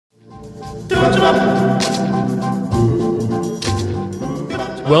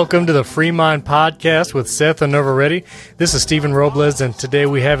Welcome to the Free Mind Podcast with Seth and Nova Reddy. This is Stephen Robles, and today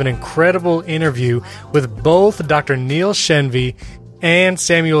we have an incredible interview with both Dr. Neil Shenvi and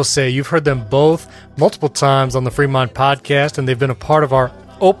Samuel Sey. You've heard them both multiple times on the Free Mind Podcast, and they've been a part of our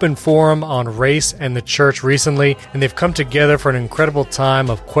open forum on race and the church recently, and they've come together for an incredible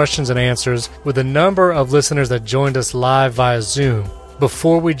time of questions and answers with a number of listeners that joined us live via Zoom.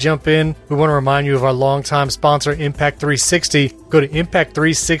 Before we jump in, we want to remind you of our longtime sponsor, Impact 360. Go to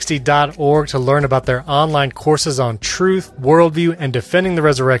impact360.org to learn about their online courses on truth, worldview, and defending the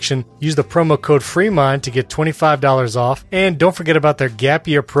resurrection. Use the promo code FREEMIND to get $25 off. And don't forget about their Gap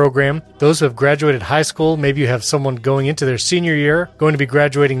Year program. Those who have graduated high school, maybe you have someone going into their senior year, going to be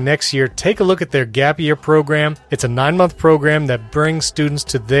graduating next year, take a look at their Gap Year program. It's a 9-month program that brings students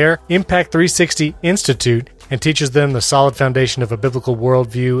to their Impact 360 Institute and teaches them the solid foundation of a biblical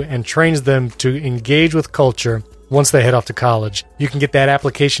worldview and trains them to engage with culture once they head off to college. You can get that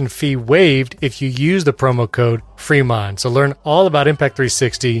application fee waived if you use the promo code FREEMIND. So learn all about Impact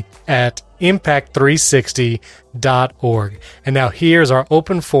 360 at impact360.org. And now here's our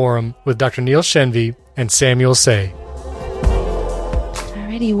open forum with Dr. Neil Shenvi and Samuel Sey.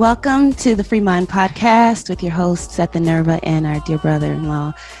 Alrighty, welcome to the Free Mind Podcast with your host, Seth and Nerva, and our dear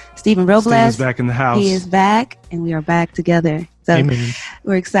brother-in-law, Stephen Robles. Stephen's back in the house. He is back, and we are back together. So Amen.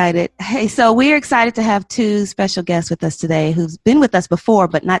 We're excited. Hey, so we're excited to have two special guests with us today who's been with us before,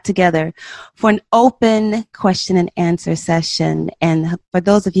 but not together, for an open question and answer session. And for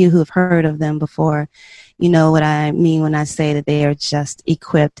those of you who have heard of them before, you know what I mean when I say that they are just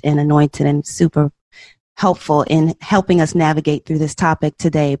equipped and anointed and super helpful in helping us navigate through this topic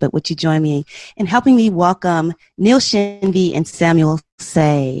today. But would you join me in helping me welcome Neil Shenvi and Samuel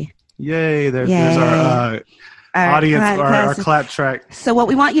Sey? Yay, there's our audience, our clap track. So what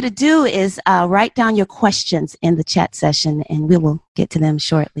we want you to do is write down your questions in the chat session, and we will get to them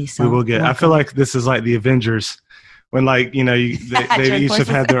shortly. So we will get. I feel like this is like the Avengers, when they each have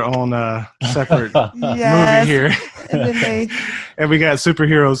had their own separate movie here, and we got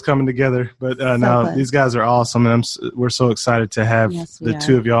superheroes coming together. But no, these guys are awesome, and we're so excited to have the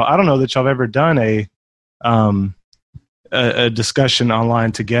two of y'all. I don't know that y'all have ever done a discussion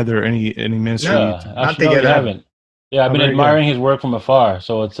online together, any ministry? Yeah, actually, no, we haven't. Yeah, I've been admiring his work from afar,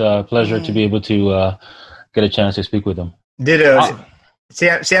 so it's a pleasure to be able to get a chance to speak with him. Ditto.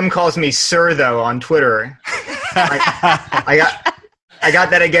 Sam calls me Sir, though, on Twitter. I got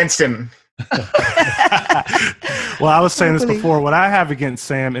that against him. Well, I was saying this before. What I have against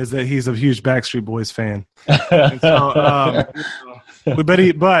Sam is that he's a huge Backstreet Boys fan. And so, but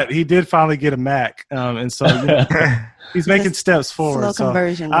he did finally get a Mac, and so he's making steps forward. Slow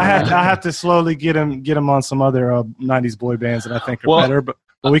conversion. I have to slowly get him on some other '90s boy bands that I think are better. But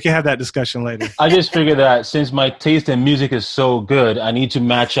we can have that discussion later. I just figured that since my taste in music is so good, I need to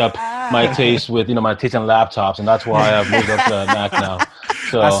match up my taste with my taste in laptops, and that's why I've moved up to Mac now.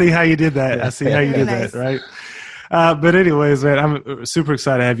 So I see how you did that. I see how you did that. Right. But anyways, man, I'm super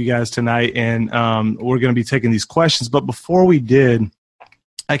excited to have you guys tonight, and we're going to be taking these questions. But before we did,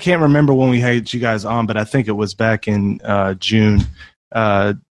 I can't remember when we had you guys on, but I think it was back in June,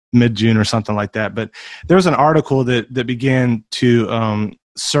 mid-June or something like that. But there was an article that began to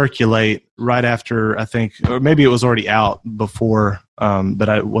circulate right after, I think, or maybe it was already out before, but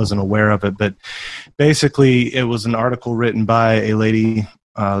I wasn't aware of it. But basically, it was an article written by a lady.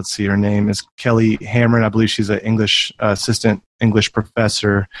 Let's see, her name is Kelly Hamron. I believe she's an English assistant English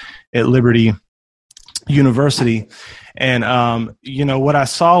professor at Liberty University. And what I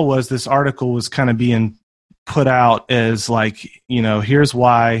saw was this article was kind of being put out as like, here's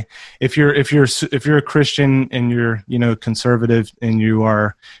why if you're a Christian and you're conservative and you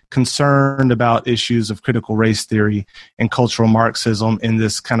are concerned about issues of critical race theory and cultural Marxism in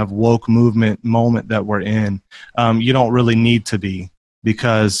this kind of woke movement moment that we're in, you don't really need to be,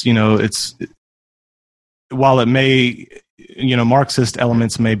 because it's, while it may, Marxist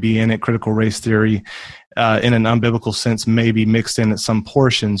elements may be in it, critical race theory in an unbiblical sense may be mixed in at some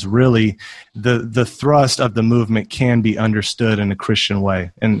portions. Really, the thrust of the movement can be understood in a Christian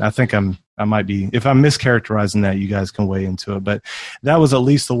way. And I think I might be, if I'm mischaracterizing that, you guys can weigh into it. But that was at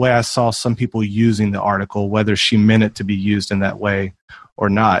least the way I saw some people using the article, whether she meant it to be used in that way or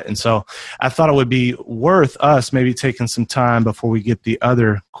not. And so I thought it would be worth us maybe taking some time before we get the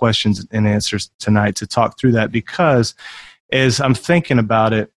other questions and answers tonight to talk through that, because as I'm thinking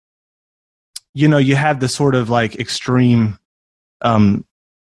about it, you have the sort of like extreme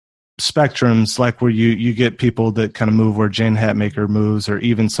spectrums, like where you get people that kind of move where Jane Hatmaker moves, or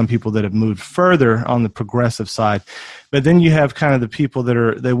even some people that have moved further on the progressive side. But then you have kind of the people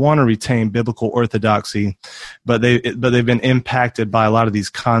that they want to retain biblical orthodoxy, but they've been impacted by a lot of these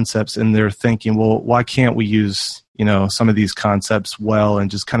concepts, and they're thinking, well, why can't we use some of these concepts well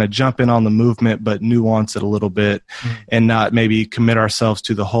and just kind of jump in on the movement, but nuance it a little bit, and not maybe commit ourselves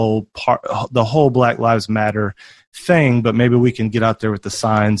to the whole Black Lives Matter thing, but maybe we can get out there with the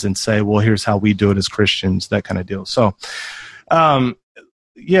signs and say, well, here's how we do it as Christians, that kind of deal. So,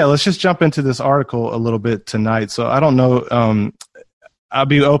 let's just jump into this article a little bit tonight. So I don't know, I'll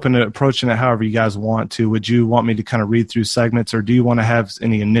be open to approaching it however you guys want to. Would you want me to kind of read through segments, or do you want to have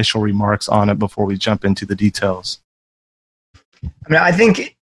any initial remarks on it before we jump into the details? I mean, I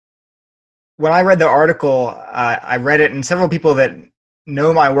think when I read the article, I read it, and several people that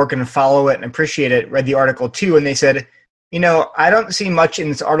know my work and follow it and appreciate it read the article too, and they said, I don't see much in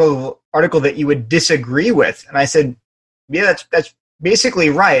this article that you would disagree with. And I said, yeah, that's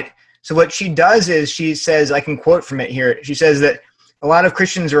basically right. So what she does is she says, I can quote from it here, she says that a lot of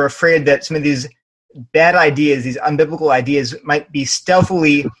Christians are afraid that some of these bad ideas, these unbiblical ideas, might be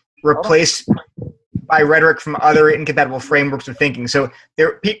stealthily replaced by rhetoric from other incompatible frameworks of thinking. So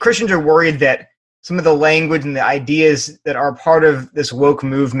Christians are worried that some of the language and the ideas that are part of this woke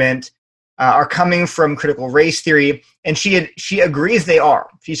movement are coming from critical race theory, and she agrees they are.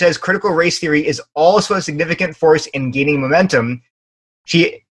 She says critical race theory is also a significant force in gaining momentum.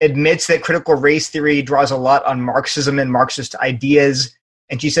 She admits that critical race theory draws a lot on Marxism and Marxist ideas,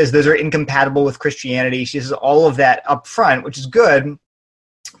 and she says those are incompatible with Christianity. She says all of that up front, which is good.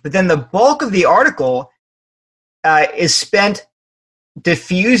 But then the bulk of the article is spent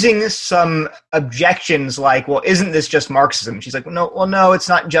diffusing some objections like, well, isn't this just Marxism? She's like, no, it's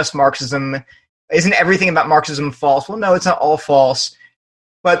not just Marxism. Isn't everything about Marxism false? Well, no, it's not all false.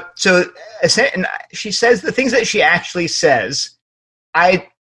 But so and she says the things that she actually says, I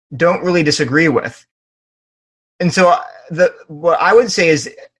don't really disagree with. And so what I would say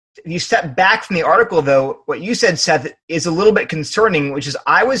is, if you step back from the article, though, what you said, Seth, is a little bit concerning, which is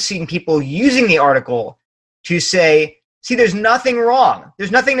I was seeing people using the article to say, see, there's nothing wrong.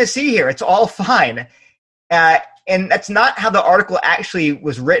 There's nothing to see here. It's all fine. And that's not how the article actually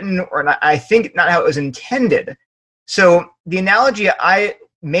was written, or not, I think not how it was intended. So the analogy I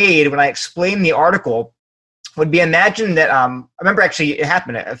made when I explained the article would be, imagine that, I remember actually it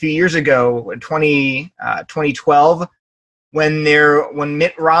happened a few years ago, in 2012, when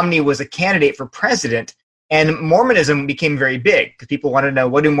Mitt Romney was a candidate for president, and Mormonism became very big because people wanted to know,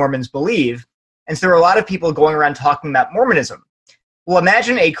 what do Mormons believe? And so there were a lot of people going around talking about Mormonism. Well,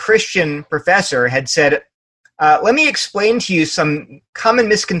 imagine a Christian professor had said, let me explain to you some common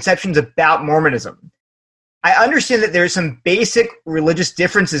misconceptions about Mormonism. I understand that there's some basic religious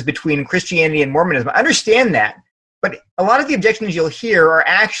differences between Christianity and Mormonism. I understand that, but a lot of the objections you'll hear are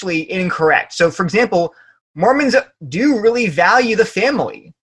actually incorrect. So, for example, Mormons do really value the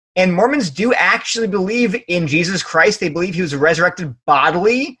family, and Mormons do actually believe in Jesus Christ. They believe he was resurrected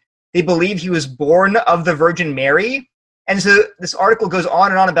bodily. They believe he was born of the Virgin Mary. And so this article goes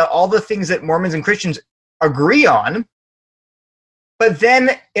on and on about all the things that Mormons and Christians agree on, but then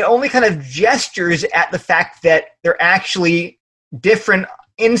it only kind of gestures at the fact that they're actually different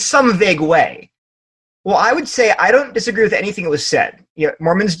in some vague way. Well, I would say I don't disagree with anything that was said.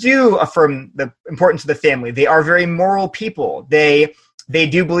 Mormons do affirm the importance of the family. They are very moral people. They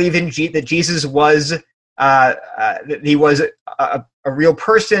do believe in that Jesus was that he was a real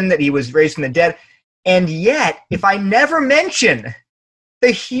person, that he was raised from the dead. And yet, if I never mention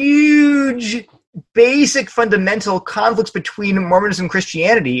the huge, basic, fundamental conflicts between Mormonism and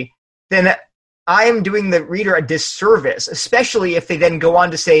Christianity, then I am doing the reader a disservice, especially if they then go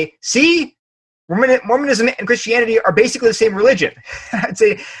on to say, see, Mormonism and Christianity are basically the same religion. I'd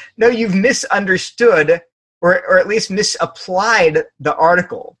say, no, you've misunderstood or at least misapplied the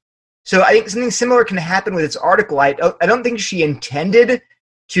article. So I think something similar can happen with this article. I don't think she intended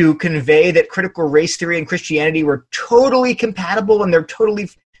to convey that critical race theory and Christianity were totally compatible and they're totally...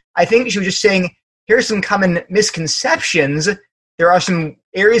 I think she was just saying, here's some common misconceptions. There are some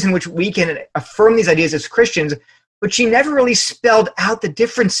areas in which we can affirm these ideas as Christians, but she never really spelled out the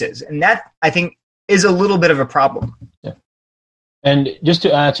differences. And that, I think, is a little bit of a problem. Yeah. And just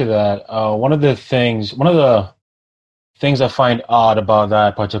to add to that, one of the things I find odd about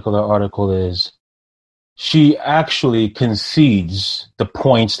that particular article is she actually concedes the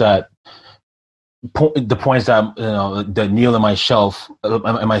points that that Neil and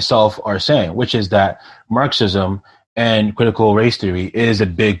myself are saying, which is that Marxism and critical race theory is a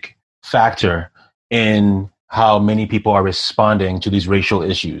big factor in how many people are responding to these racial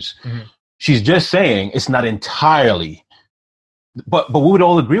issues. Mm-hmm. She's just saying it's not entirely, but we would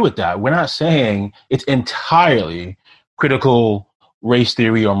all agree with that. We're not saying it's entirely critical race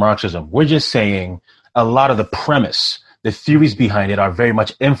theory or Marxism. We're just saying a lot of the premise, the theories behind it are very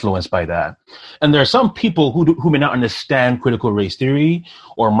much influenced by that. And there are some people who may not understand critical race theory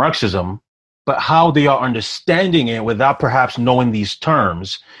or Marxism, but how they are understanding it without perhaps knowing these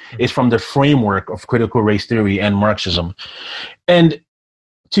terms is from the framework of critical race theory and Marxism. And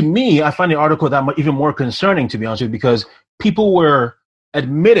to me, I find the article that even more concerning, to be honest with you, because people were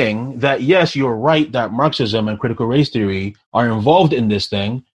admitting that, yes, you're right, that Marxism and critical race theory are involved in this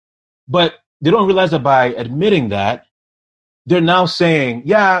thing, but they don't realize that by admitting that, they're now saying,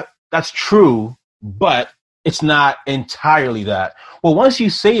 yeah, that's true, but it's not entirely that. Well, once you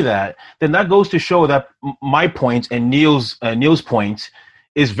say that, then that goes to show that my point and Neil's point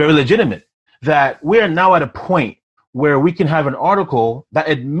is very legitimate, that we are now at a point where we can have an article that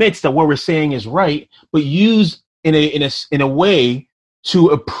admits that what we're saying is right, but used in a way to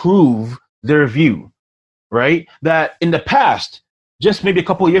approve their view, right? That in the past, just maybe a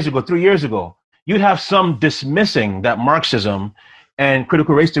couple of years ago, 3 years ago, you'd have some dismissing that Marxism and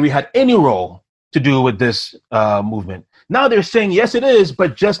critical race theory had any role to do with this movement. Now they're saying, yes, it is,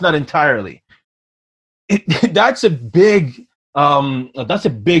 but just not entirely. That's a big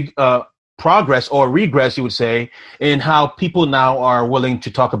progress or regress, you would say, in how people now are willing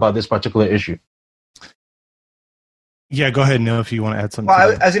to talk about this particular issue. Yeah, go ahead, Neil, if you want to add something.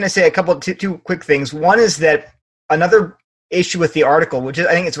 Well, I was going to say two quick things. One is that another issue with the article, which is,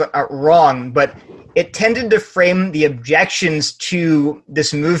 I think it's wrong, but it tended to frame the objections to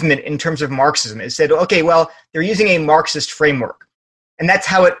this movement in terms of Marxism. It said, okay, well, they're using a Marxist framework. And that's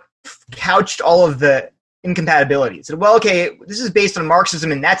how it couched all of the incompatibility. It said, well, okay, this is based on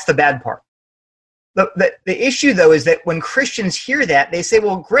Marxism, and that's the bad part. The issue, though, is that when Christians hear that, they say,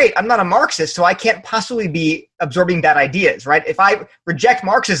 well, great, I'm not a Marxist, so I can't possibly be absorbing bad ideas, right? If I reject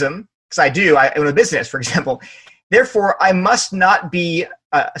Marxism, because I own a business, for example, therefore I must not be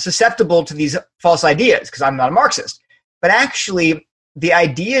susceptible to these false ideas because I'm not a Marxist. But actually, the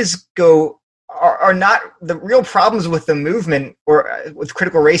ideas are not the real problems with the movement or with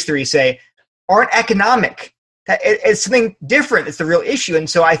critical race theory, say, aren't economic. It's something different. It's the real issue. And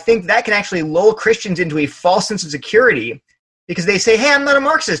so I think that can actually lull Christians into a false sense of security because they say, hey, I'm not a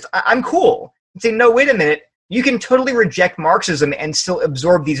Marxist. I'm cool. And say, no, wait a minute. You can totally reject Marxism and still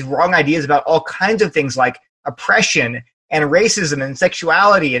absorb these wrong ideas about all kinds of things like oppression and racism and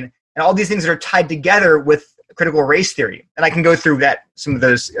sexuality and all these things that are tied together with critical race theory. And I can go through some of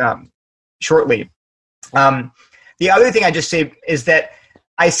those shortly. The other thing I just say is that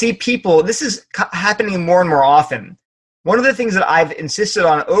I see people, this is happening more and more often. One of the things that I've insisted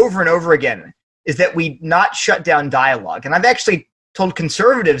on over and over again is that we not shut down dialogue. And I've actually told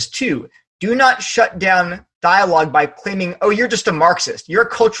conservatives too, do not shut down dialogue by claiming, oh, you're just a Marxist, you're a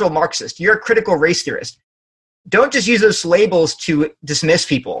cultural Marxist, you're a critical race theorist. Don't just use those labels to dismiss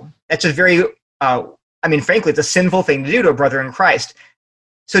people. That's a very, frankly, it's a sinful thing to do to a brother in Christ.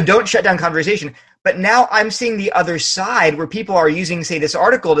 So don't shut down conversation. But now I'm seeing the other side where people are using, say, this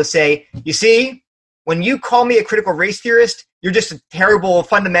article to say, you see, when you call me a critical race theorist, you're just a terrible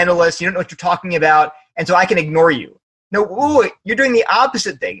fundamentalist. You don't know what you're talking about. And so I can ignore you. No, you're doing the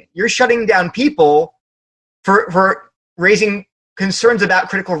opposite thing. You're shutting down people for raising concerns about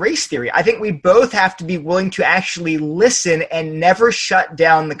critical race theory. I think we both have to be willing to actually listen and never shut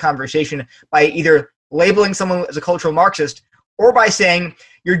down the conversation by either labeling someone as a cultural Marxist or by saying,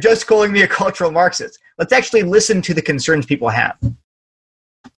 you're just calling me a cultural Marxist. Let's actually listen to the concerns people have.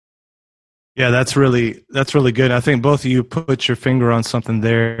 Yeah, that's really good. I think both of you put your finger on something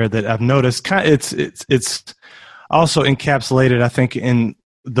there that I've noticed. It's also encapsulated, I think, in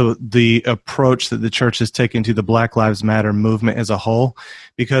the approach that the church has taken to the Black Lives Matter movement as a whole.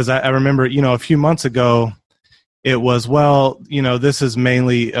 Because I remember, a few months ago, it was, this is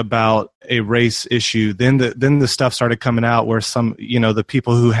mainly about a race issue. Then the stuff started coming out where some, the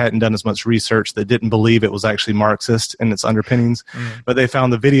people who hadn't done as much research that didn't believe it was actually Marxist in its underpinnings, but they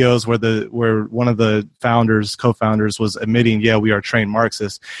found the videos where one of the co-founders was admitting, yeah, we are trained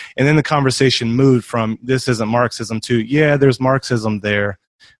Marxists. And then the conversation moved from this isn't Marxism to, yeah, there's Marxism there,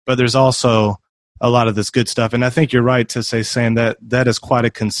 but there's also a lot of this good stuff. And I think you're right to say, Sam, that is quite a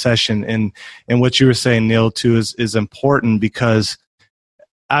concession. And what you were saying, Neil, too, is important because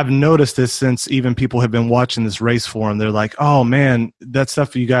I've noticed this since even people have been watching this race forum. They're like, oh, man, that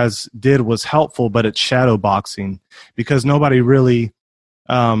stuff you guys did was helpful, but it's shadow boxing because nobody really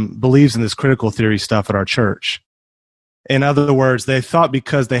believes in this critical theory stuff at our church. In other words, they thought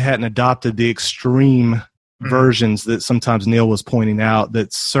because they hadn't adopted the extreme versions that sometimes Neil was pointing out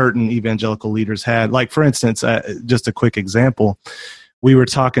that certain evangelical leaders had. Like, for instance, just a quick example, we were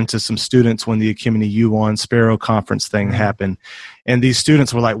talking to some students when the Ekimini U1 Sparrow Conference thing happened, and these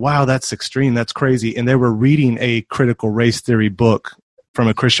students were like, wow, that's extreme, that's crazy. And they were reading a critical race theory book from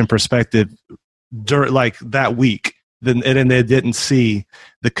a Christian perspective during, like, that week. And they didn't see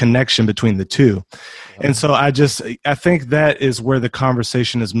the connection between the two. And so I think that is where the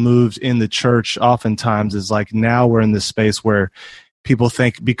conversation has moved in the church oftentimes, is like, now we're in this space where people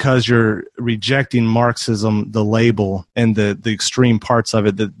think because you're rejecting Marxism, the label, and the extreme parts of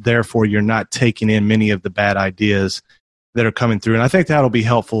it, that therefore you're not taking in many of the bad ideas that are coming through. And I think that'll be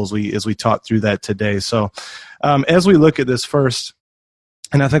helpful as we talk through that today. So as we look at this first,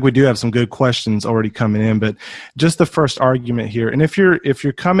 and I think we do have some good questions already coming in, but just the first argument here. And if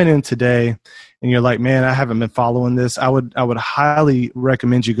you're coming in today and you're like, man, I haven't been following this, I would highly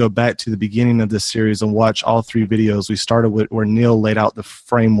recommend you go back to the beginning of this series and watch all 3 videos. We started with where Neil laid out the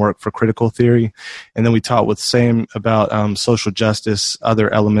framework for critical theory, and then we talked with Sam about social justice,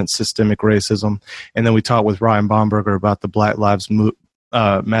 other elements, systemic racism, and then we talked with Ryan Baumberger about the Black Lives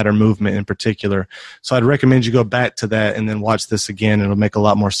Matter movement in particular. So I'd recommend you go back to that and then watch this again. It'll make a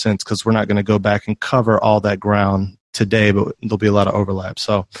lot more sense, because we're not going to go back and cover all that ground today, but there'll be a lot of overlap.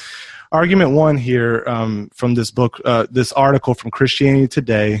 So argument 1 here from this book, this article from Christianity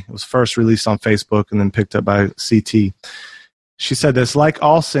Today. It was first released on Facebook and then picked up by CT. She said this: like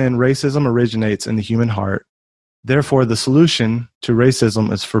all sin, racism originates in the human heart. Therefore, the solution to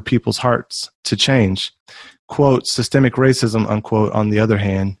racism is for people's hearts to change. Quote, systemic racism, unquote, on the other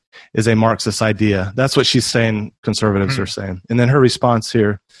hand, is a Marxist idea. That's what she's saying, conservatives are saying. And then her response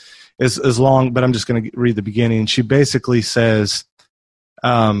here is long, but I'm just going to read the beginning. She basically says,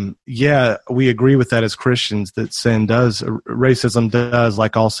 yeah, we agree with that as Christians, that racism does,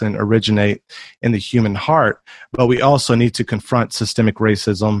 like all sin, originate in the human heart, but we also need to confront systemic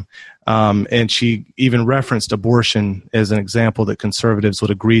racism. And she even referenced abortion as an example that conservatives would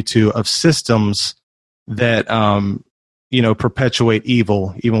agree to, of systems that perpetuate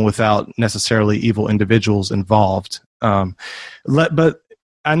evil, even without necessarily evil individuals involved. But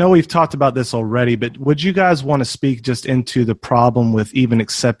I know we've talked about this already, but would you guys want to speak just into the problem with even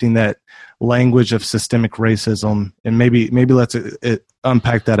accepting that language of systemic racism, and maybe let's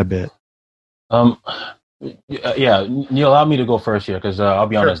unpack that a bit? Yeah, Neil, allow me to go first here, because I'll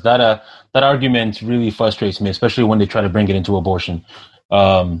be honest, that argument really frustrates me, especially when they try to bring it into abortion.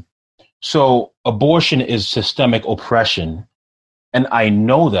 So abortion is systemic oppression, and I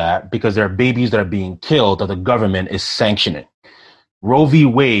know that because there are babies that are being killed that the government is sanctioning. Roe v.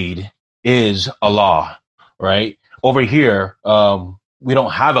 Wade is a law, right? Over here, we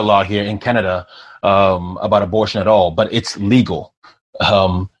don't have a law here in Canada about abortion at all, but it's legal.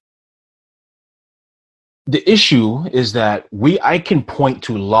 The issue is that I can point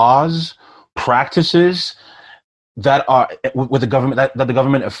to laws, practices that are with the government that the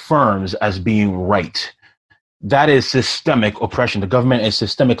government affirms as being right. That is systemic oppression. The government is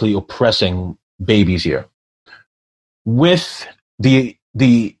systemically oppressing babies here. With the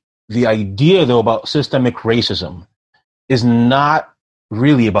idea, though, about systemic racism is not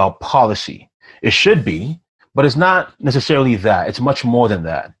really about policy. It should be, but it's not necessarily that. It's much more than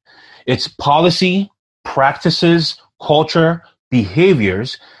that. It's policy, practices, culture,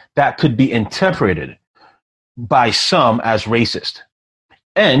 behaviors that could be interpreted by some as racist.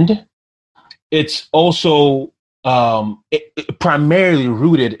 And it's also primarily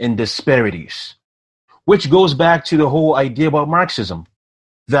rooted in disparities, which goes back to the whole idea about Marxism,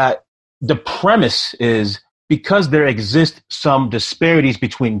 that the premise is because there exist some disparities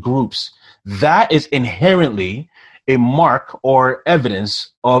between groups, that is inherently a mark or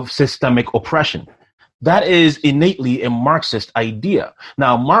evidence of systemic oppression. That is innately a Marxist idea.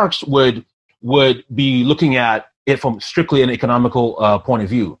 Now, Marx would be looking at it from strictly an economical point of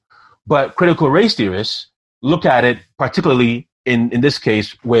view, but critical race theorists look at it particularly in this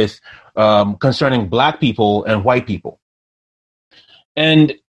case with concerning Black people and white people.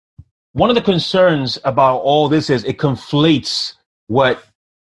 And one of the concerns about all this is it conflates what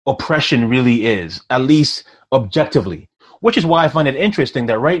oppression really is, at least objectively, which is why I find it interesting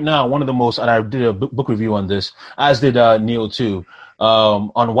that right now, one of the most, and I did a book review on this, as did Neil too,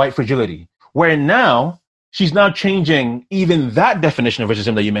 on white fragility, where now she's now changing even that definition of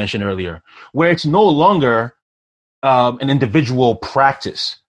racism that you mentioned earlier, where it's no longer an individual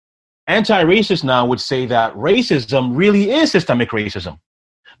practice. Anti-racists now would say that racism really is systemic racism.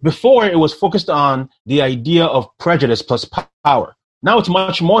 Before, it was focused on the idea of prejudice plus power. Now it's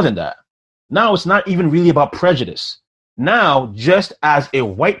much more than that. Now it's not even really about prejudice. Now, just as a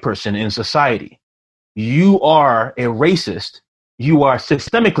white person in society, you are a racist. You are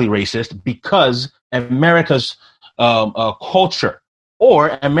systemically racist because America's culture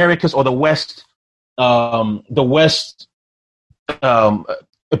or America's or the West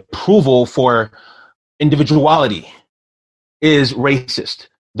approval for individuality is racist.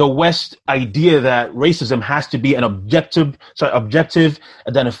 The West idea that racism has to be an objective,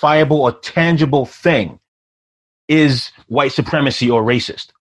 identifiable, or tangible thing is white supremacy or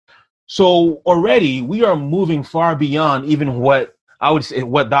racist. So already we are moving far beyond even what I would say,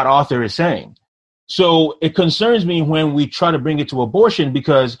 what that author is saying. So it concerns me when we try to bring it to abortion,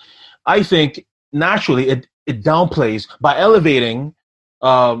 because I think naturally it downplays, by elevating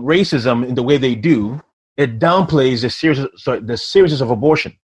racism in the way they do, it downplays the seriousness of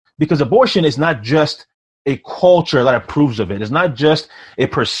abortion. Because abortion is not just a culture that approves of it. It's not just a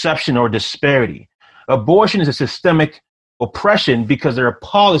perception or disparity. Abortion is a systemic oppression because there are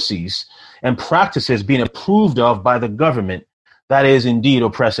policies and practices being approved of by the government that is indeed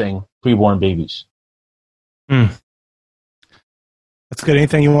oppressing preborn babies. That's good.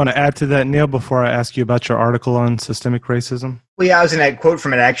 Anything you want to add to that, Neil, before I ask you about your article on systemic racism? Well, yeah, I was going to quote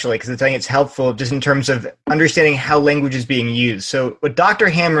from it, actually, because I think it's helpful just in terms of understanding how language is being used. So what Dr.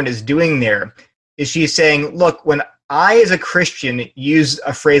 Hamren is doing there is she's saying, look, when I, as a Christian, use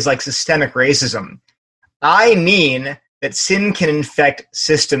a phrase like systemic racism, I mean that sin can infect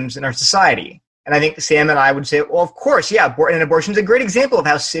systems in our society. And I think Sam and I would say, well, of course, yeah, and abortion is a great example of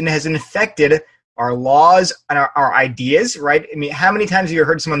how sin has infected our laws and our ideas, right? I mean, how many times have you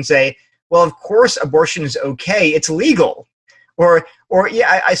heard someone say, well, of course, abortion is okay, it's legal. Or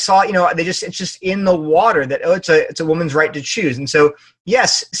yeah, I saw, it's just in the water that, it's a woman's right to choose. And so,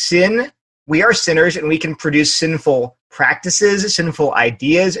 yes, sin, we are sinners and we can produce sinful practices, sinful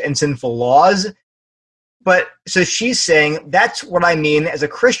ideas, and sinful laws. But so she's saying that's what I mean as a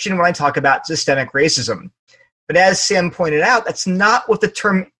Christian when I talk about systemic racism. But as Sam pointed out, that's not what the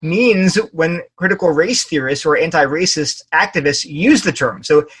term means when critical race theorists or anti-racist activists use the term.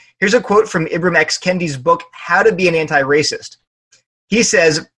 So here's a quote from Ibram X. Kendi's book, How to Be an Anti-Racist. He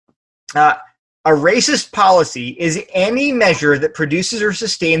says, a racist policy is any measure that produces or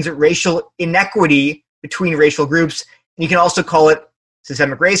sustains racial inequity between racial groups. And you can also call it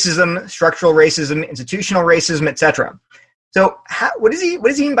systemic racism, structural racism, institutional racism, etc. So what does he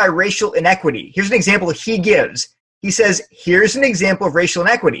mean by racial inequity? Here's an example he gives. He says, here's an example of racial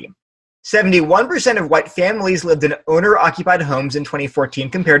inequity. 71% of white families lived in owner-occupied homes in 2014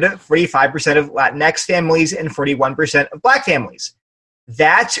 compared to 45% of Latinx families and 41% of black families.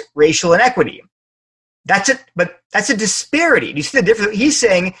 That's racial inequity. That's it, but that's a disparity. Do you see the difference? He's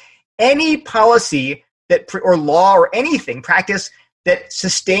saying any policy or law or anything, practice that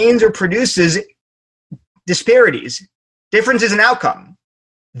sustains or produces disparities, differences in outcome,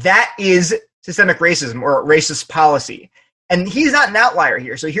 that is systemic racism or racist policy. And he's not an outlier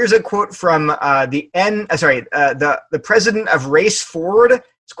here. So here's a quote from the president of Race Forward.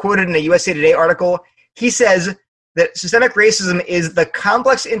 It's quoted in a USA Today article. He says that systemic racism is the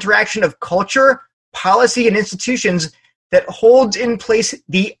complex interaction of culture, policy, and institutions that holds in place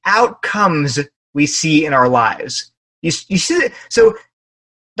the outcomes we see in our lives. You see that? So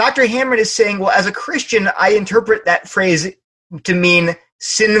Dr. Hamren is saying, well, as a Christian, I interpret that phrase to mean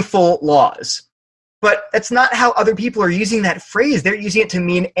sinful laws. But that's not how other people are using that phrase. They're using it to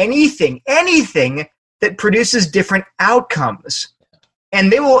mean anything that produces different outcomes.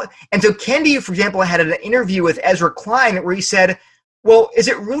 And so Kendi, for example, had an interview with Ezra Klein where he said, well, is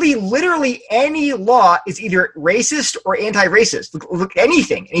it really literally any law is either racist or anti-racist? Look,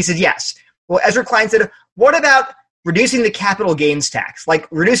 anything. And he said, yes. Well, Ezra Klein said, what about reducing the capital gains tax, like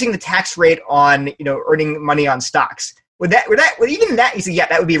reducing the tax rate on, earning money on stocks? Would even that, he said, yeah,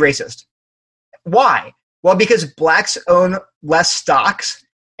 that would be racist. Why? Well, because blacks own less stocks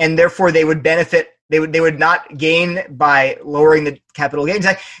and therefore they would benefit, they would not gain by lowering the capital gains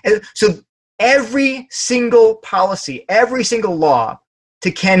tax. And so every single policy, every single law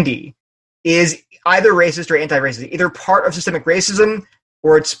to Kendi is either racist or anti-racist, either part of systemic racism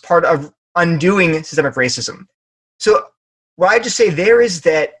or it's part of undoing systemic racism. So what I just say there is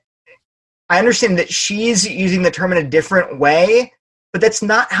that I understand that she's using the term in a different way, but that's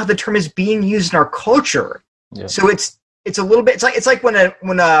not how the term is being used in our culture. Yeah. So it's a little bit, it's like when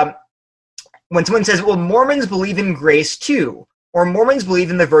someone says, well, Mormons believe in grace too, or Mormons believe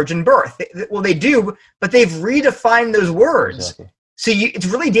in the virgin birth. Well, they do, but they've redefined those words. Exactly. So it's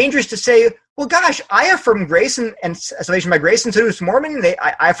really dangerous to say, well, gosh, I affirm grace and salvation by grace, and so does Mormon.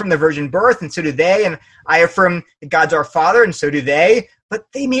 I affirm the virgin birth, and so do they. And I affirm that God's our Father, and so do they. But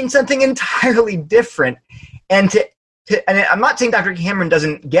they mean something entirely different. And I'm not saying Dr. Hamren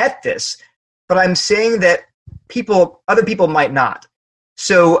doesn't get this, but I'm saying that other people might not.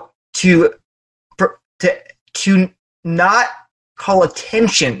 So to not call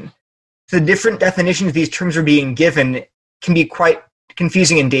attention to the different definitions these terms are being given can be quite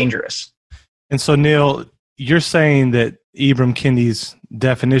confusing and dangerous. And so, Neil, you're saying that Ibram Kendi's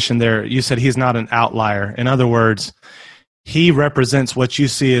definition there, you said he's not an outlier. In other words, he represents what you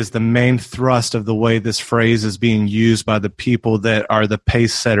see as the main thrust of the way this phrase is being used by the people that are the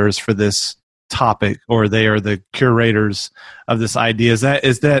pace setters for this topic, or they are the curators of this idea. Is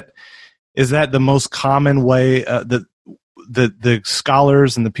that the most common way that the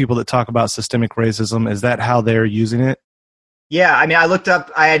scholars and the people that talk about systemic racism, is that how they're using it? Yeah, I mean, I looked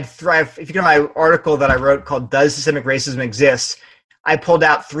up, if you go to my article that I wrote called Does Systemic Racism Exist? I pulled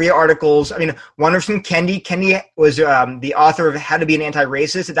out 3 articles. I mean, one was from Kendi. Kendi was the author of How to Be an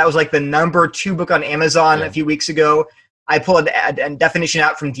Anti-Racist. That was like the number 2 book on Amazon a few weeks ago. I pulled a definition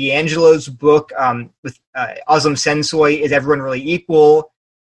out from D'Angelo's book with Oslam Sensoy, Is Everyone Really Equal?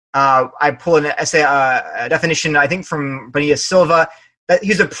 I pulled an essay, a definition, I think, from Bonilla Silva.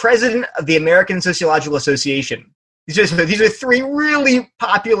 He's the president of the American Sociological Association. These are 3 really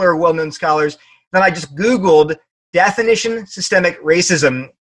popular, well-known scholars. Then I just Googled definition systemic racism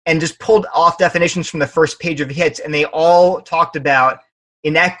and just pulled off definitions from the first page of hits, and they all talked about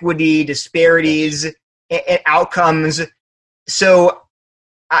inequity, disparities, and outcomes. So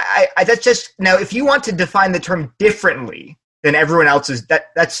that's just, now if you want to define the term differently than everyone else's,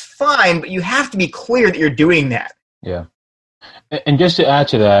 that's fine, but you have to be clear that you're doing that. Yeah. And just to add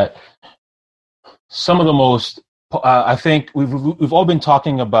to that, some of the most, I think we've all been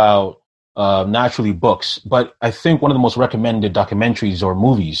talking about naturally books, but I think one of the most recommended documentaries or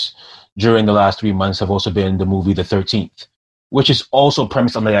movies during the last 3 months have also been the movie The 13th, which is also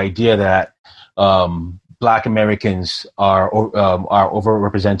premised on the idea that Black Americans are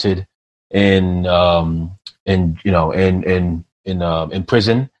overrepresented in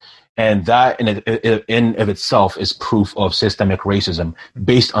prison, and that in of itself is proof of systemic racism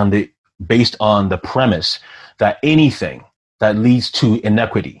based on the premise that anything that leads to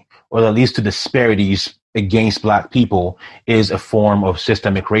inequity or that leads to disparities against Black people is a form of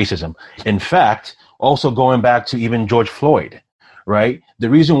systemic racism. In fact, also going back to even George Floyd, right? The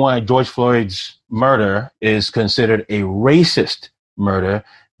reason why George Floyd's murder is considered a racist murder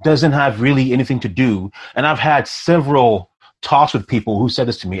doesn't have really anything to do, and I've had several talks with people who said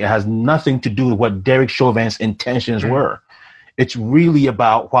this to me, it has nothing to do with what Derek Chauvin's intentions were. It's really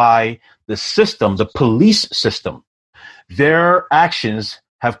about why the system, the police system, their actions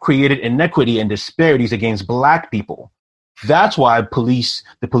have created inequity and disparities against Black people. That's why the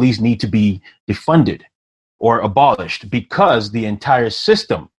police need to be defunded or abolished, because the entire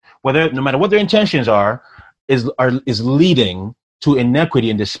system, no matter what their intentions are, is leading to inequity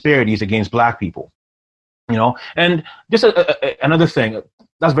and disparities against Black people. You know, and just another thing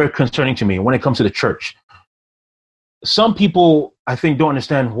that's very concerning to me when it comes to the church. Some people, I think, don't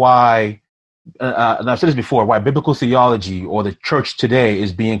understand why, and I've said this before, why biblical theology or the church today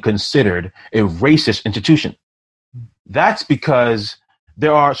is being considered a racist institution. That's because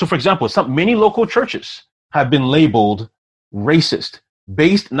so for example, many local churches have been labeled racist,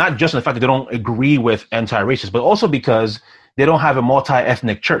 based not just on the fact that they don't agree with anti-racist, but also because they don't have a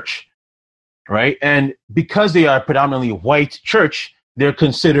multi-ethnic church, right? And because they are predominantly white church, they're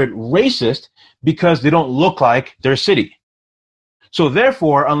considered racist because they don't look like their city. So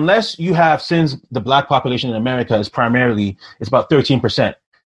therefore, unless you have, since the Black population in America is it's about 13%.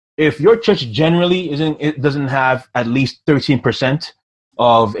 If your church generally doesn't have at least 13%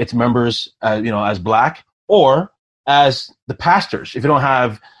 of its members, as Black, or as the pastors, if you don't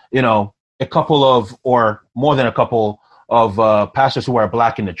have, a couple of, or more than a couple of pastors who are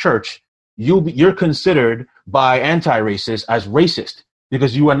Black in the church, you're considered by anti-racists as racist,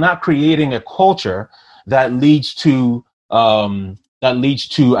 because you are not creating a culture that leads to, I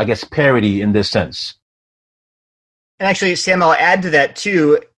guess, parity in this sense. And actually, Sam, I'll add to that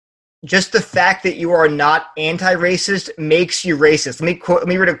too. Just the fact that you are not anti-racist makes you racist. Let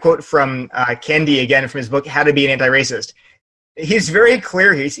me read a quote from Kendi again from his book, How to Be an Anti-Racist. He's very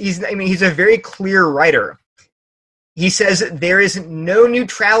clear. He's a very clear writer. He says, there is no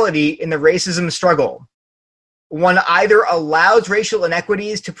neutrality in the racism struggle. One either allows racial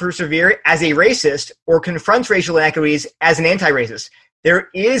inequities to persevere as a racist or confronts racial inequities as an anti-racist. There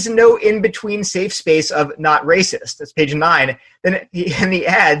is no in-between safe space of not racist. That's page 9. Then he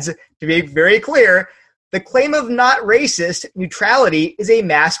adds, to be very clear, the claim of not racist neutrality is a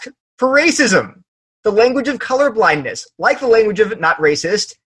mask for racism. The language of colorblindness, like the language of not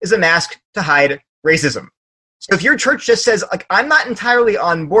racist, is a mask to hide racism. So if your church just says, I'm not entirely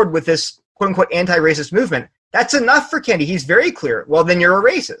on board with this quote-unquote anti-racist movement. That's enough for Kendi. He's very clear. Well, then you're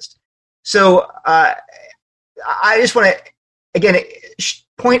a racist. So I just want to, again,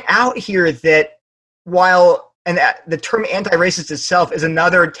 point out here that while the term anti-racist itself is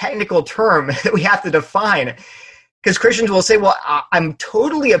another technical term that we have to define, because Christians will say, well, I'm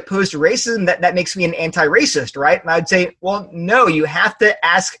totally opposed to racism. That makes me an anti-racist, right? And I'd say, well, no, you have to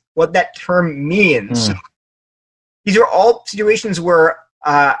ask what that term means. So these are all situations where,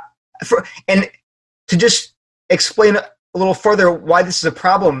 and to just explain a little further why this is a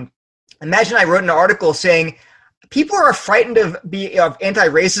problem, imagine I wrote an article saying, people are frightened of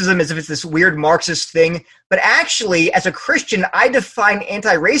anti-racism as if it's this weird Marxist thing. But actually, as a Christian, I define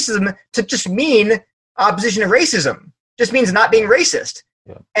anti-racism to just mean opposition to racism. Just means not being racist.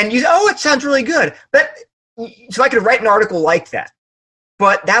 Yeah. And you say, oh, it sounds really good. But so I could write an article like that.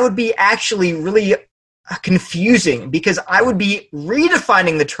 But that would be actually really confusing because I would be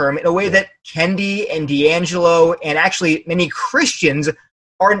redefining the term in a way that Kendi and D'Angelo and actually many Christians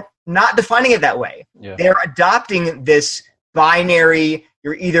are not defining it that way. Yeah. They're adopting this binary,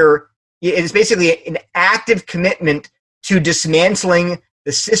 it's basically an active commitment to dismantling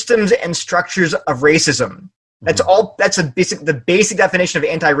the systems and structures of racism. That's the basic definition of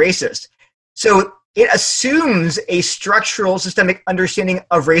anti-racist. So it assumes a structural systemic understanding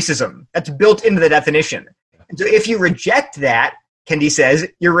of racism. That's built into the definition. And so if you reject that, Kendi says,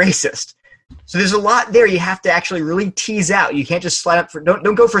 you're racist. So there's a lot there you have to actually really tease out. You can't just slide up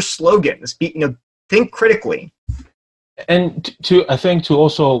don't go for slogans. Think critically. And I think to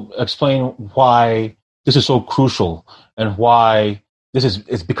also explain why this is so crucial and why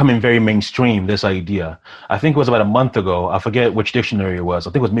it's becoming very mainstream, this idea. I think it was about a month ago. I forget which dictionary it was.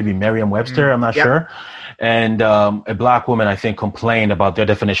 I think it was maybe Merriam-Webster. I'm not sure. And a black woman, I think, complained about their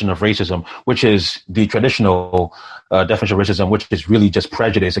definition of racism, which is the traditional definition of racism, which is really just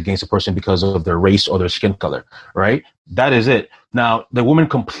prejudice against a person because of their race or their skin color, right? That is it. Now, the woman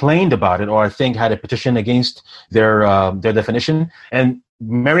complained about it, or I think had a petition against their definition, and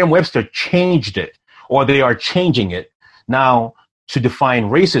Merriam-Webster changed it, or they are changing it now to define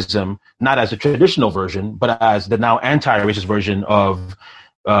racism not as a traditional version, but as the now anti-racist version of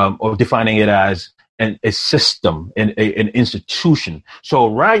defining it as a system, an institution.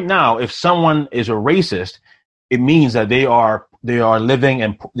 So right now, if someone is a racist, it means that they are living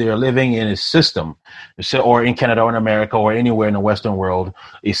in a system, or in Canada or in America or anywhere in the Western world,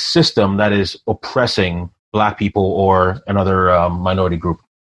 a system that is oppressing Black people or another minority group.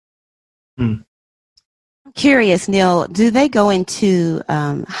 Curious, Neil, do they go into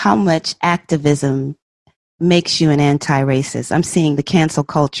how much activism makes you an anti-racist? I'm seeing the cancel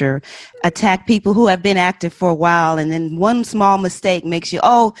culture attack people who have been active for a while, and then one small mistake makes you,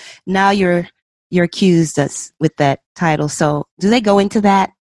 now you're accused us with that title. So do they go into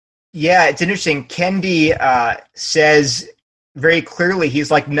that? Yeah, it's interesting. Kendi says very clearly, he's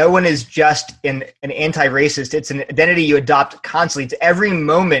like, no one is just an anti-racist. It's an identity you adopt constantly. It's every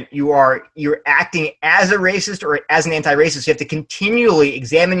moment you're acting as a racist or as an anti-racist. You have to continually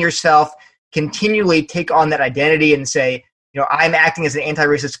examine yourself, continually take on that identity and say, I'm acting as an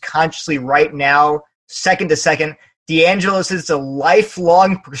anti-racist consciously right now, second to second. D'Angelo says it's a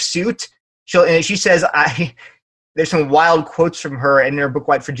lifelong pursuit. She says, there's some wild quotes from her in her book,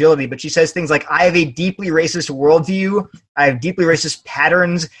 White Fragility, but she says things like, I have a deeply racist worldview, I have deeply racist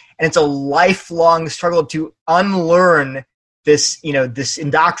patterns, and it's a lifelong struggle to unlearn this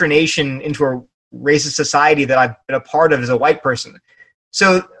indoctrination into a racist society that I've been a part of as a white person.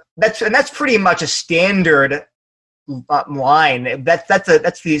 So that's pretty much a standard line. That's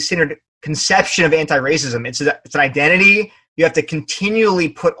the standard conception of anti-racism. It's an identity. You have to continually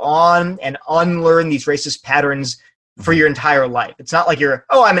put on and unlearn these racist patterns for your entire life. It's not like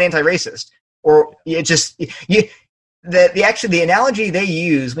I'm an anti-racist, or it just the analogy they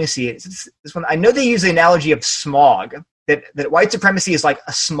use. Let me see. It's this one. I know they use the analogy of smog. That white supremacy is like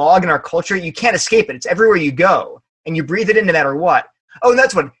a smog in our culture. You can't escape it. It's everywhere you go, and you breathe it in no matter what. Oh, and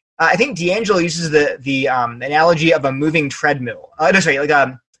that's what I think D'Angelo uses the analogy of a moving treadmill.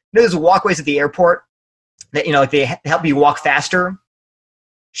 There's walkways at the airport that they help you walk faster.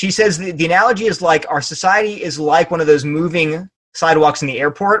 She says the analogy is like our society is like one of those moving sidewalks in the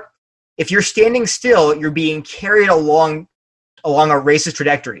airport. If you're standing still, you're being carried along a racist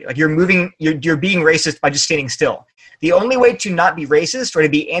trajectory. Like you're being racist by just standing still. The only way to not be racist or to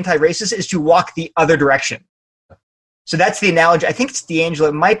be anti-racist is to walk the other direction. So that's the analogy. I think it's D'Angelo.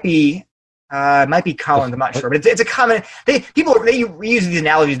 It might be Collins. I'm not sure, but it's a common. They reuse these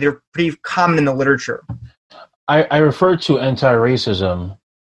analogies. They're pretty common in the literature. I refer to anti-racism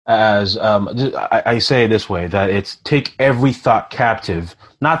as I say it this way, that it's take every thought captive,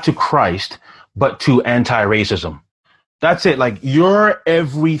 not to Christ, but to anti-racism. That's it. Like your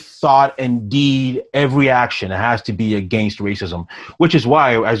every thought and deed, every action has to be against racism, which is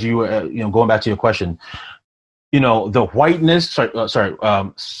why, as you going back to your question, the whiteness,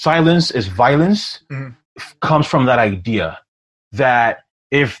 silence is violence, comes from that idea that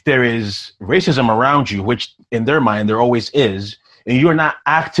if there is racism around you, which in their mind there always is, and you're not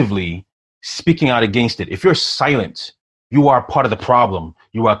actively speaking out against it, if you're silent, you are part of the problem.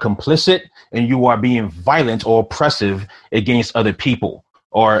 You are complicit, and you are being violent or oppressive against other people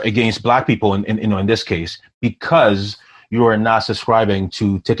or against Black people, in this case, because you are not subscribing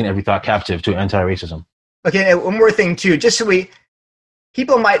to taking every thought captive to anti-racism. Okay, and one more thing too, just so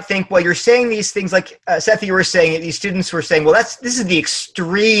people might think, well, you're saying these things like Seth, you were saying, these students were saying, well, this is the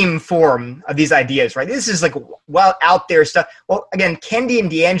extreme form of these ideas, right? This is like out there stuff. Well, again, Kendi and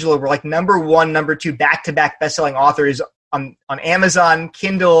D'Angelo were like number 1, number 2 back-to-back best-selling authors on Amazon,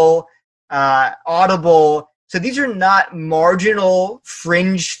 Kindle, Audible. So these are not marginal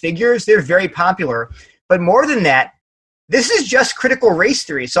fringe figures. They're very popular. But more than that, this is just critical race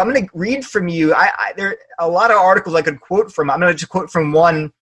theory. So I'm going to read from you. There are a lot of articles I could quote from. I'm going to just quote from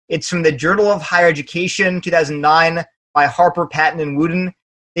one. It's from the Journal of Higher Education, 2009, by Harper, Patton, and Wooden.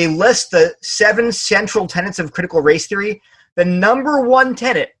 They list the 7 central tenets of critical race theory. The number 1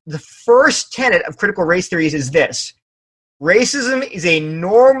 tenet, the first tenet of critical race theories is this: racism is a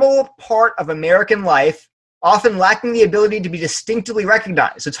normal part of American life, often lacking the ability to be distinctively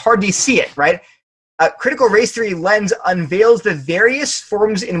recognized. So it's hard to see it, right? Critical race theory lens unveils the various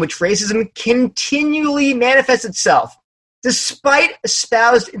forms in which racism continually manifests itself, despite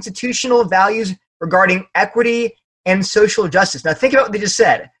espoused institutional values regarding equity and social justice. Now think about what they just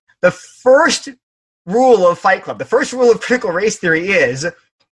said. The first rule of Fight Club, the first rule of critical race theory is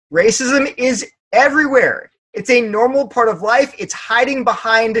racism is everywhere. It's a normal part of life. It's hiding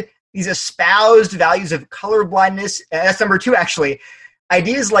behind these espoused values of colorblindness. That's number 2, actually.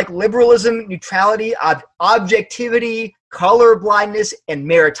 Ideas like liberalism, neutrality, objectivity, colorblindness, and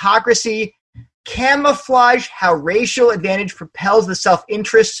meritocracy camouflage how racial advantage propels the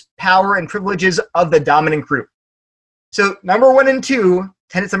self-interest, power, and privileges of the dominant group. So tenets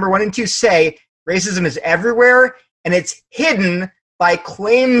number 1 and 2 say racism is everywhere, and it's hidden by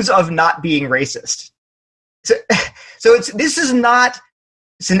claims of not being racist. So this is not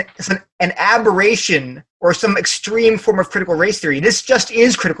an aberration or some extreme form of critical race theory. This just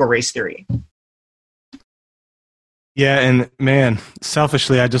is critical race theory. Yeah, and man,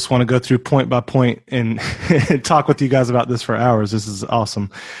 selfishly, I just want to go through point by point and talk with you guys about this for hours. This is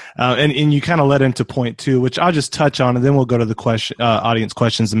awesome. And you kind of led into point 2, which I'll just touch on, and then we'll go to the audience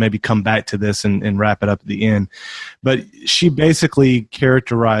questions and maybe come back to this and wrap it up at the end. But she basically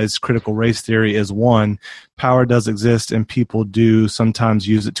characterized critical race theory as 1, power does exist and people do sometimes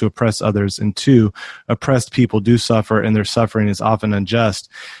use it to oppress others, and 2, oppressed people do suffer and their suffering is often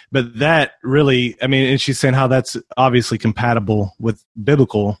unjust. But that really, and she's saying how that's obviously compatible with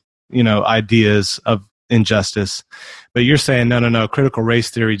biblical, ideas of injustice. But you're saying, no, critical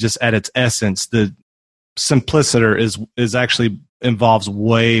race theory just at its essence, the simpliciter is actually involves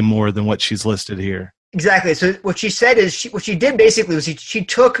way more than what she's listed here. Exactly. So what she said is, what she did basically was she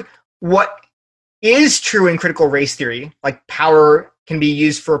took what is true in critical race theory, like power can be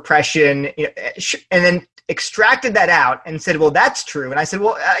used for oppression, and then extracted that out and said, well, that's true. And I said,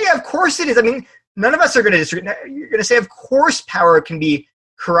 well, yeah, of course it is. None of us are going to disagree. You're going to say, of course, power can be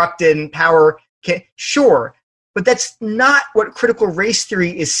corrupted and power can, sure. But that's not what critical race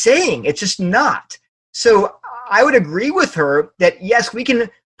theory is saying. It's just not. So I would agree with her that, yes, we can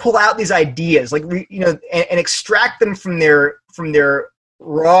pull out these ideas, and extract them from their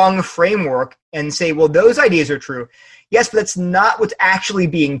wrong framework and say, well, those ideas are true. Yes, but that's not what's actually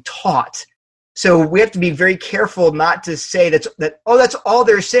being taught. So we have to be very careful not to say that's all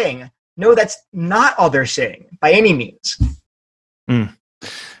they're saying. No, that's not all they're saying by any means.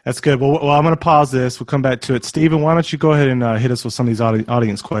 That's good. Well, I'm going to pause this. We'll come back to it. Stephen, why don't you go ahead and hit us with some of these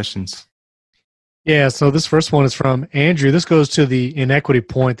audience questions? Yeah, so this first one is from Andrew. This goes to the inequity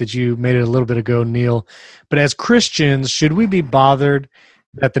point that you made it a little bit ago, Neil. But as Christians, should we be bothered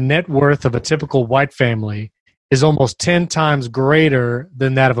that the net worth of a typical white family is almost 10 times greater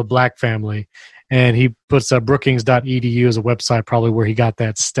than that of a black family? And he puts brookings.edu as a website probably where he got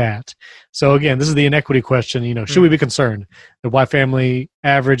that stat. So again, this is the inequity question. Should we be concerned? The white family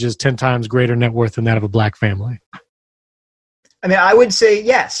average is 10 times greater net worth than that of a black family. I would say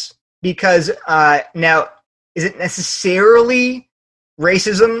yes, because now, is it necessarily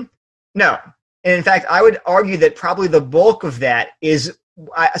racism? No. And in fact, I would argue that probably the bulk of that is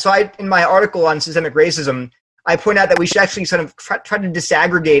in my article on systemic racism, I point out that we should actually sort of try to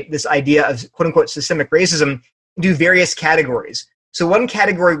disaggregate this idea of quote unquote systemic racism into various categories. So one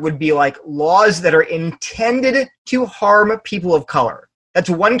category would be like laws that are intended to harm people of color. That's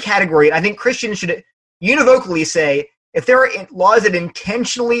one category. And I think Christians should univocally say, if there are laws that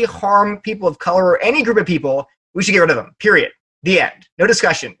intentionally harm people of color or any group of people, we should get rid of them, period. The end. No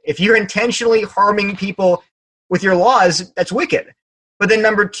discussion. If you're intentionally harming people with your laws, that's wicked. But then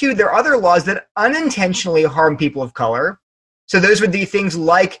number two, there are other laws that unintentionally harm people of color. So those would be things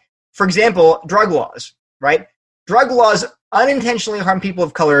like, for example, drug laws, right? Drug laws unintentionally harm people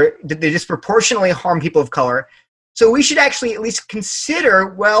of color. They disproportionately harm people of color. So we should actually at least consider,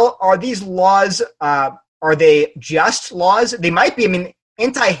 well, are these laws, are they just laws? They might be. I mean,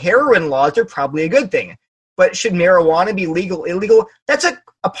 anti-heroin laws are probably a good thing. But should marijuana be legal, illegal? That's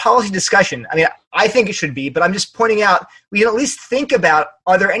a policy discussion. I mean, I think it should be, but I'm just pointing out we can at least think about,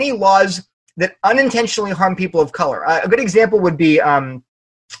 are there any laws that unintentionally harm people of color? A good example would be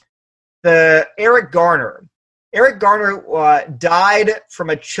the Eric Garner. Eric Garner died from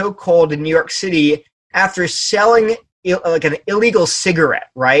a chokehold in New York City after selling like an illegal cigarette,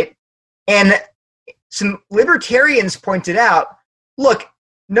 right? And some libertarians pointed out, look,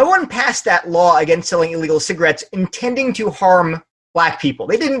 no one passed that law against selling illegal cigarettes intending to harm black people.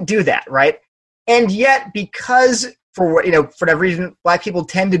 They didn't do that, right? And yet, because for whatever reason, black people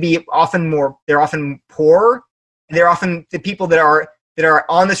tend to be they're often poor. They're often the people that are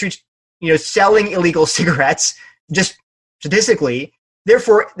on the streets, selling illegal cigarettes, just statistically.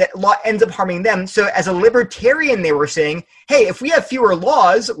 Therefore, that law ends up harming them. So as a libertarian, they were saying, hey, if we have fewer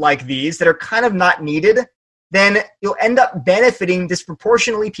laws like these that are kind of not needed, then you'll end up benefiting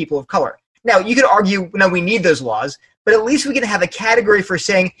disproportionately people of color. Now, you could argue, no, we need those laws, but at least we can have a category for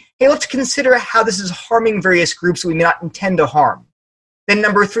saying, hey, let's consider how this is harming various groups we may not intend to harm. Then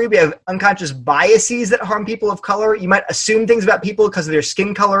number three, we have unconscious biases that harm people of color. You might assume things about people because of their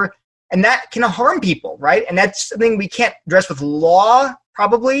skin color, and that can harm people, right? And that's something we can't address with law,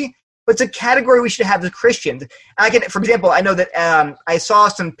 probably, but it's a category we should have as Christians. For example, I know that I saw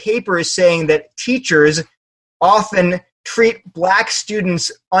some papers saying that teachers often treat black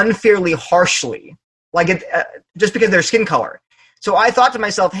students unfairly harshly, just because of their skin color. So I thought to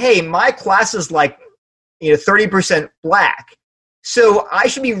myself, hey, my class is 30% black. So I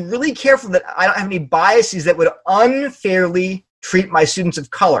should be really careful that I don't have any biases that would unfairly treat my students of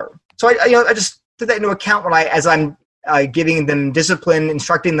color. So I just took that into account as I'm giving them discipline,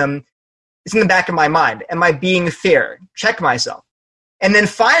 instructing them. It's in the back of my mind. Am I being fair? Check myself. And then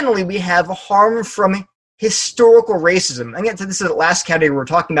finally, we have harm from historical racism. I think this is the last category we're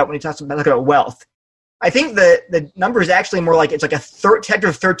talking about when we talk about wealth. I think the number is actually more like it's like a factor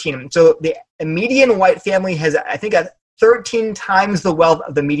of 13. So the median white family has, I think, 13 times the wealth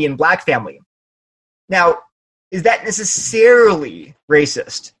of the median black family. Now, is that necessarily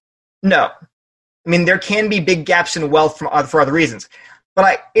racist? No. I mean, there can be big gaps in wealth for other reasons.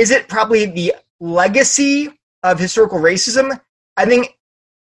 But is it probably the legacy of historical racism? I think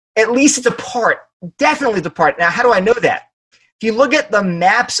at least it's a part. Definitely it's a part. Now, how do I know that? If you look at the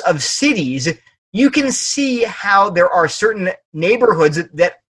maps of cities, you can see how there are certain neighborhoods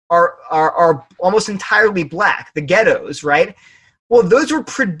that are almost entirely black, the ghettos, right? Well, those were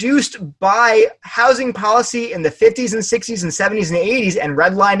produced by housing policy in the 50s and 60s and 70s and 80s and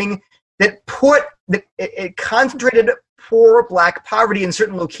redlining that it concentrated poor black poverty in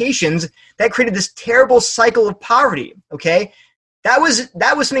certain locations that created this terrible cycle of poverty, okay? That was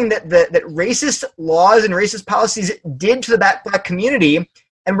something that racist laws and racist policies did to the black community,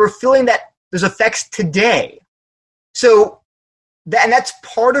 and we're feeling those effects today. So, that's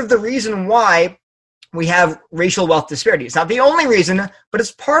part of the reason why we have racial wealth disparity. It's not the only reason, but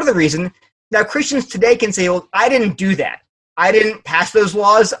it's part of the reason. Now, Christians today can say, well, I didn't do that. I didn't pass those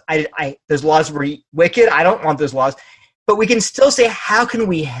laws. Those laws were wicked. I don't want those laws. But we can still say, how can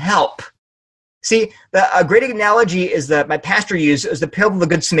we help? See, a great analogy is that my pastor used is the parable of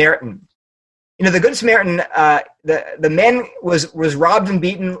the Good Samaritan. The Good Samaritan, the man was robbed and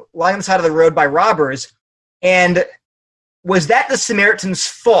beaten, lying on the side of the road by robbers. And was that the Samaritan's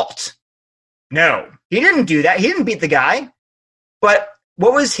fault? No, he didn't do that. He didn't beat the guy. But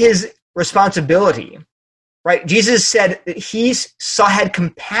what was his responsibility? Right? Jesus said that he had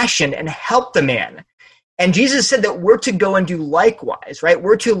compassion and helped the man. And Jesus said that we're to go and do likewise, right?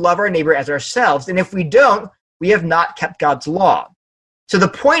 We're to love our neighbor as ourselves. And if we don't, we have not kept God's law. So the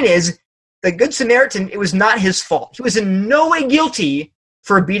point is, the Good Samaritan, it was not his fault. He was in no way guilty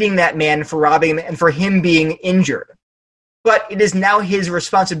for beating that man, for robbing him, and for him being injured. But it is now his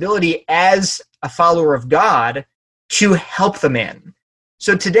responsibility as a follower of God to help the man.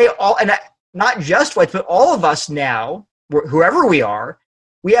 So today, not just whites, but all of us now, whoever we are,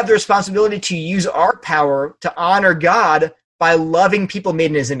 we have the responsibility to use our power to honor God by loving people made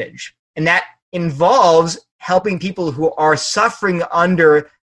in his image. And that involves helping people who are suffering under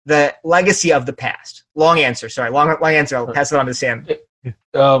the legacy of the past. Long answer. I'll pass it on to Sam. If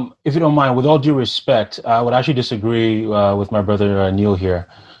you don't mind, with all due respect, I would actually disagree with my brother Neil here,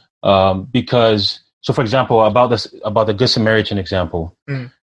 because, so for example, about the Good Samaritan example,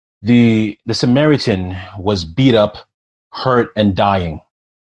 the Samaritan was beat up, hurt, and dying.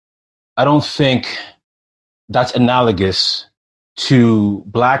 I don't think that's analogous to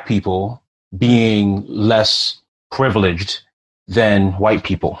black people being less privileged than white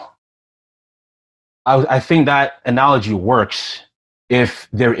people. I think that analogy works if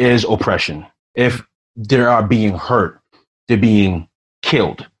there is oppression, if they are being hurt, they're being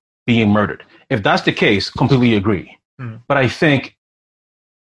killed, being murdered. If that's the case, completely agree. But I think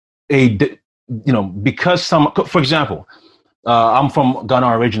because for example, I'm from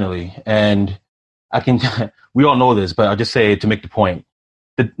Ghana originally, and we all know this, but I'll just say it to make the point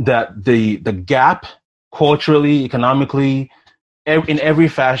that the gap culturally, economically, in every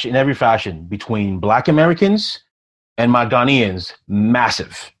fashion between Black Americans and my Ghanaians,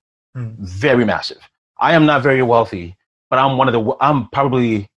 massive, very massive. I am not very wealthy, but I'm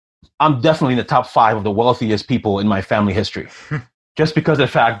definitely in the top 5 of the wealthiest people in my family history, just because of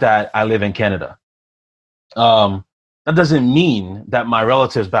the fact that I live in Canada. That doesn't mean that my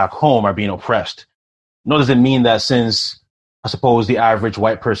relatives back home are being oppressed. Nor does it mean that, since I suppose the average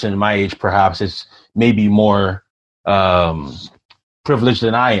white person my age perhaps is maybe more privileged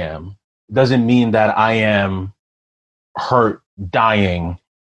than I am, doesn't mean that I am hurt, dying,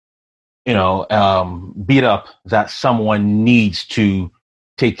 beat up, that someone needs to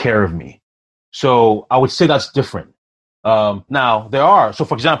take care of me. So I would say that's different. Now, so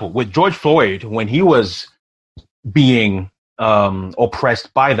for example, with George Floyd, when he was being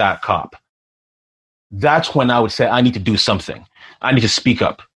oppressed by that cop, that's when I would say I need to do something. I need to speak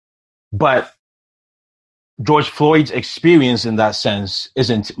up. But George Floyd's experience in that sense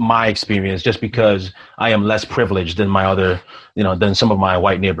isn't my experience, just because I am less privileged than than some of my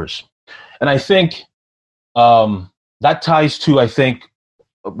white neighbors. And I think that ties to,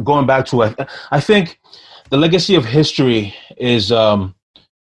 going back to, I think the legacy of history is,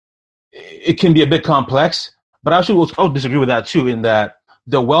 it can be a bit complex, but I'll disagree with that too, in that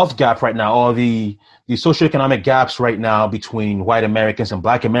the wealth gap right now, or the socioeconomic gaps right now between white Americans and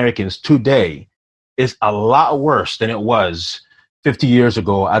Black Americans today is a lot worse than it was 50 years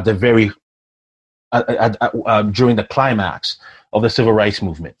ago at the during the climax of the civil rights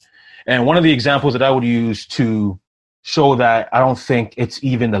movement. And one of the examples that I would use to show that I don't think it's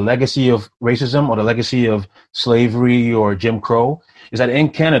even the legacy of racism or the legacy of slavery or Jim Crow is that in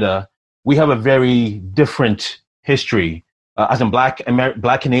Canada, we have a very different history. As in Black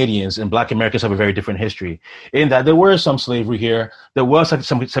Canadians and Black Americans have a very different history, in that there was some slavery here, there was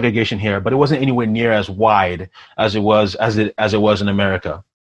some segregation here, but it wasn't anywhere near as wide as it was in America.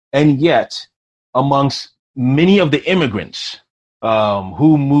 And yet, amongst many of the immigrants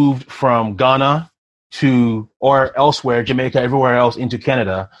who moved from Ghana or elsewhere, Jamaica, everywhere else, into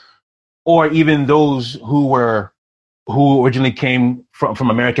Canada, or even those who originally came from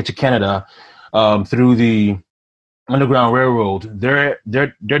America to Canada through the Underground Railroad, their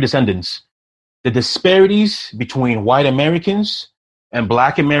descendants, the disparities between white Americans and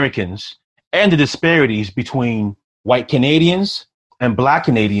Black Americans, and the disparities between white Canadians and Black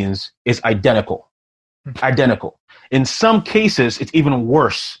Canadians is identical. Identical. In some cases, it's even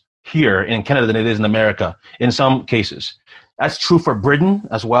worse here in Canada than it is in America, in some cases. That's true for Britain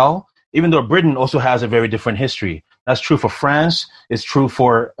as well, even though Britain also has a very different history. That's true for France. It's true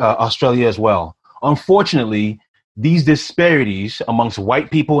for Australia as well. Unfortunately, these disparities amongst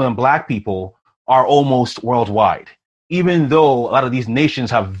white people and Black people are almost worldwide, even though a lot of these nations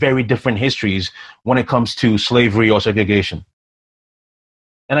have very different histories when it comes to slavery or segregation.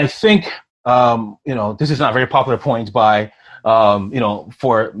 And I think, this is not a very popular point by,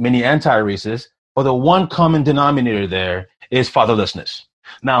 for many anti-racists, but the one common denominator there is fatherlessness.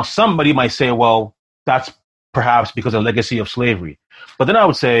 Now, somebody might say, well, that's perhaps because of the legacy of slavery. But then I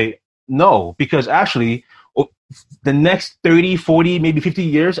would say, no, because actually, the next 30, 40, maybe 50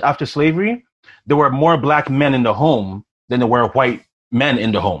 years after slavery, there were more Black men in the home than there were white men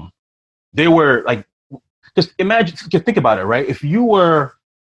in the home. They were just think about it, right? If you were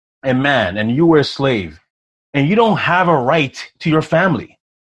a man and you were a slave and you don't have a right to your family,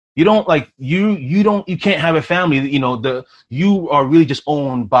 you can't have a family, you are really just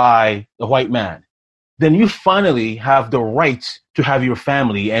owned by the white man. then you finally have the right to have your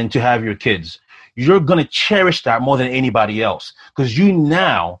family and to have your kids. You're going to cherish that more than anybody else because you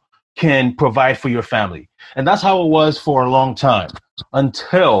now can provide for your family. And that's how it was for a long time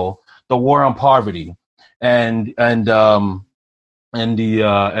until the war on poverty or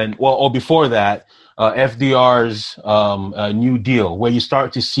before that, FDR's New Deal, where you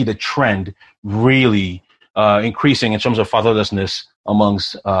start to see the trend really increasing in terms of fatherlessness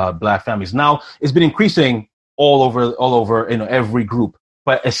amongst Black families. Now, it's been increasing all over every group,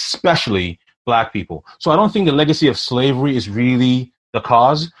 but especially Black people. So I don't think the legacy of slavery is really the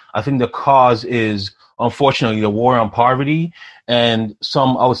cause. I think the cause is, unfortunately, the war on poverty and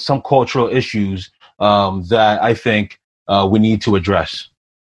some cultural issues that I think we need to address.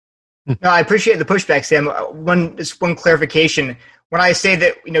 No, I appreciate the pushback, Sam. One clarification. When I say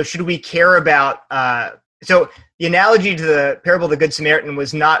that, should we care about, so the analogy to the parable of the Good Samaritan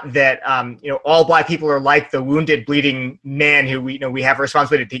was not that, all Black people are like the wounded, bleeding man who we have a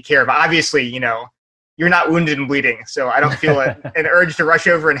responsibility to take care of. Obviously, you're not wounded and bleeding, so I don't feel an urge to rush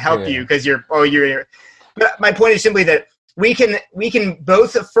over and help you because you're. But my point is simply that we can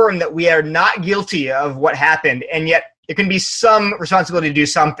both affirm that we are not guilty of what happened, and yet there can be some responsibility to do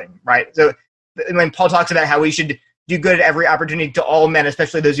something, right? So when Paul talks about how we should do good at every opportunity to all men,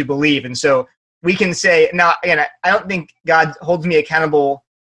 especially those who believe, and so we can say, now again, I don't think God holds me accountable.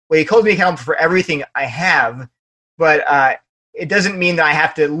 Well, He holds me accountable for everything I have, but it doesn't mean that I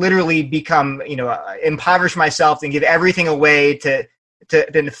have to literally become, impoverish myself and give everything away to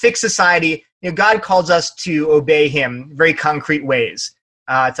fix society. God calls us to obey Him in very concrete ways,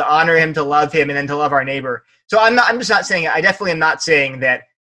 to honor Him, to love Him, and then to love our neighbor. So I definitely am not saying that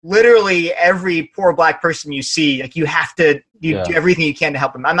literally every poor Black person you see, like you have to do everything you can to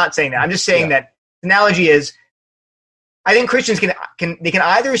help them. I'm not saying that. I'm just saying that the analogy is, I think Christians can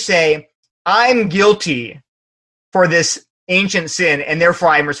either say, I'm guilty for this ancient sin and therefore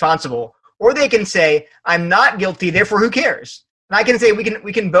I'm responsible, or they can say, I'm not guilty, therefore who cares? And I can say,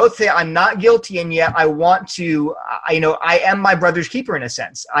 we can both say I'm not guilty, and yet I want to, I am my brother's keeper in a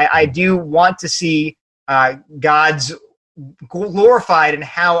sense. I do want to see God's glorified in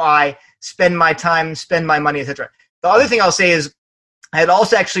how I spend my time, spend my money, etc. The other thing I'll say is, I'd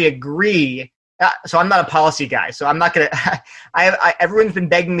also actually agree. So I'm not a policy guy, so I'm not going to. Everyone's been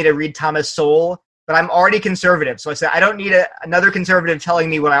begging me to read Thomas Sowell, but I'm already conservative. So I said I don't need another conservative telling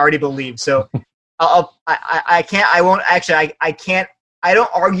me what I already believe. So I don't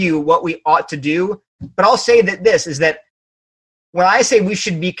argue what we ought to do, but I'll say that this is that when I say we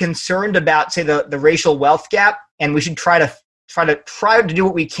should be concerned about, say, the racial wealth gap, and we should try to do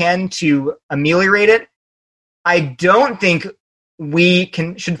what we can to ameliorate it, I don't think we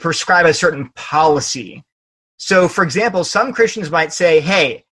should prescribe a certain policy. So, for example, some Christians might say,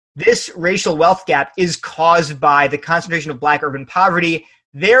 hey, this racial wealth gap is caused by the concentration of Black urban poverty.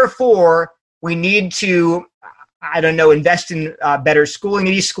 Therefore, we need to, invest in better schooling,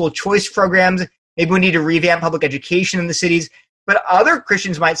 maybe school choice programs. Maybe we need to revamp public education in the cities. But other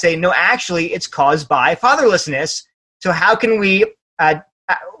Christians might say, no, actually, it's caused by fatherlessness. So how can we,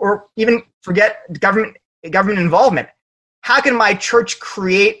 or even forget government involvement? How can my church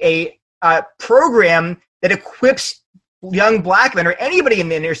create a program that equips young Black men or anybody in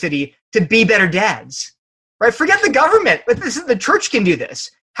the inner city to be better dads? Right? Forget the government, but the church can do this.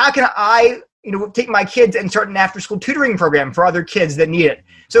 How can I, take my kids and start an after-school tutoring program for other kids that need it?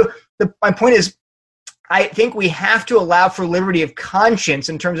 So my point is, I think we have to allow for liberty of conscience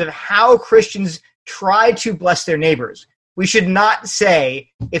in terms of how Christians try to bless their neighbors. We should not say,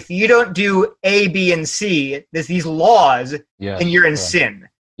 if you don't do A, B, and C, there's these laws, then you're in sin.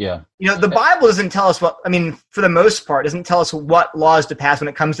 Yeah. The Bible doesn't tell us for the most part, doesn't tell us what laws to pass when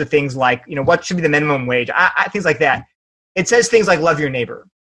it comes to things like, what should be the minimum wage, things like that. It says things like love your neighbor.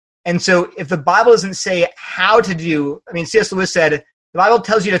 And so if the Bible doesn't say how to do, C.S. Lewis said, the Bible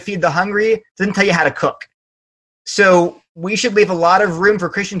tells you to feed the hungry, it doesn't tell you how to cook. So we should leave a lot of room for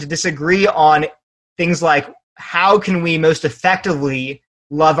Christians to disagree on things like, how can we most effectively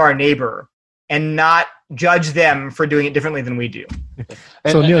love our neighbor and not judge them for doing it differently than we do?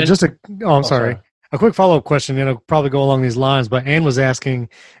 So, Neil, I'm sorry. A quick follow-up question, and it'll probably go along these lines, but Ann was asking,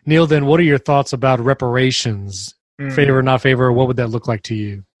 Neil, then what are your thoughts about reparations? Favor or not favor, what would that look like to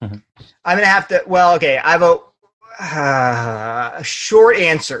you? I'm going to have to, I have a short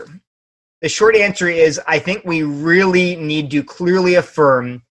answer. The short answer is, I think we really need to clearly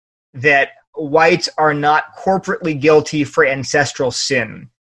affirm that whites are not corporately guilty for ancestral sin.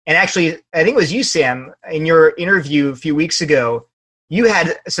 And actually, I think it was you, Sam, in your interview a few weeks ago, you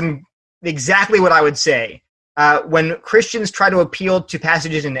had exactly what I would say. when Christians try to appeal to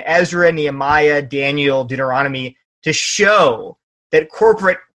passages in Ezra, Nehemiah, Daniel, Deuteronomy to show that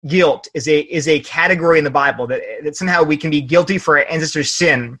corporate guilt is a category in the Bible, that somehow we can be guilty for our ancestors'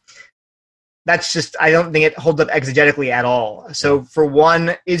 sin, that's just, I don't think it holds up exegetically at all. So for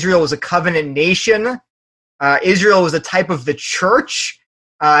one, Israel was a covenant nation. Israel was a type of the church.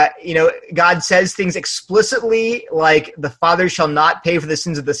 God says things explicitly like the father shall not pay for the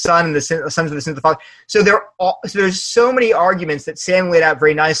sins of the son and the sons for the sins of the father. So there's so many arguments that Sam laid out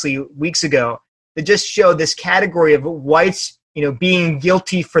very nicely weeks ago that just show this category of whites, being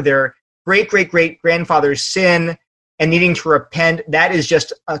guilty for their great-great-great-grandfather's sin and needing to repent. That is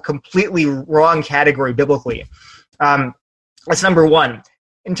just a completely wrong category biblically. That's number one.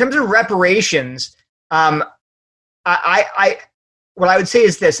 In terms of reparations, what I would say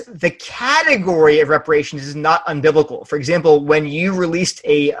is this: the category of reparations is not unbiblical. For example, when you released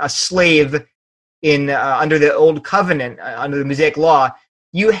a slave under the Old Covenant, under the Mosaic Law,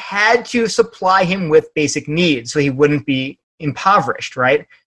 you had to supply him with basic needs so he wouldn't be impoverished, right?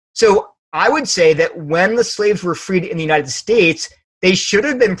 So I would say that when the slaves were freed in the United States, they should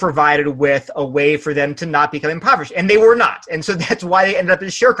have been provided with a way for them to not become impoverished, and they were not. And so that's why they ended up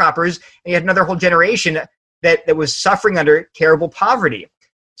as sharecroppers, and you had another whole generation that was suffering under terrible poverty.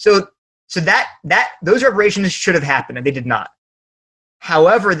 So that those reparations should have happened, and they did not.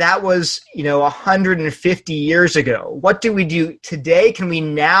 However, that was 150 years ago. What do we do today? Can we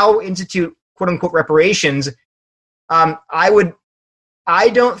now institute quote unquote reparations? I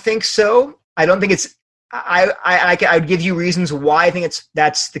don't think so. I don't think it's. I would give you reasons why I think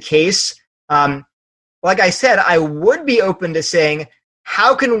that's the case. Like I said, I would be open to saying,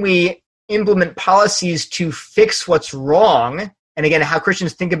 how can we implement policies to fix what's wrong? And again, how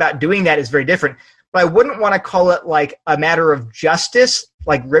Christians think about doing that is very different. But I wouldn't want to call it like a matter of justice,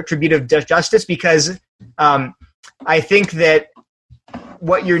 like retributive justice, because I think that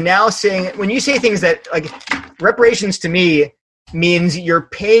what you're now saying, when you say things that, like, reparations to me means you're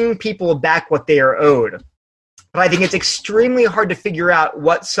paying people back what they are owed. But I think it's extremely hard to figure out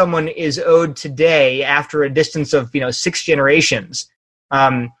what someone is owed today after a distance of 6 generations.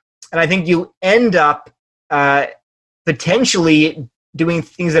 And I think you end up potentially doing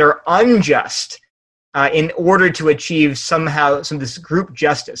things that are unjust in order to achieve somehow some of this group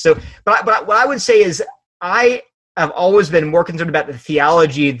justice. So, but what I would say is I have always been more concerned about the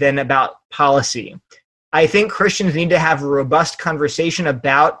theology than about policy. I think Christians need to have a robust conversation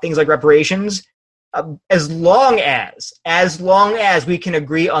about things like reparations, as long as we can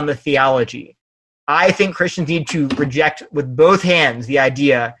agree on the theology. I think Christians need to reject with both hands the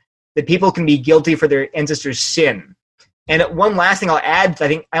idea that people can be guilty for their ancestors' sin. And one last thing I'll add,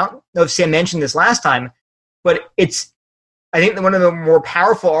 I don't know if Sam mentioned this last time, but I think that one of the more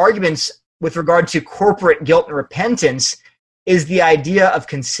powerful arguments with regard to corporate guilt and repentance is the idea of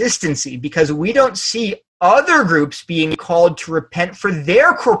consistency, because we don't see other groups being called to repent for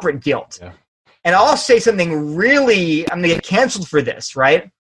their corporate guilt. Yeah. And I'll say something really, I'm going to get canceled for this,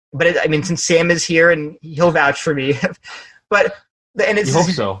 right? But since Sam is here and he'll vouch for me, but and it's. You hope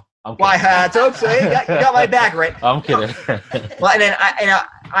so. Why? Let's hope so. You got my back, right? I'm kidding. Well, and then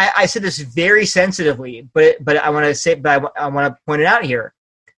I said this very sensitively, but I want to point it out here.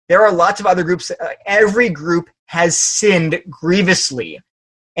 There are lots of other groups. Every group has sinned grievously,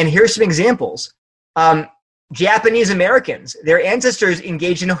 and here's some examples. Japanese Americans, their ancestors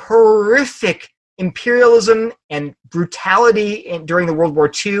engaged in horrific imperialism and brutality during the World War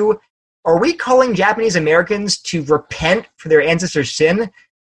II. Are we calling Japanese Americans to repent for their ancestors' sin?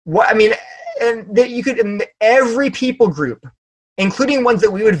 You could, in every people group, including ones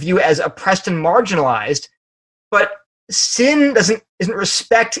that we would view as oppressed and marginalized, but sin isn't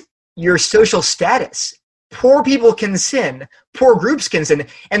respect your social status. Poor people can sin. Poor groups can sin.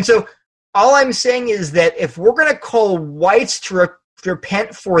 And so all I'm saying is that if we're going to call whites to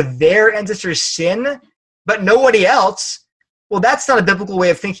repent for their ancestors' sin, but nobody else, well, that's not a biblical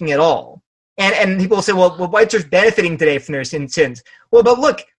way of thinking at all. And people will say, well, whites are benefiting today from their sins. Well, but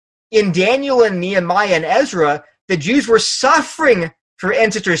look, in Daniel and Nehemiah and Ezra, the Jews were suffering for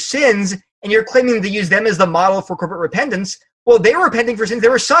ancestors' sins, and you're claiming to use them as the model for corporate repentance. Well, they were repenting for sins they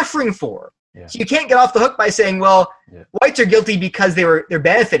were suffering for. Yeah. So you can't get off the hook by saying, well, whites are guilty because they're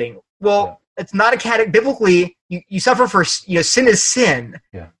benefiting. Well, it's not a category. Biblically, you suffer for, sin is sin.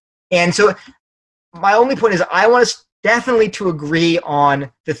 Yeah. And so my only point is I want us definitely to agree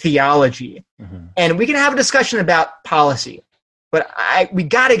on the theology. Mm-hmm. And we can have a discussion about policy, but we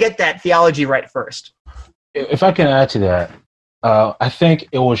got to get that theology right first. If I can add to that, I think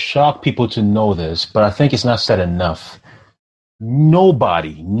it will shock people to know this, but I think it's not said enough,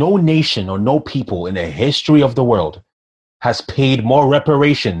 Nobody, no nation or no people in the history of the world has paid more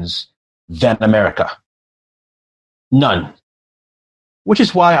reparations than America. None. Which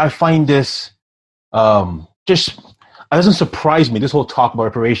is why I find this it doesn't surprise me, this whole talk about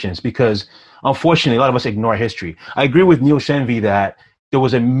reparations, because unfortunately, a lot of us ignore history. I agree with Neil Shenvi that there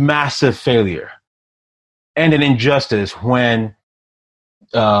was a massive failure and an injustice when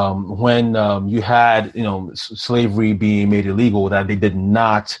you had, slavery being made illegal, that they did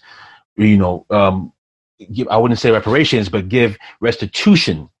not, give, I wouldn't say reparations, but give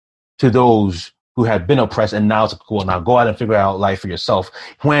restitution to those who had been oppressed, and now it's cool. Now go out and figure out life for yourself,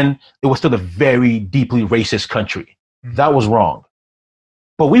 when it was still a very deeply racist country. Mm-hmm. That was wrong.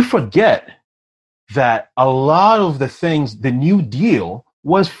 But we forget that a lot of the things, the New Deal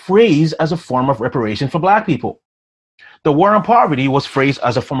was phrased as a form of reparation for Black people. The war on poverty was phrased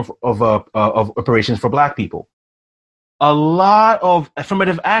as a form of reparations for Black people. A lot of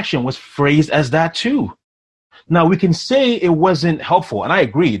affirmative action was phrased as that too. Now, we can say it wasn't helpful, and I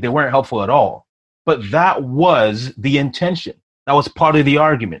agree, they weren't helpful at all. But that was the intention. That was part of the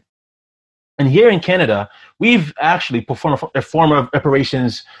argument. And here in Canada, we've actually performed a form of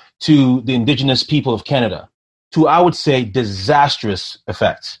reparations to the Indigenous people of Canada, to, I would say, disastrous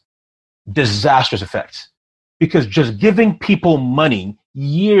effects. Disastrous effects. Because just giving people money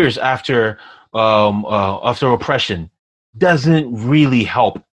years after oppression doesn't really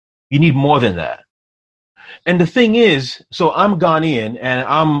help. You need more than that. And the thing is, so I'm Ghanaian and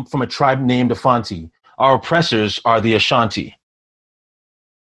I'm from a tribe named Ashanti. Our oppressors are the Ashanti.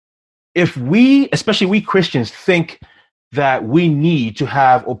 If we, especially we Christians, think that we need to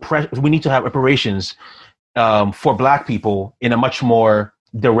have reparations for Black people in a much more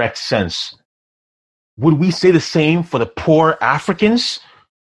direct sense, would we say the same for the poor Africans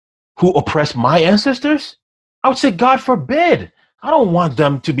who oppressed my ancestors? I would say, God forbid. I don't want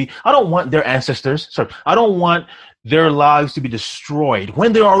their ancestors, I don't want their lives to be destroyed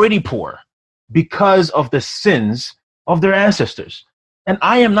when they're already poor because of the sins of their ancestors. And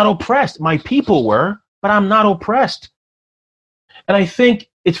I am not oppressed. My people were, but I'm not oppressed. And I think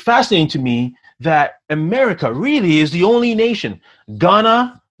it's fascinating to me that America really is the only nation.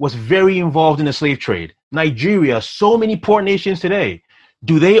 Ghana was very involved in the slave trade. Nigeria, so many poor nations today.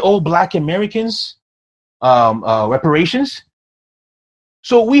 Do they owe Black Americans reparations?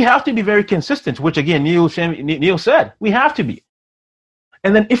 So we have to be very consistent, which again, Neil said, we have to be.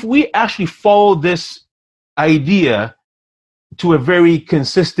 And then if we actually follow this idea to a very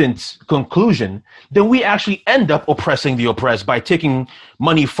consistent conclusion, then we actually end up oppressing the oppressed by taking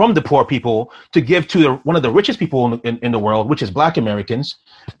money from the poor people to give to one of the richest people in the world, which is Black Americans.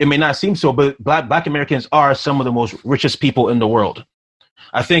 It may not seem so, but Black Americans are some of the most richest people in the world.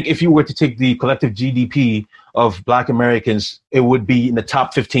 I think if you were to take the collective GDP of Black Americans, it would be in the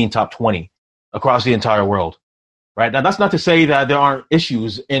top 15, top 20 across the entire world. Right? Now, that's not to say that there aren't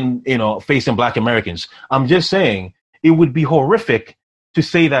issues facing Black Americans. I'm just saying it would be horrific to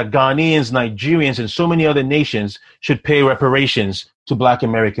say that Ghanaians, Nigerians, and so many other nations should pay reparations to Black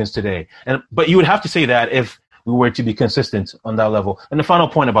Americans today. But you would have to say that if we were to be consistent on that level. And the final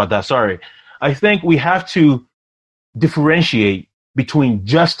point about that, I think we have to differentiate between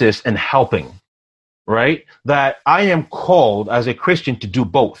justice and helping, right? That I am called as a Christian to do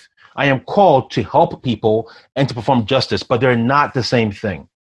both. I am called to help people and to perform justice, but they're not the same thing.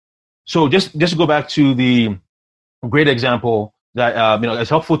 So just to go back to the great example that, it's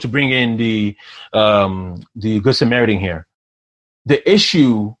helpful to bring in the Good Samaritan here. The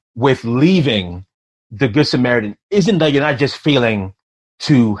issue with leaving the Good Samaritan isn't that you're not just failing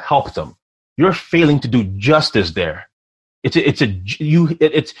to help them. You're failing to do justice there.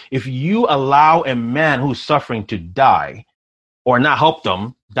 If you allow a man who's suffering to die or not help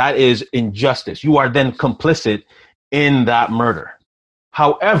them, that is injustice. You are then complicit in that murder.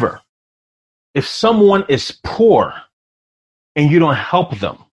 However, if someone is poor and you don't help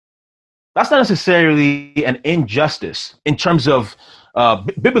them, that's not necessarily an injustice in terms of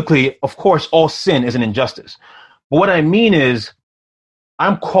biblically, of course, all sin is an injustice. But what I mean is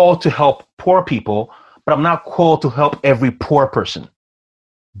I'm called to help poor people, but I'm not called to help every poor person.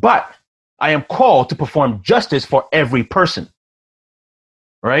 But I am called to perform justice for every person.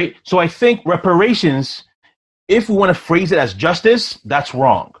 Right? So I think reparations, if we want to phrase it as justice, that's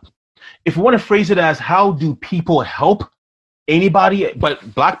wrong. If we want to phrase it as how do people help anybody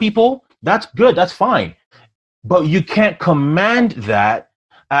but Black people, that's good, that's fine. But you can't command that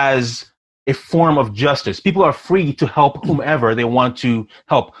as a form of justice. People are free to help whomever they want to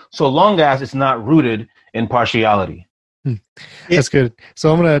help, so long as it's not rooted in partiality. That's good.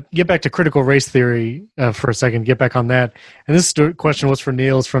 So I'm going to get back to critical race theory for a second, get back on that. And this question was for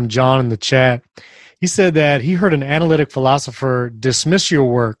Neil. It's from John in the chat. He said that he heard an analytic philosopher dismiss your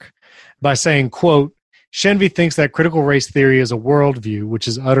work by saying, quote, Shenvi thinks that critical race theory is a worldview, which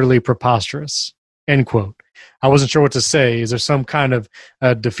is utterly preposterous, end quote. I wasn't sure what to say. Is there some kind of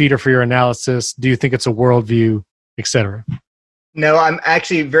defeater for your analysis? Do you think it's a worldview, etc.? No, I'm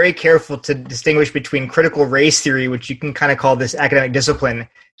actually very careful to distinguish between critical race theory, which you can kind of call this academic discipline,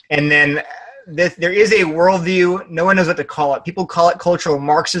 and then there is a worldview. No one knows what to call it. People call it cultural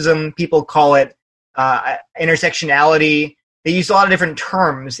Marxism. People call it intersectionality. They use a lot of different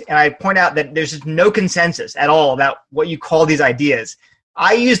terms, and I point out that there's just no consensus at all about what you call these ideas.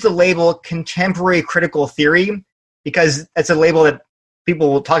 I use the label contemporary critical theory because that's a label that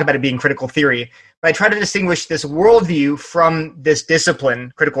people will talk about it being critical theory. But I try to distinguish this worldview from this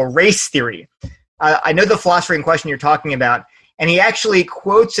discipline, critical race theory. I know the philosopher in question you're talking about, and he actually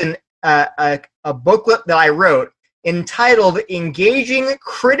quotes a booklet that I wrote entitled Engaging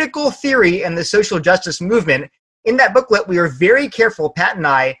Critical Theory and the Social Justice Movement. In that booklet, we were very careful, Pat and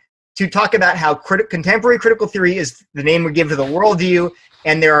I, to talk about how contemporary critical theory is the name we give to the worldview,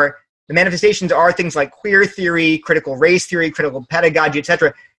 and the manifestations are things like queer theory, critical race theory, critical pedagogy,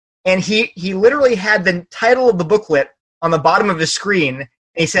 etc. And he literally had the title of the booklet on the bottom of his screen, and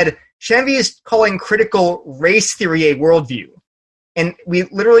he said, Shenvi is calling critical race theory a worldview. And we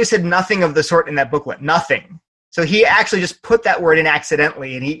literally said nothing of the sort in that booklet, nothing. So he actually just put that word in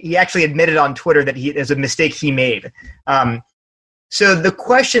accidentally, and he actually admitted on Twitter that there's a mistake he made. So the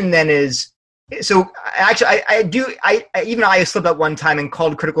question then is, so actually I slipped up one time and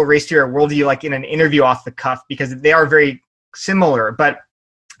called critical race theory a worldview, like in an interview off the cuff, because they are very similar. But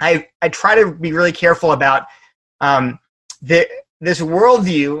I try to be really careful about this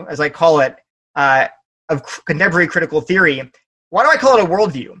worldview, as I call it, of contemporary critical theory. Why do I call it a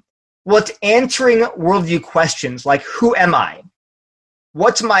worldview? Well, it's answering worldview questions like, who am I?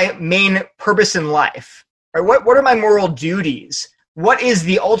 What's my main purpose in life? Right? What are my moral duties? What is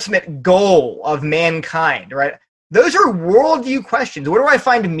the ultimate goal of mankind? Right? Those are worldview questions. Where do I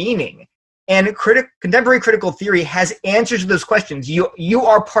find meaning? And contemporary critical theory has answers to those questions. You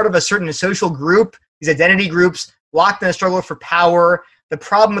are part of a certain social group, these identity groups, locked in a struggle for power. The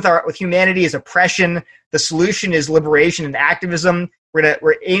problem with humanity is oppression. The solution is liberation and activism.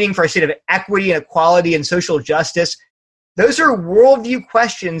 We're aiming for a state of equity and equality and social justice. Those are worldview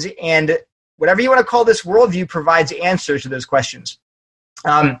questions, and whatever you want to call this worldview provides answers to those questions.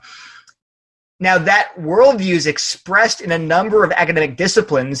 Now, that worldview is expressed in a number of academic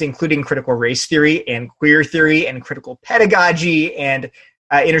disciplines, including critical race theory and queer theory and critical pedagogy and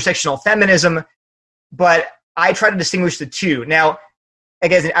intersectional feminism, but I try to distinguish the two. Now,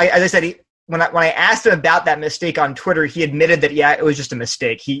 as I said, when I asked him about that mistake on Twitter, he admitted that, yeah, it was just a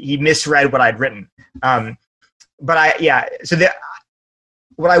mistake. He misread what I'd written. So what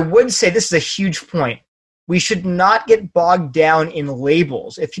I would say, this is a huge point. We should not get bogged down in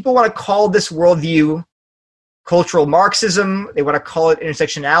labels. If people want to call this worldview cultural Marxism, they want to call it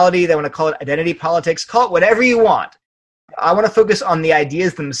intersectionality, they want to call it identity politics, call it whatever you want. I want to focus on the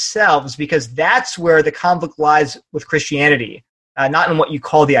ideas themselves because that's where the conflict lies with Christianity, not in what you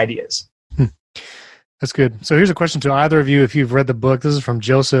call the ideas. That's good. So here's a question to either of you if you've read the book. This is from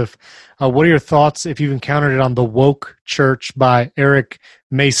Joseph. What are your thoughts if you've encountered it on The Woke Church by Eric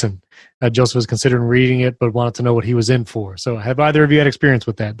Mason? Joseph was considering reading it, but wanted to know what he was in for. So have either of you had experience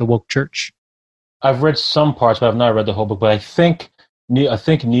with that, The Woke Church? I've read some parts, but I've not read the whole book. But I think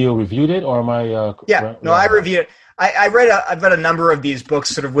Neil reviewed it, or am I? I reviewed it. I've read a number of these books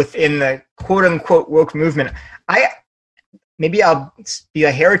sort of within the quote unquote woke movement. Maybe I'll be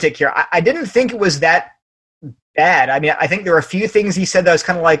a heretic here. I didn't think it was that bad. I mean, I think there were a few things he said that I was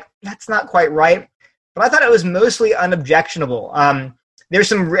kind of like, that's not quite right. But I thought it was mostly unobjectionable. There's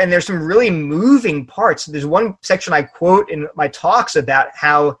some really moving parts. There's one section I quote in my talks about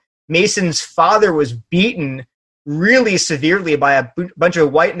how Mason's father was beaten really severely by a bunch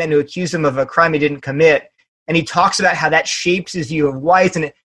of white men who accused him of a crime he didn't commit. And he talks about how that shapes his view of whites.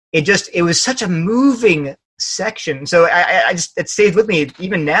 And it was such a moving section. So it stays with me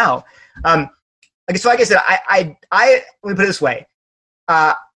even now. Like I said, I let me put it this way.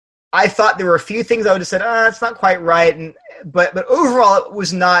 I thought there were a few things I would have said, it's not quite right. But overall, it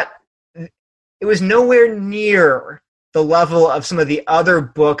was nowhere near the level of some of the other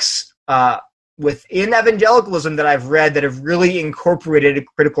books within evangelicalism that I've read that have really incorporated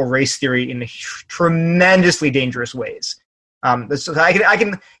critical race theory in tremendously dangerous ways. So I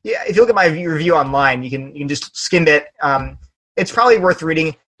can, if you look at my review online, you can just skim it. It's probably worth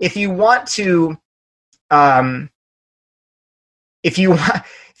reading if you want to if you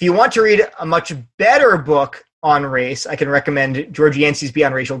want to read a much better book on race, I can recommend George Yancey's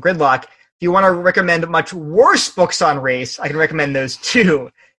Beyond Racial Gridlock. If you want to recommend much worse books on race, I can recommend those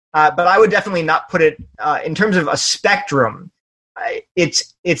too. But I would definitely not put it in terms of a spectrum.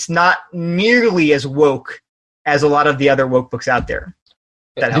 It's not nearly as woke as a lot of the other woke books out there.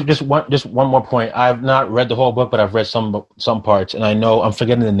 Just one more point. I've not read the whole book, but I've read some parts, and I know I'm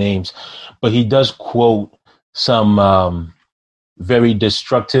forgetting the names, but he does quote some very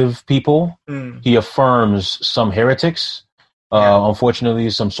destructive people. He affirms some heretics. Unfortunately,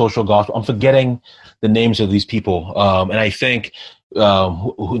 some social gospel. I'm forgetting the names of these people, and I think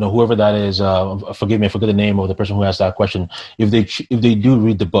whoever that is. Forgive me, I forget the name of the person who asked that question. If they do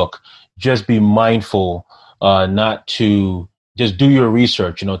read the book, just be mindful not to. Just do your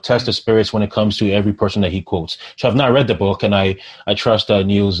research, test the spirits when it comes to every person that he quotes. So I've not read the book, and I trust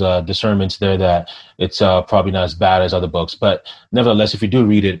Neil's discernments there that it's probably not as bad as other books. But nevertheless, if you do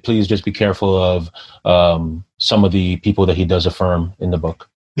read it, please just be careful of some of the people that he does affirm in the book.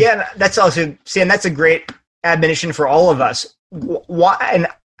 Yeah, that's also, Sam, that's a great admonition for all of us. Why? And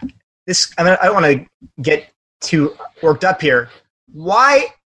this, I don't want to get too worked up here. Why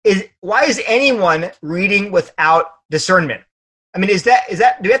is anyone reading without discernment? I mean, is that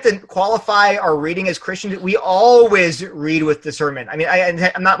do we have to qualify our reading as Christians? We always read with discernment. I mean,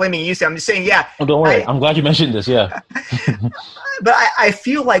 I'm not blaming you, Sam. I'm just saying, yeah. Oh, don't worry. I'm glad you mentioned this, yeah. But I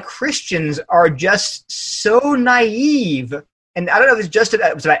feel like Christians are just so naive. And I don't know if it's just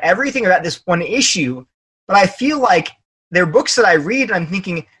about everything about this one issue, but I feel like there are books that I read and I'm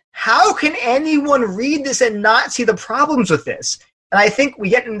thinking, how can anyone read this and not see the problems with this? And I think we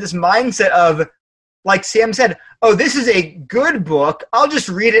get into this mindset of, like Sam said, oh, this is a good book. I'll just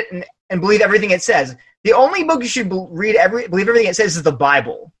read it and believe everything it says. The only book you should believe everything it says is the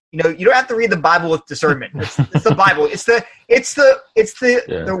Bible. You don't have to read the Bible with discernment. It's the Bible. It's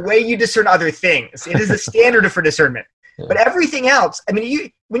the way you discern other things. It is the standard for discernment. Yeah. But everything else, I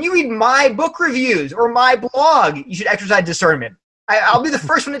mean, when you read my book reviews or my blog, you should exercise discernment. I'll be the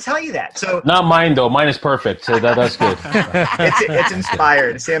first one to tell you that. So not mine though. Mine is perfect. So that's good. It's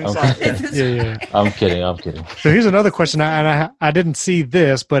inspired. Sam saw it. Yeah. I'm kidding. So here's another question. I didn't see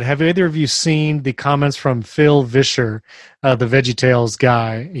this, but have either of you seen the comments from Phil Vischer, the VeggieTales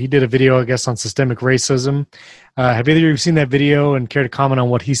guy? He did a video, I guess, on systemic racism. Have either of you seen that video and care to comment on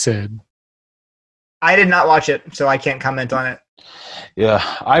what he said? I did not watch it, so I can't comment on it. Yeah,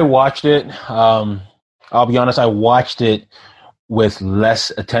 I watched it. I'll be honest. I watched it with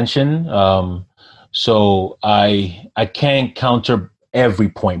less attention. So I can't counter every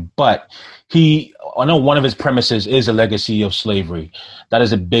point, but I know one of his premises is a legacy of slavery. That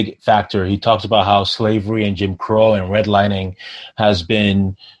is a big factor. He talks about how slavery and Jim Crow and redlining has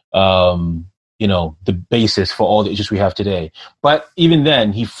been, the basis for all the issues we have today. But even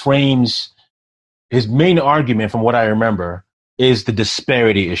then, he frames his main argument, from what I remember, is the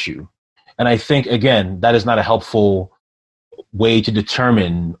disparity issue. And I think, again, that is not a helpful way to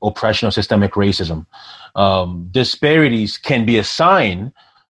determine oppression or systemic racism. Disparities can be a sign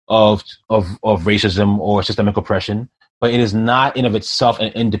of racism or systemic oppression, but it is not in of itself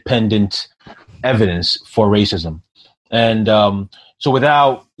an independent evidence for racism. And so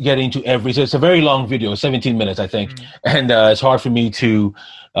without getting to so it's a very long video, 17 minutes, I think. And it's hard for me to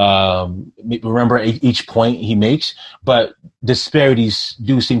remember each point he makes, but disparities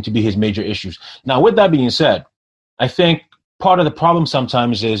do seem to be his major issues. Now, with that being said, I think part of the problem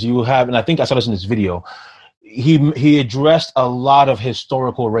sometimes is you have, and I think I saw this in this video, he addressed a lot of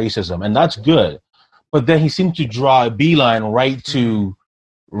historical racism, and that's good. But then he seemed to draw a beeline right to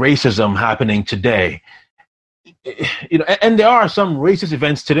racism happening today. And there are some racist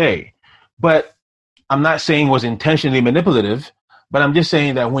events today, but I'm not saying it was intentionally manipulative, but I'm just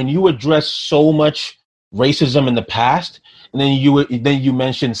saying that when you address so much racism in the past, and then you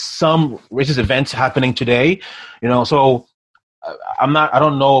mention some racist events happening today, so I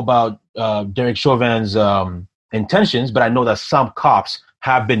don't know about Derek Chauvin's intentions, but I know that some cops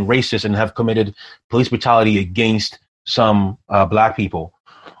have been racist and have committed police brutality against some black people.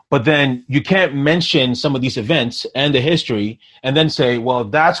 But then you can't mention some of these events and the history and then say, well,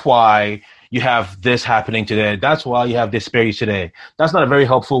 that's why you have this happening today. That's why you have disparities today. That's not a very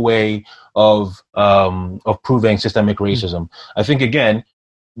helpful way of proving systemic racism. I think, again,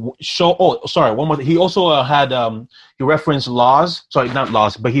 one more thing. He also had he referenced laws. Sorry, not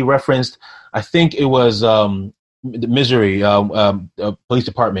laws, but he referenced, I think it was the Missouri police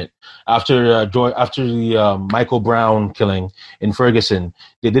department after the Michael Brown killing in Ferguson.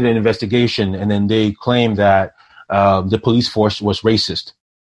 They did an investigation and then they claimed that the police force was racist.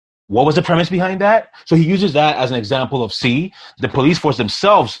 what was the premise behind that? So he uses that as an example of C. The police force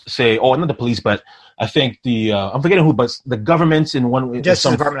themselves say, oh, not the police, but I think I'm forgetting who, but the governments in one...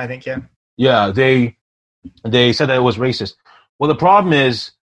 Justice Department, I think, yeah. Yeah, they said that it was racist. Well, the problem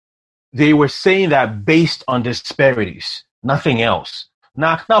is they were saying that based on disparities, nothing else.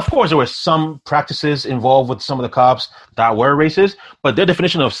 Now, of course, there were some practices involved with some of the cops that were racist, but their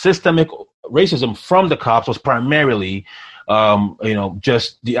definition of systemic racism from the cops was primarily,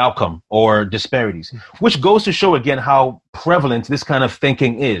 just the outcome or disparities, which goes to show again how prevalent this kind of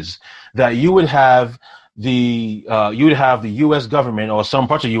thinking is. That you would have the U.S. government or some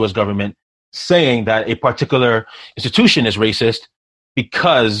parts of the U.S. government saying that a particular institution is racist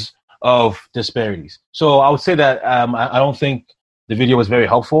because of disparities. So I would say that I don't think the video was very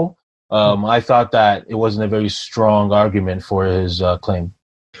helpful. I thought that it wasn't a very strong argument for his claim.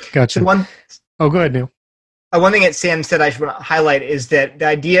 Gotcha. Go ahead, Neil. One thing that Sam said I should want to highlight is that the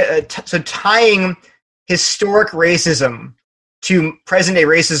idea, so tying historic racism to present-day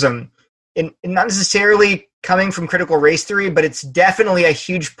racism, and not necessarily coming from critical race theory, but it's definitely a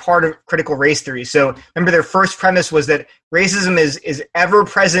huge part of critical race theory. So remember, their first premise was that racism is ever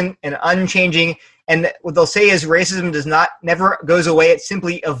present and unchanging. And what they'll say is racism never goes away. It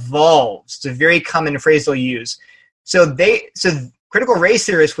simply evolves. It's a very common phrase they'll use. So critical race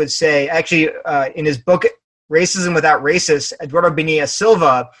theorists would say, actually, in his book, Racism Without Racists, Eduardo Bonilla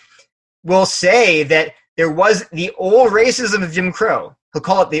Silva will say that there was the old racism of Jim Crow. He'll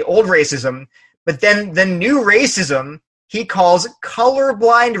call it the old racism. But then the new racism he calls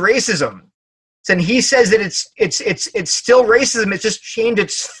colorblind racism. So, and he says that it's still racism. It's just changed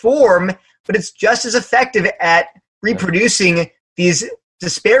its form, but it's just as effective at reproducing these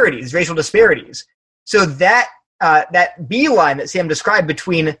disparities, racial disparities. So that beeline that Sam described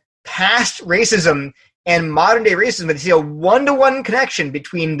between past racism and modern day racism, they see a one-to-one connection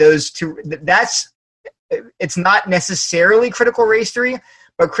between those two. It's not necessarily critical race theory,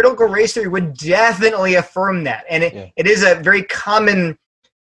 but critical race theory would definitely affirm that. And it is a very common,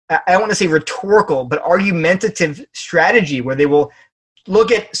 I don't want to say rhetorical, but argumentative strategy where they will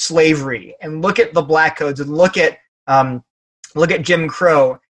look at slavery and look at the black codes and look at Jim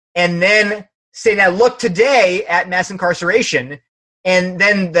Crow, and then say, now look today at mass incarceration. And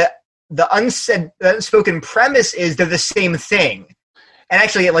then the unspoken premise is they're the same thing. And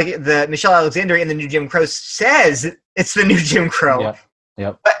actually, like the Michelle Alexander in the New Jim Crow says, it's the new Jim Crow.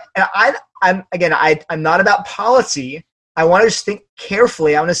 Yep. But I'm not about policy. I want to just think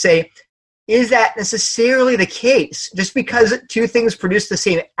carefully. I want to say, is that necessarily the case? Just because two things produce the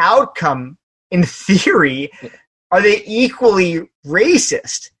same outcome in theory, are they equally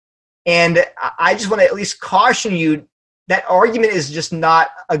racist? And I just want to at least caution you, that argument is just not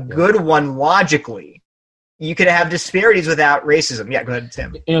a good one logically. You could have disparities without racism. Yeah, go ahead,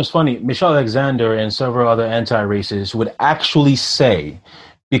 Tim. It's funny. Michelle Alexander and several other anti-racists would actually say,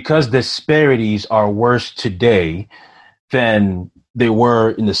 because disparities are worse today than they were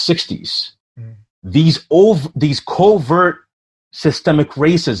in the 60s, these covert systemic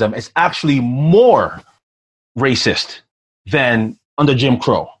racism is actually more racist than under Jim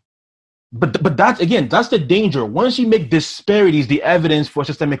Crow. But that's the danger. Once you make disparities the evidence for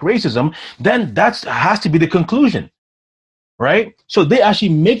systemic racism, then that has to be the conclusion, right? So they actually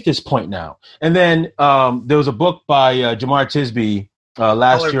make this point now. And then there was a book by Jemar Tisby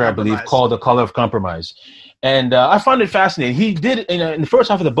last year, I believe, called The Color of Compromise. And I found it fascinating. He did, in the first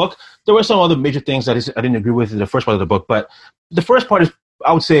half of the book, there were some other major things that I didn't agree with in the first part of the book. But the first part is,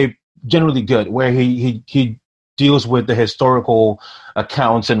 I would say, generally good, where he deals with the historical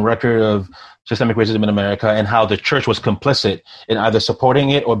accounts and record of systemic racism in America and how the church was complicit in either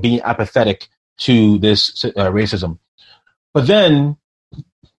supporting it or being apathetic to this racism. But then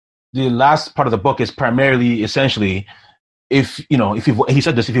the last part of the book is primarily, essentially, he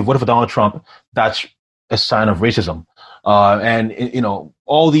said this, if you voted for Donald Trump, that's a sign of racism. And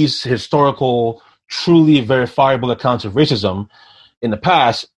all these historical, truly verifiable accounts of racism in the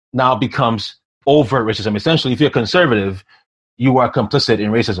past now becomes overt racism. Essentially, if you're conservative, you are complicit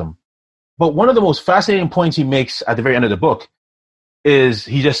in racism. But one of the most fascinating points he makes at the very end of the book is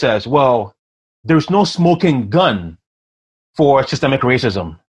he just says, well, there's no smoking gun for systemic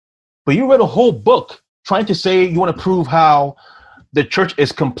racism. But you read a whole book trying to say you want to prove how the church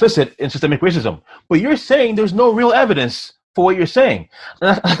is complicit in systemic racism. But you're saying there's no real evidence for what you're saying.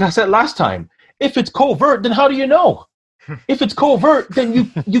 And like I said last time, if it's covert, then how do you know? If it's covert,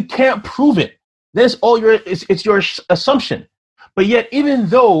 then you can't prove it. That's all it's your assumption. But yet, even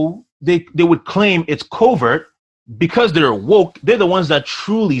though they would claim it's covert, because they're woke, they're the ones that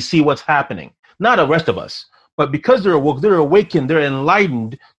truly see what's happening, not the rest of us. but because they're woke, they're awakened, they're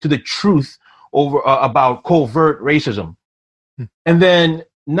enlightened to the truth about covert racism. And then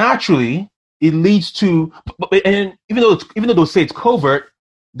naturally it leads to, and even though they say it's covert,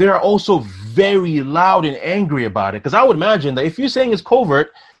 they're also very loud and angry about it. Because I would imagine that if you're saying it's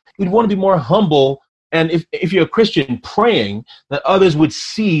covert, you'd want to be more humble. And if you're a Christian, praying that others would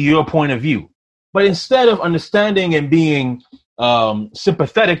see your point of view. But instead of understanding and being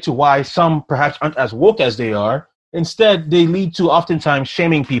sympathetic to why some perhaps aren't as woke as they are, instead they lead to oftentimes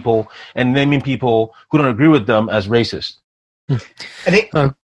shaming people and naming people who don't agree with them as racist. I think.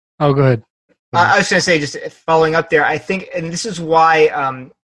 Go ahead. I was going to say, just following up there, I think, and this is why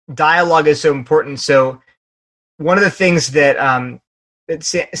dialogue is so important. So one of the things that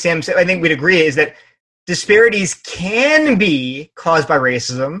Sam said, I think we'd agree, is that disparities can be caused by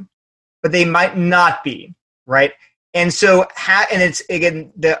racism, but they might not be, right? And so, and it's,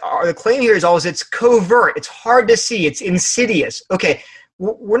 again, the claim here is always it's covert, it's hard to see, it's insidious. Okay,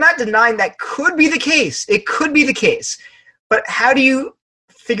 we're not denying that could be the case. It could be the case. But how do you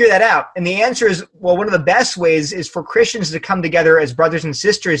figure that out? And the answer is, well, one of the best ways is for Christians to come together as brothers and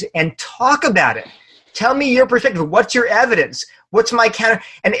sisters and talk about it. Tell me your perspective. What's your evidence? What's my counter?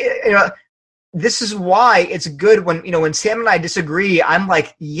 And this is why it's good when Sam and I disagree. I'm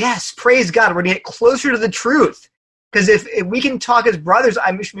like, yes, praise God, we're going to get closer to the truth. Because if we can talk as brothers,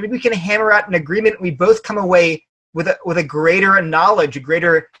 maybe we can hammer out an agreement. We both come away with a greater knowledge, a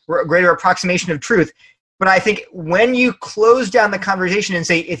greater approximation of truth. But I think when you close down the conversation and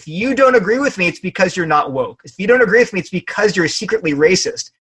say, if you don't agree with me, it's because you're not woke. If you don't agree with me, it's because you're secretly racist.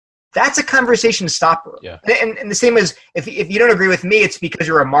 That's a conversation stopper. Yeah. And the same as if you don't agree with me, it's because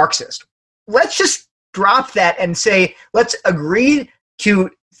you're a Marxist. Let's just drop that and say, let's agree to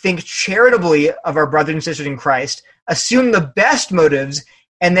think charitably of our brothers and sisters in Christ, assume the best motives,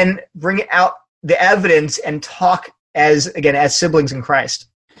 and then bring out the evidence and talk as siblings in Christ.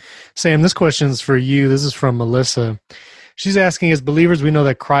 Sam, this question is for you. This is from Melissa. She's asking, as believers, we know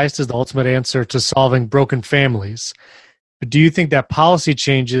that Christ is the ultimate answer to solving broken families. But do you think that policy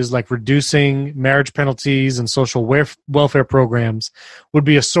changes like reducing marriage penalties and social welfare programs would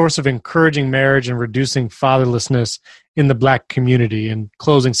be a source of encouraging marriage and reducing fatherlessness in the Black community and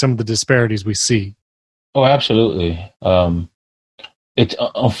closing some of the disparities we see? Oh, absolutely. It's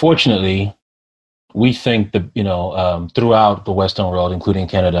unfortunately, we think throughout the Western world, including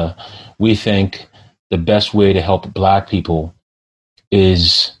Canada, we think the best way to help Black people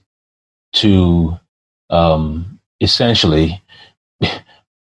is to essentially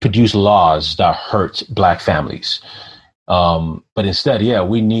produce laws that hurt Black families. But instead,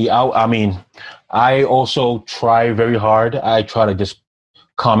 we need, I also try very hard. I try to just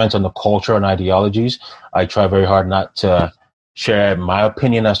comment on the culture and ideologies. I try very hard not to share my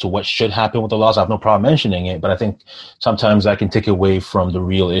opinion as to what should happen with the laws. I have no problem mentioning it, but I think sometimes I can take away from the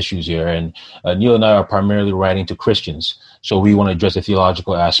real issues here. And Neil and I are primarily writing to Christians, so we want to address the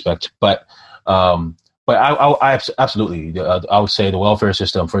theological aspect. But I absolutely, I would say the welfare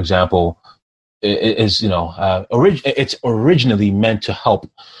system, for example, is it's originally meant to help.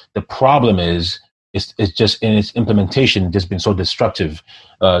 The problem is it's just in its implementation just been so destructive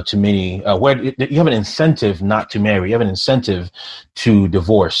to many. Where you have an incentive not to marry, you have an incentive to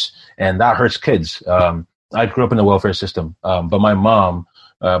divorce, and that hurts kids. I grew up in the welfare system, but my mom,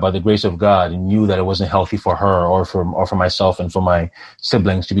 by the grace of God, knew that it wasn't healthy for her or for myself and for my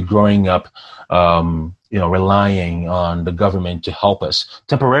siblings to be growing up, relying on the government to help us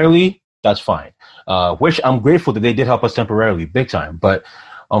temporarily. That's fine. Which I'm grateful that they did help us temporarily, big time. But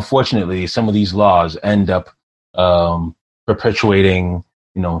unfortunately, some of these laws end up perpetuating,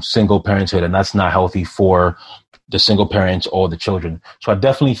 single parenthood, and that's not healthy for the single parents or the children. So I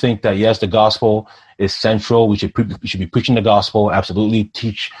definitely think that, yes, the gospel is central. We should be preaching the gospel. Absolutely,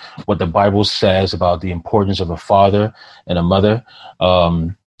 teach what the Bible says about the importance of a father and a mother.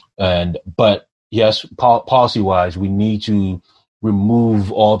 But yes, policy-wise, we need to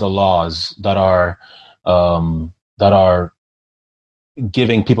remove all the laws that are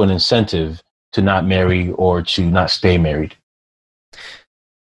giving people an incentive to not marry or to not stay married.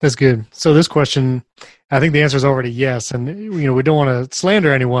 That's good. So this question, I think the answer is already yes. And, we don't want to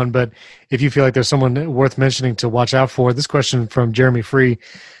slander anyone, but if you feel like there's someone worth mentioning to watch out for, this question from Jeremy Free,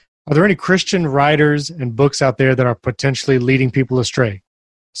 are there any Christian writers and books out there that are potentially leading people astray,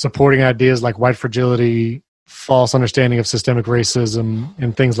 supporting ideas like white fragility, false understanding of systemic racism,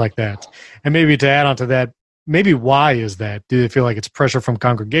 and things like that? And maybe to add on to that, maybe why is that? Do they feel like it's pressure from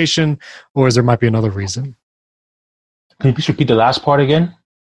congregation, or is there might be another reason? Can you please repeat the last part again?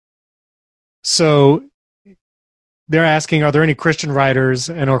 So they're asking, are there any Christian writers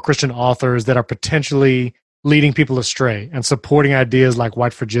and or Christian authors that are potentially leading people astray and supporting ideas like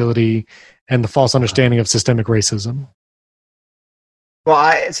white fragility and the false understanding of systemic racism?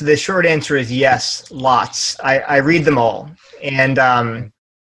 Well, so the short answer is yes, lots. I read them all, and I'm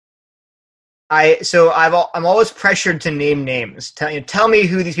always pressured to name names. Tell me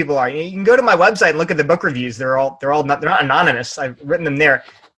who these people are. You can go to my website and look at the book reviews. They're not anonymous. I've written them there.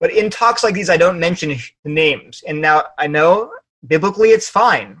 But in talks like these, I don't mention the names. And now I know biblically it's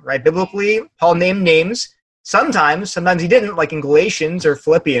fine, right? Biblically, Paul named names. Sometimes he didn't, like in Galatians or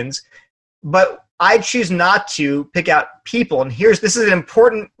Philippians. But I choose not to pick out people. And this is an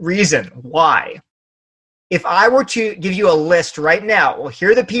important reason why. If I were to give you a list right now, well,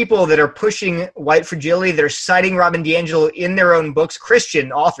 here are the people that are pushing white fragility, that are citing Robin DiAngelo in their own books,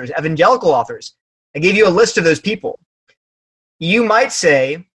 Christian authors, evangelical authors. I gave you a list of those people. You might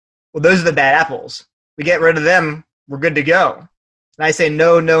say, well, those are the bad apples. We get rid of them, we're good to go. And I say,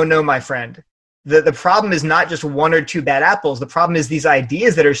 no, my friend. The problem is not just one or two bad apples. The problem is these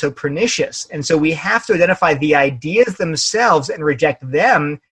ideas that are so pernicious. And so we have to identify the ideas themselves and reject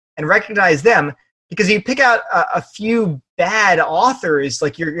them and recognize them. Because if you pick out a few bad authors,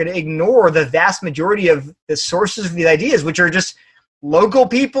 like you're going to ignore the vast majority of the sources of these ideas, which are just local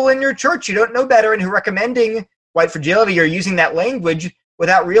people in your church you don't know better and who are recommending white fragility or using that language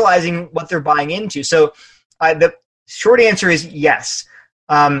without realizing what they're buying into. So the short answer is yes.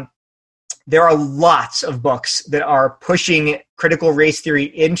 There are lots of books that are pushing critical race theory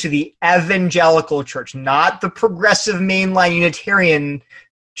into the evangelical church, not the progressive mainline Unitarian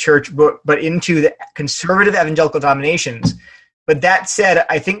church, but into the conservative evangelical denominations. But that said,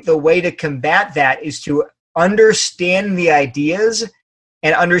 I think the way to combat that is to understand the ideas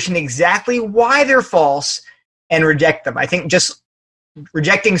and understand exactly why they're false and reject them. I think just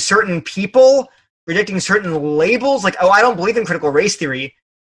rejecting certain people, rejecting certain labels, like, oh, I don't believe in critical race theory.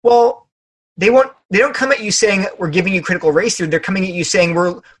 Well, they don't come at you saying we're giving you critical race theory. They're coming at you saying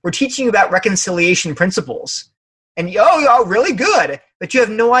we're teaching you about reconciliation principles. And oh, really good. But you have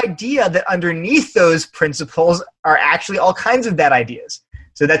no idea that underneath those principles are actually all kinds of bad ideas.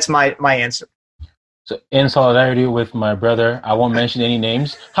 So that's my answer. So in solidarity with my brother, I won't mention any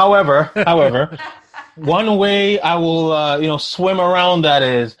names. However, one way I will swim around that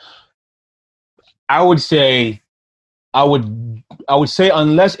is I would say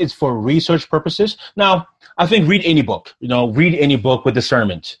unless it's for research purposes. Now, I think read any book with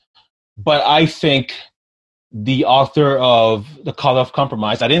discernment. But I think the author of The Call of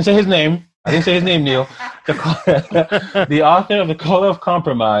Compromise, I didn't say his name, Neil. The author of The Call of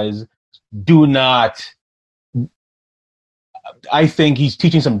Compromise, I think he's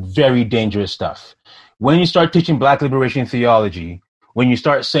teaching some very dangerous stuff. When you start teaching Black liberation theology, when you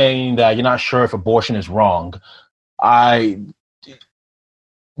start saying that you're not sure if abortion is wrong,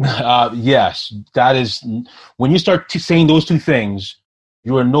 yes, that is, when you start saying those two things,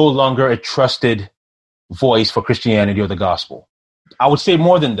 you are no longer a trusted voice for Christianity or the gospel. I would say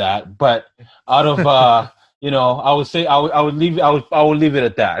more than that, but out of I would leave it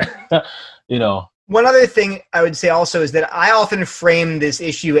at that. One other thing I would say also is that I often frame this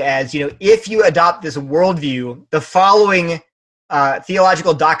issue as, if you adopt this worldview, the following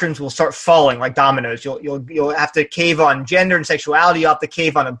theological doctrines will start falling like dominoes. You'll have to cave on gender and sexuality. You'll have to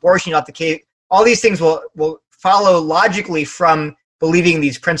cave on abortion. You'll have to cave. All these things will follow logically from believing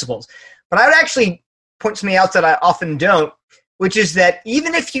these principles. But I would actually point something else that I often don't, which is that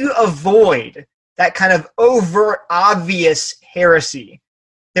even if you avoid that kind of overt, obvious heresy,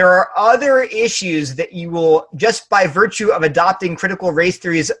 there are other issues that you will, just by virtue of adopting critical race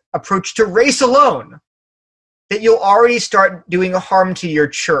theory's approach to race alone, that you'll already start doing harm to your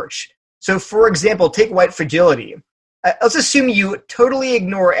church. So, for example, take white fragility. Let's assume you totally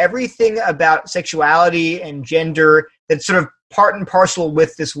ignore everything about sexuality and gender that's sort of part and parcel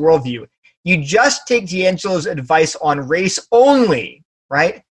with this worldview. You just take DiAngelo's advice on race only,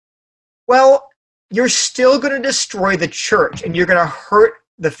 right? Well, you're still going to destroy the church and you're going to hurt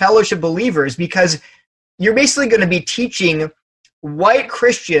the fellowship believers because you're basically going to be teaching white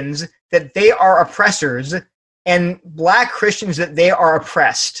Christians that they are oppressors and Black Christians that they are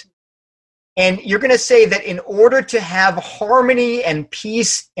oppressed. And you're going to say that in order to have harmony and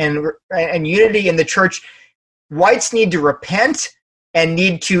peace and unity in the church, whites need to repent and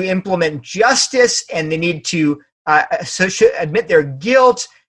need to implement justice, and they need to admit their guilt,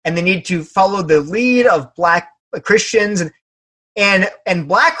 and they need to follow the lead of Black Christians. And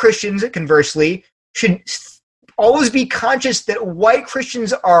Black Christians, conversely, should always be conscious that white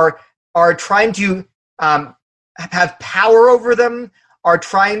Christians are trying to have power over them, are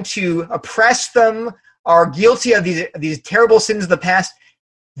trying to oppress them, are guilty of these terrible sins of the past.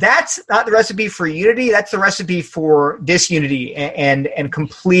 That's not the recipe for unity. That's the recipe for disunity and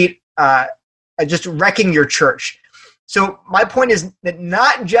complete just wrecking your church. So my point is that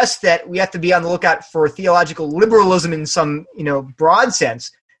not just that we have to be on the lookout for theological liberalism in some broad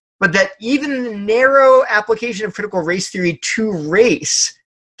sense, but that even the narrow application of critical race theory to race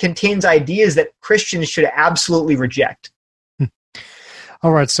contains ideas that Christians should absolutely reject.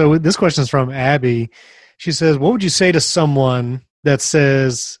 All right. So this question is from Abby. She says, what would you say to someone that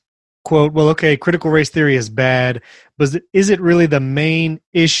says, quote, well, okay, critical race theory is bad, but is it really the main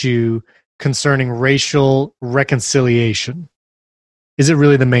issue concerning racial reconciliation? Is it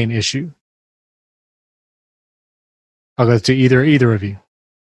really the main issue? I'll go to either of you.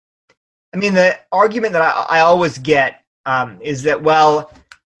 I mean, the argument that I always get is that, well,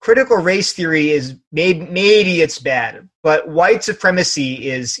 critical race theory is maybe it's bad, but white supremacy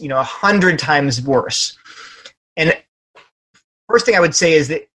is 100 times worse. And first thing I would say is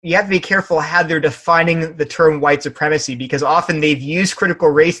that you have to be careful how they're defining the term white supremacy, because often they've used critical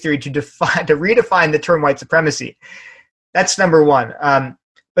race theory to redefine the term white supremacy. That's number one.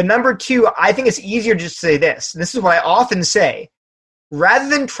 But number two, I think it's easier to just say this. And this is what I often say. Rather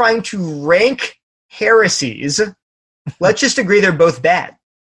than trying to rank heresies, let's just agree they're both bad.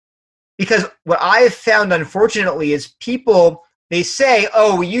 Because what I have found, unfortunately, is people, they say,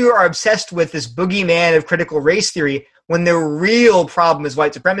 oh, you are obsessed with this boogeyman of critical race theory, when the real problem is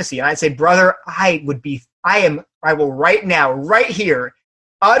white supremacy. And I'd say, brother, I will right now, right here,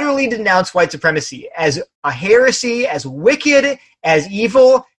 utterly denounce white supremacy as a heresy, as wicked, as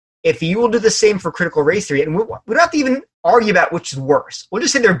evil, if you will do the same for critical race theory. And we don't have to even argue about which is worse. We'll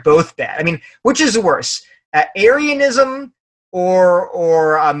just say they're both bad. I mean, which is worse, Arianism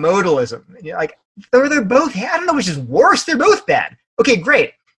or modalism? They're both, I don't know which is worse. They're both bad. Okay,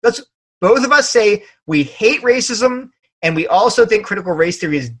 great. Let's both of us say we hate racism, and we also think critical race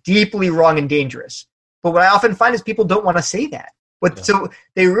theory is deeply wrong and dangerous. But what I often find is people don't want to say that. So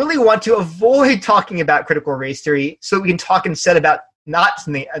they really want to avoid talking about critical race theory so we can talk instead about not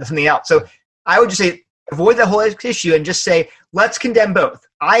something else. So I would just say avoid the whole issue and just say, let's condemn both.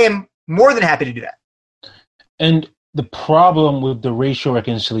 I am more than happy to do that. And the problem with the racial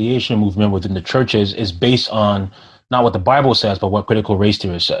reconciliation movement within the churches is based on not what the Bible says, but what critical race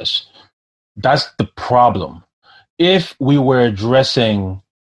theory says. That's the problem. If we were addressing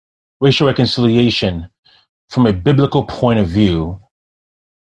racial reconciliation from a biblical point of view,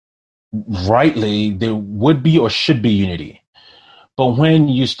 rightly, there would be or should be unity. But when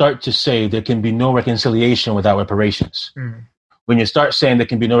you start to say there can be no reconciliation without reparations, when you start saying there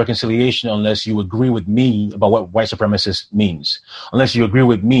can be no reconciliation unless you agree with me about what white supremacist means, unless you agree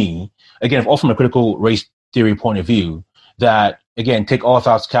with me, again, all from a critical race theory point of view, that, again, take all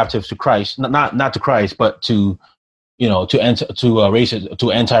thoughts captive to Christ, not to Christ, but to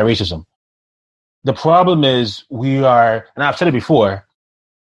anti-racism. The problem is we are, and I've said it before,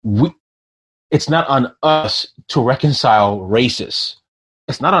 it's not on us to reconcile races.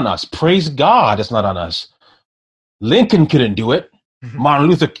 It's not on us. Praise God, it's not on us. Lincoln couldn't do it. Martin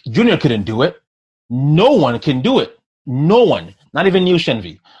Luther Jr. couldn't do it. No one can do it. No one, not even Neil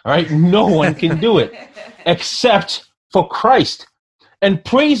Shenvi. All right, no one can do it except for Christ. And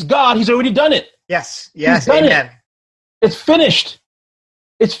praise God, He's already done it. Yes, amen. It's finished.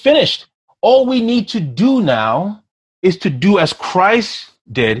 It's finished. All we need to do now is to do as Christ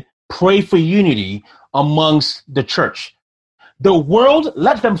did, pray for unity amongst the church. The world,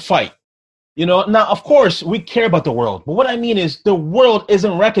 let them fight. Now, of course, we care about the world. But what I mean is the world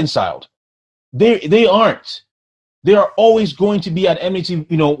isn't reconciled. They aren't. They are always going to be at enmity,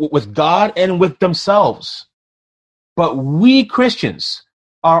 with God and with themselves. But we Christians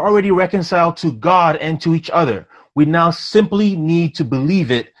are already reconciled to God and to each other. We now simply need to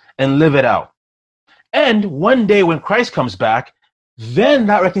believe it and live it out. And one day when Christ comes back, then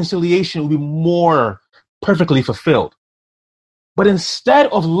that reconciliation will be more perfectly fulfilled. But instead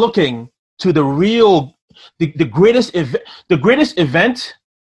of looking to the greatest event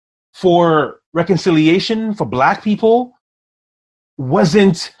for reconciliation for Black people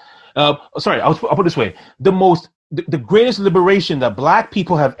wasn't, I'll put it this way. The greatest liberation that Black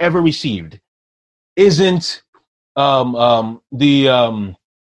people have ever received isn't isn't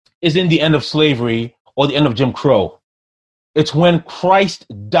the end of slavery or the end of Jim Crow. It's when Christ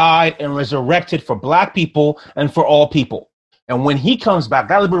died and resurrected for Black people and for all people. And when He comes back,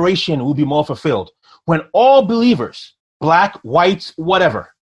 that liberation will be more fulfilled. When all believers, Black, whites,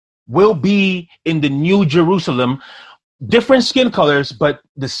 whatever, will be in the New Jerusalem, different skin colors, but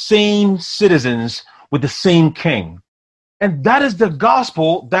the same citizens with the same king. And that is the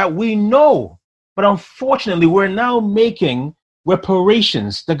gospel that we know. But unfortunately, we're now making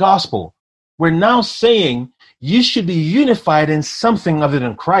reparations, the gospel. We're now saying you should be unified in something other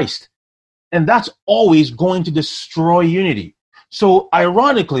than Christ. And that's always going to destroy unity. So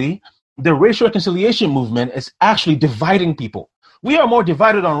ironically, the racial reconciliation movement is actually dividing people. We are more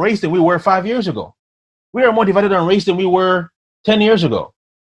divided on race than we were 5 years ago. We are more divided on race than we were 10 years ago.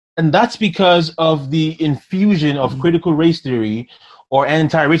 And that's because of the infusion of critical race theory or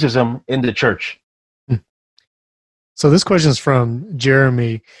anti-racism in the church. So this question is from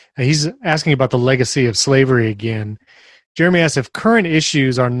Jeremy. He's asking about the legacy of slavery again. Jeremy asks if current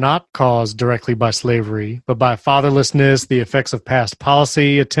issues are not caused directly by slavery, but by fatherlessness, the effects of past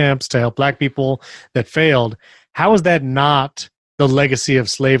policy attempts to help Black people that failed, how is that not the legacy of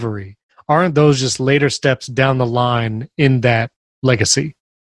slavery? Aren't those just later steps down the line in that legacy?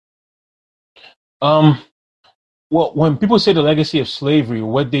 Well, when people say the legacy of slavery,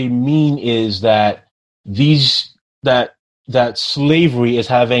 what they mean is that that slavery is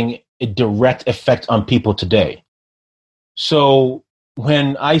having a direct effect on people today. So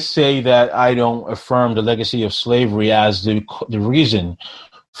when I say that I don't affirm the legacy of slavery as the reason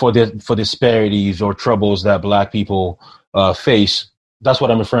for disparities or troubles that Black people face, that's what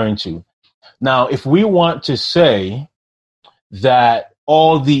I'm referring to. Now, if we want to say that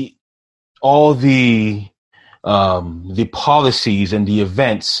all the policies and the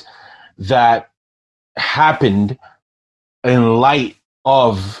events that happened in light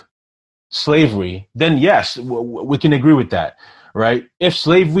of slavery, then yes, we can agree with that, right? If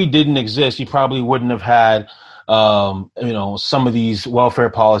slavery didn't exist, you probably wouldn't have had, some of these welfare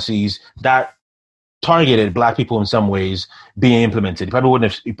policies that targeted Black people in some ways being implemented. You probably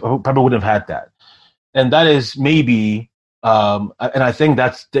wouldn't have had that, and that is maybe, and I think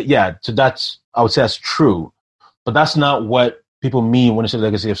that's I would say that's true, but that's not what people mean when they say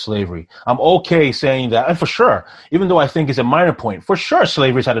legacy of slavery. I'm okay saying that, and for sure, even though I think it's a minor point, for sure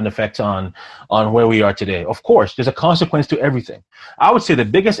slavery's had an effect on where we are today. Of course, there's a consequence to everything. I would say the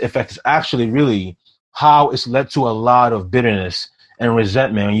biggest effect is actually really how it's led to a lot of bitterness and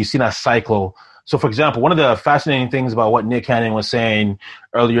resentment. And you see that cycle. So, for example, one of the fascinating things about what Nick Cannon was saying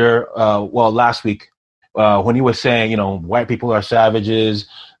earlier, last week, when he was saying, white people are savages,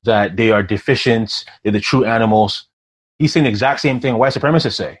 that they are deficient, they're the true animals. He's saying the exact same thing white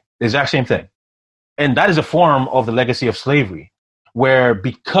supremacists say, the exact same thing. And that is a form of the legacy of slavery, where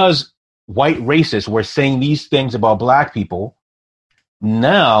because white racists were saying these things about Black people,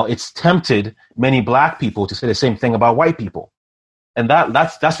 now it's tempted many Black people to say the same thing about white people. And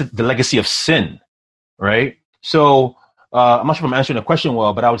that's the legacy of sin, right? So I'm not sure if I'm answering the question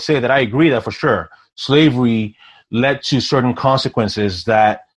well, but I would say that I agree that for sure slavery led to certain consequences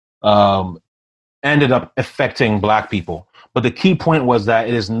that ended up affecting Black people. But the key point was that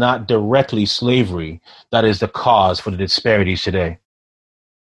it is not directly slavery that is the cause for the disparities today.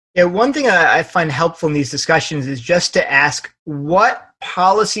 Yeah, one thing I find helpful in these discussions is just to ask, what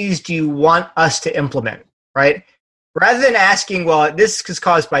policies do you want us to implement, right? Rather than asking, well, this is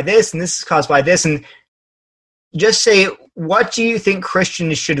caused by this and this is caused by this, and just say, what do you think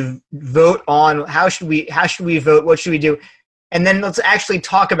Christians should vote on? How should we vote? What should we do? And then let's actually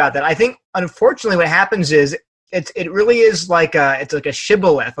talk about that. I think, unfortunately, what happens is it really is like it's like a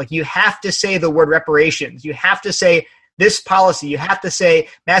shibboleth. Like, you have to say the word reparations. You have to say this policy. You have to say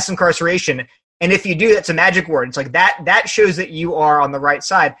mass incarceration. And if you do, that's a magic word. It's like that shows that you are on the right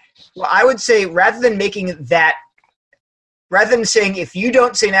side. Well, I would say rather than saying if you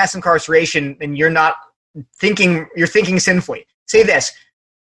don't say mass incarceration, then you're thinking sinfully. Say this.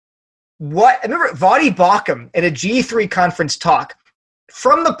 I remember Voddie Baucham at a G3 conference talk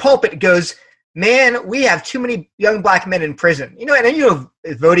from the pulpit goes, man, we have too many young Black men in prison.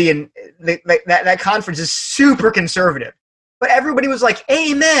 Voddie and that conference is super conservative. But everybody was like,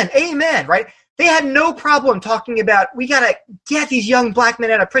 amen, amen, right? They had no problem talking about, we got to get these young Black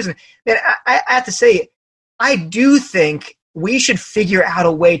men out of prison. Man, I have to say, I do think we should figure out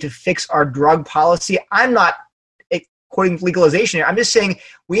a way to fix our drug policy. I'm not quoting legalization here. I'm just saying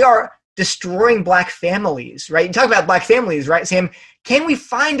we are destroying Black families, right? You talk about Black families, right, Sam? Can we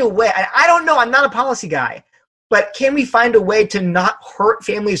find a way? I don't know. I'm not a policy guy. But can we find a way to not hurt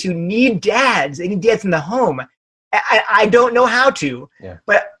families who need dads? They need dads in the home. I don't know how to. Yeah.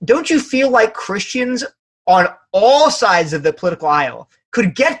 But don't you feel like Christians on all sides of the political aisle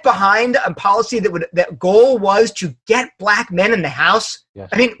could get behind a policy that goal was to get Black men in the house? Yes.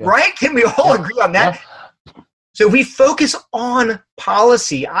 I mean, right? Can we all agree on that? Yeah. So if we focus on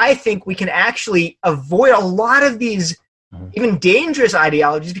policy, I think we can actually avoid a lot of these even dangerous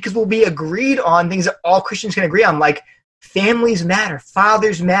ideologies, because we'll be agreed on things that all Christians can agree on, like families matter,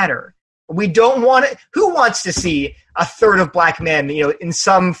 fathers matter, We don't want it. Who wants to see a third of black men, in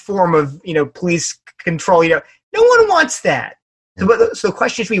some form of, police control? No one wants that. So the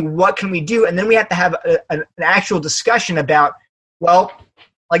question should be, what can we do? And then we have to have an actual discussion about, well,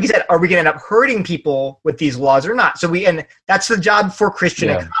 like you said, are we going to end up hurting people with these laws or not? And that's the job for Christian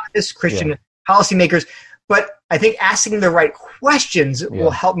economists, Christian policymakers. But I think asking the right questions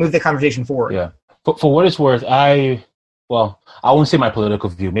will help move the conversation forward. Yeah. For what it's worth, I won't say my political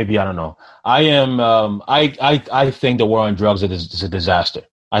view. Maybe, I don't know. I am. I think the war on drugs is a disaster.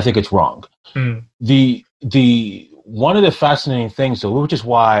 I think it's wrong. The one of the fascinating things, though, which is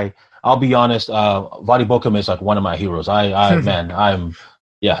why I'll be honest, Vadi Bokum is like one of my heroes. Anyway,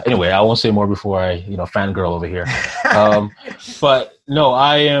 I won't say more before I, fangirl over here. But no,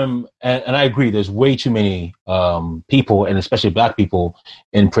 I am, and I agree. There's way too many people, and especially black people,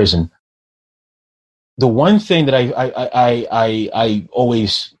 in prison. The one thing that I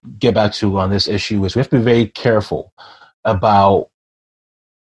always get back to on this issue is we have to be very careful about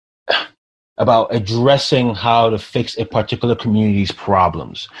addressing how to fix a particular community's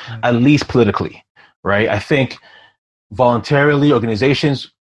problems, at least politically, right? I think voluntarily,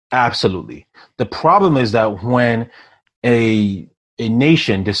 organizations, absolutely. The problem is that when a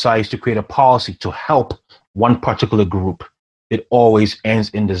nation decides to create a policy to help one particular group, it always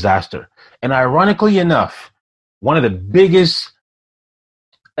ends in disaster. And ironically enough, one of the biggest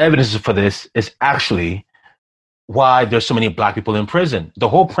evidences for this is actually why there's so many black people in prison. The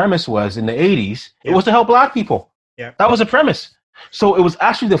whole premise was in the 80s, it was to help black people. Yeah. That was the premise. So it was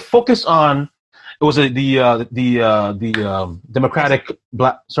actually the focus on, it was the Democratic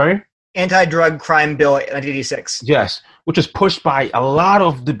Anti-Drug Crime Bill 1986. Yes, which was pushed by a lot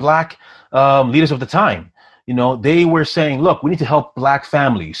of the black leaders of the time. They were saying, look, we need to help black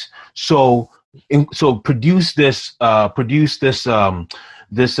families. So produce this anti-drug,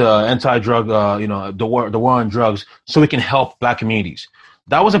 the war on drugs, so we can help black communities.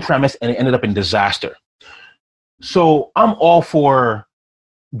 That was a premise, and it ended up in disaster. So I'm all for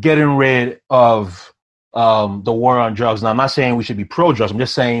getting rid of the war on drugs. Now, I'm not saying we should be pro-drugs. I'm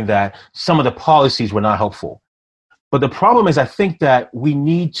just saying that some of the policies were not helpful. But the problem is, I think that we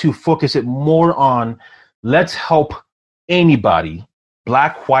need to focus it more on, let's help anybody,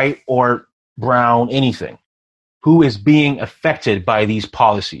 black, white, or brown, anything, who is being affected by these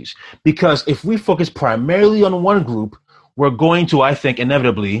policies. Because if we focus primarily on one group, we're going to, I think,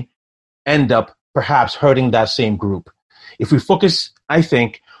 inevitably end up perhaps hurting that same group. If we focus, I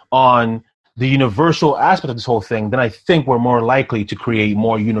think, on the universal aspect of this whole thing, then I think we're more likely to create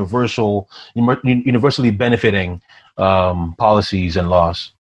more universally benefiting policies and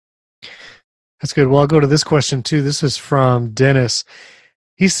laws. That's good. Well, I'll go to this question too. This is from Dennis.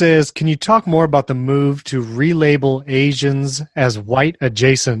 He says, can you talk more about the move to relabel Asians as white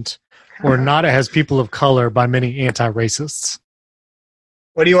adjacent or not as people of color by many anti-racists?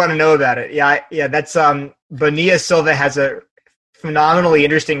 What do you want to know about it? Yeah, that's Bonilla Silva has a phenomenally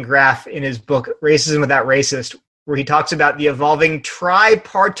interesting graph in his book, Racism Without Racist, where he talks about the evolving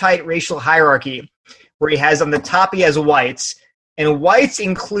tripartite racial hierarchy, where he has on the top, he has whites, and whites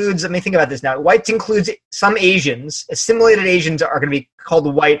includes, let me think about this now, whites includes some Asians, assimilated Asians are going to be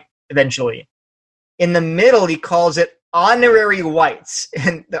called white eventually. In the middle, he calls it honorary whites,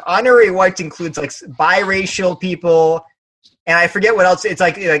 and the honorary whites includes like biracial people, and I forget what else, it's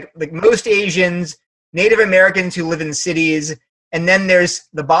like most Asians, Native Americans who live in cities, and then there's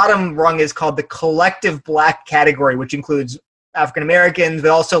the bottom rung is called the collective black category, which includes African Americans, but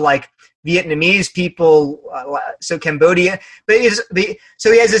also like Vietnamese people, so Cambodia. But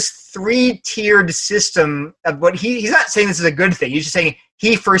so he has this three-tiered system of what he's not saying this is a good thing. He's just saying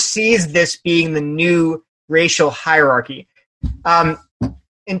he foresees this being the new racial hierarchy.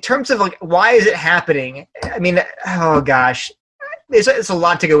 In terms of like why is it happening? I mean, oh gosh, it's a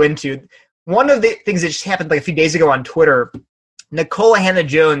lot to go into. One of the things that just happened like a few days ago on Twitter, Nicole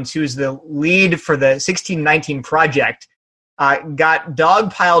Hannah-Jones, who's the lead for the 1619 Project, got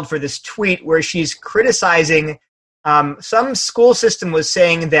dogpiled for this tweet where she's criticizing some school system was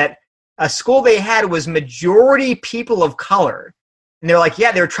saying that a school they had was majority people of color. And they're like,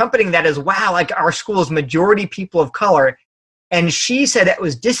 yeah, they're trumpeting that as, wow, like our school is majority people of color. And she said that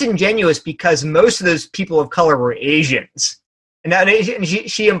was disingenuous because most of those people of color were Asians. And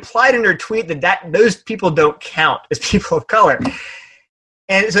she implied in her tweet that those people don't count as people of color.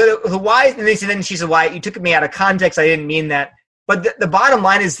 And so the why, and then she said, why, you took me out of context, I didn't mean that. But the bottom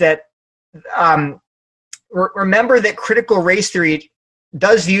line is that remember that critical race theory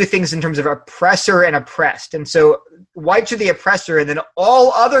does view things in terms of oppressor and oppressed. And so whites are the oppressor, and then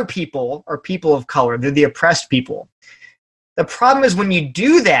all other people are people of color. They're the oppressed people. The problem is when you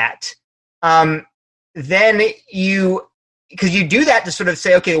do that, then because you do that to sort of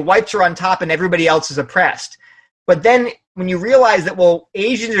say, okay, whites are on top and everybody else is oppressed. But then when you realize that, well,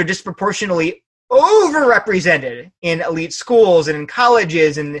 Asians are disproportionately overrepresented in elite schools and in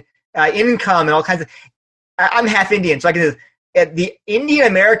colleges and income and all kinds of, I'm half Indian, so I can say the Indian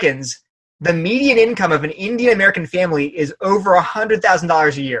Americans, the median income of an Indian American family is over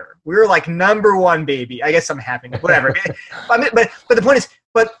 $100,000 a year. We're like number one, baby. I guess I'm happy, whatever. but the point is,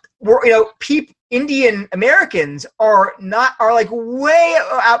 we're, Indian Americans are like way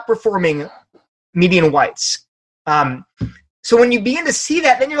outperforming median whites. So when you begin to see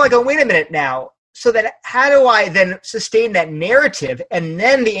that, then you're like, oh, wait a minute now. So that how do I then sustain that narrative? And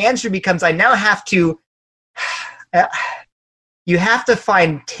then the answer becomes, I now have to, you have to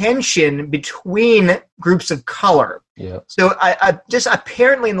find tension between groups of color. Yeah. So I just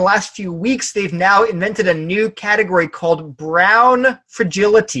apparently in the last few weeks, they've now invented a new category called brown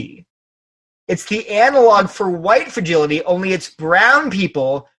fragility. It's the analog for white fragility, only it's brown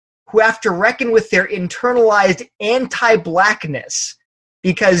people who have to reckon with their internalized anti-blackness,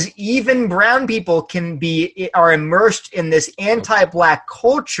 because even brown people are immersed in this anti-black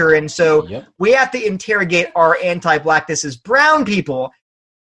culture, and so we have to interrogate our anti-blackness as brown people.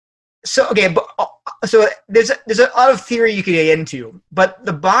 So so there's a lot of theory you could get into, but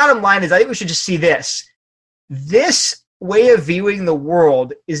the bottom line is I think we should just see this. This way of viewing the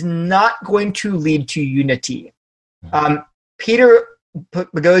world is not going to lead to unity. Peter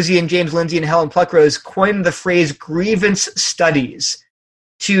Boghossian, James Lindsay, and Helen Pluckrose coined the phrase grievance studies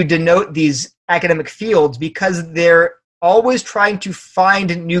to denote these academic fields because they're always trying to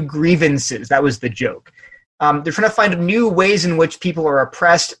find new grievances. That was the joke. They're trying to find new ways in which people are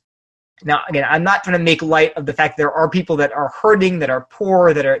oppressed. Now, again, I'm not trying to make light of the fact there are people that are hurting, that are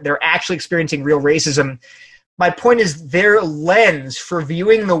poor, they're actually experiencing real racism. My point is their lens for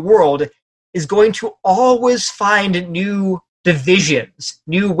viewing the world is going to always find new divisions,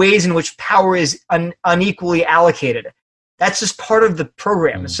 new ways in which power is unequally allocated. That's just part of the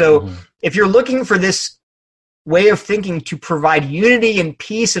program. So if you're looking for this way of thinking to provide unity and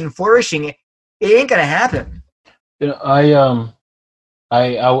peace and flourishing, it ain't going to happen.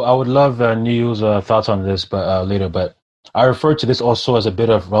 I would love Neil's thoughts on this but later, but I refer to this also as a bit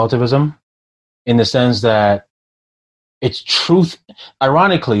of relativism in the sense that it's truth.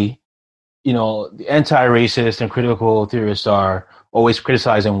 Ironically, the anti-racist and critical theorists are always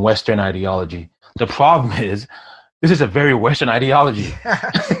criticizing Western ideology. The problem is, this is a very Western ideology.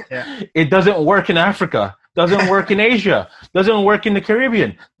 It doesn't work in Africa, doesn't work in Asia, doesn't work in the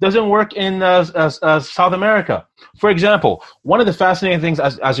Caribbean, doesn't work in South America. For example, one of the fascinating things,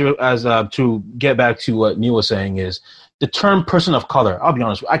 as to get back to what Neil was saying, is the term person of color. I'll be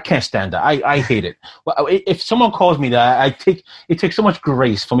honest, I can't stand that. I hate it. If someone calls me that, it takes so much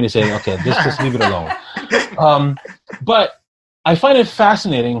grace for me to say, okay, just leave it alone. But I find it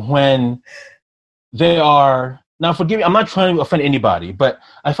fascinating when they are, now forgive me, I'm not trying to offend anybody, but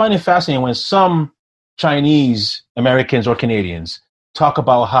I find it fascinating when some Chinese Americans or Canadians talk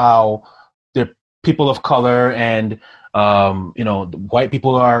about how they're people of color and white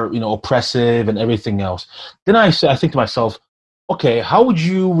people are, oppressive and everything else. Then I think to myself, okay, how would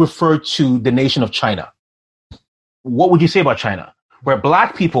you refer to the nation of China? What would you say about China, where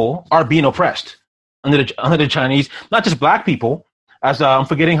black people are being oppressed under the Chinese? Not just black people, as I'm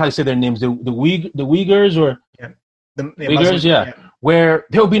forgetting how to say their names, the Uyghurs or the Uyghurs, where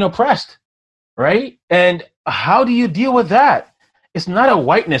they were being oppressed, right? And how do you deal with that? It's not a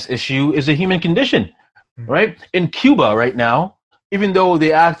whiteness issue; it's a human condition. Right? In Cuba right now, even though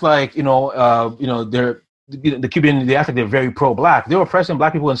they act like, they're the Cuban, they act like they're very pro-black, they're oppressing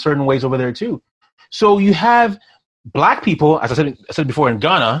black people in certain ways over there too. So you have black people, as I said before, in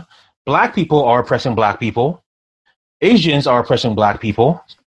Ghana, black people are oppressing black people. Asians are oppressing black people.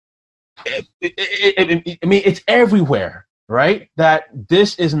 I mean, it's everywhere, right? That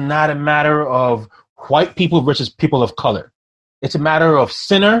this is not a matter of white people versus people of color. It's a matter of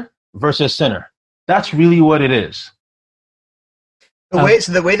sinner versus sinner. That's really what it is.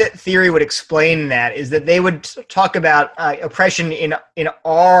 The way that theory would explain that is that they would talk about oppression in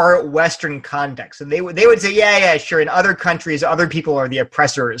our Western context. So they would say, yeah, sure. In other countries, other people are the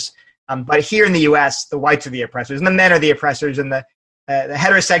oppressors, but here in the U.S., the whites are the oppressors, and the men are the oppressors, and the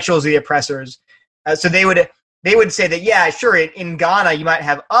heterosexuals are the oppressors. So they would say that, yeah, sure. In Ghana, you might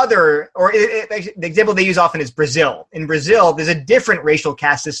have the example they use often is Brazil. In Brazil, there's a different racial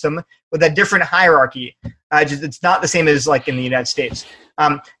caste system with a different hierarchy. It's not the same as like in the United States.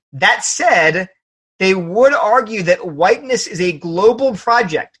 That said, they would argue that whiteness is a global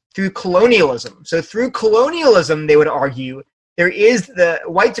project through colonialism. So through colonialism, they would argue there is the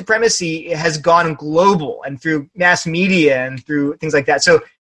white supremacy has gone global and through mass media and through things like that. So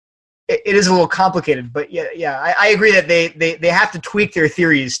it is a little complicated, but I agree that they have to tweak their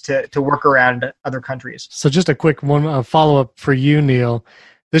theories to work around other countries. So just a quick one follow-up for you, Neil.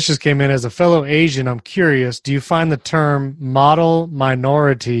 This just came in as a fellow Asian. I'm curious, do you find the term model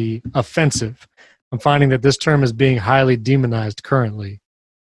minority offensive? I'm finding that this term is being highly demonized currently.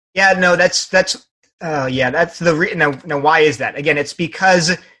 Yeah, no, that's the now why is that? Again, it's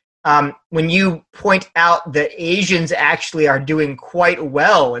because when you point out that Asians actually are doing quite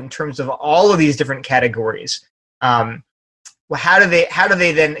well in terms of all of these different categories, well, how do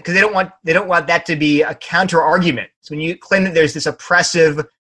they then? Because they don't want that to be a counter argument. So when you claim that there's this oppressive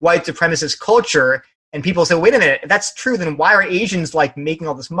white supremacist culture, and people say, wait a minute, if that's true, then why are Asians like making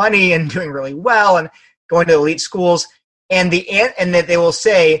all this money and doing really well and going to elite schools? And that they will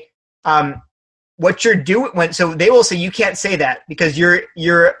say, what you're doing so they will say you can't say that because you're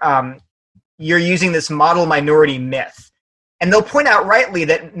using this model minority myth. And they'll point out rightly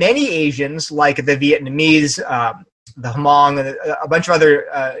that many Asians, like the Vietnamese, the Hmong, and a bunch of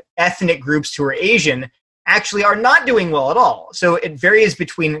other ethnic groups who are Asian, actually are not doing well at all. So it varies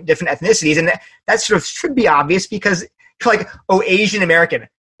between different ethnicities, and that sort of should be obvious because you're like, oh, Asian American.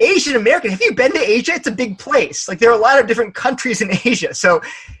 Asian American, have you been to Asia? It's a big place. Like there are a lot of different countries in Asia. So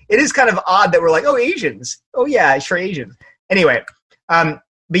it is kind of odd that we're like, oh, Asians. Oh yeah, sure, Asians. Anyway, but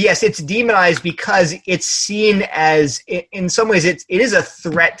yes, it's demonized because it's seen as, in some ways, it is a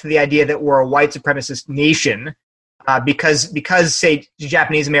threat to the idea that we're a white supremacist nation. Because say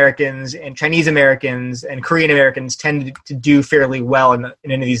Japanese Americans and Chinese Americans and Korean Americans tend to do fairly well in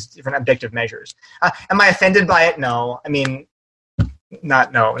any of these different objective measures. Am I offended by it? No. I mean,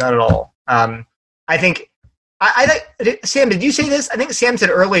 not at all. I think Sam, did you say this? I think Sam said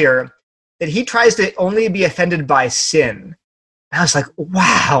earlier that he tries to only be offended by sin. And I was like,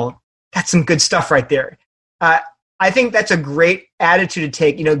 wow, that's some good stuff right there. I think that's a great attitude to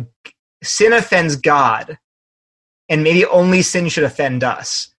take. You know, sin offends God. And maybe only sin should offend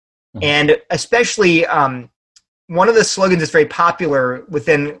us. Mm-hmm. And especially one of the slogans that's very popular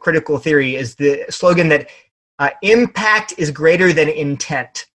within critical theory is the slogan that impact is greater than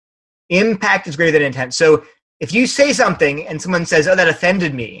intent. Impact is greater than intent. So if you say something and someone says, oh, that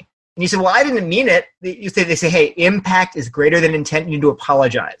offended me, and you say, well, I didn't mean it, they say, hey, impact is greater than intent, you need to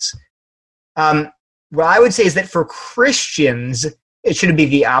apologize. What I would say is that for Christians, it should be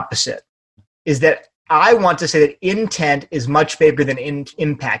the opposite, is that I want to say that intent is much bigger than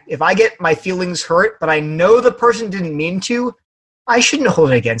impact. If I get my feelings hurt, but I know the person didn't mean to, I shouldn't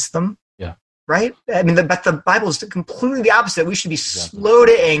hold it against them. Yeah. Right? I mean, but the Bible is completely the opposite. We should be slow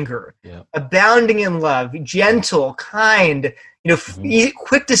to anger, abounding in love, gentle, kind,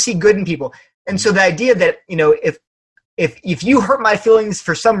 quick to see good in people. And so the idea that, if you hurt my feelings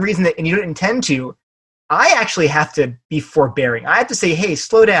for some reason and you don't intend to, I actually have to be forbearing. I have to say, hey,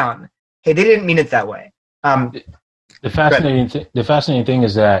 slow down. Hey, they didn't mean it that way. The fascinating thing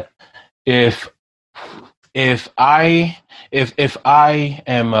is that if I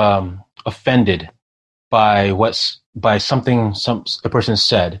am offended by something a person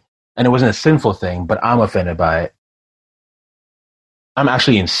said, and it wasn't a sinful thing, but I'm offended by it, I'm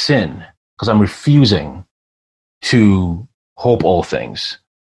actually in sin because I'm refusing to hope all things.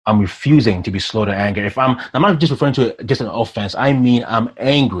 I'm refusing to be slow to anger. I'm not just referring to it just an offense. I mean, I'm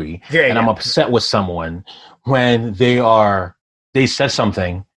angry and I'm upset with someone when they said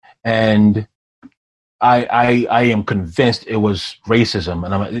something and I am convinced it was racism,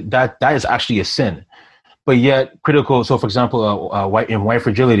 and that is actually a sin. But yet critical. So for example, in White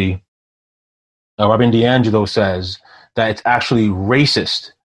Fragility, Robin DiAngelo says that it's actually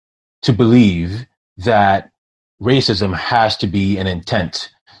racist to believe that racism has to be an intent.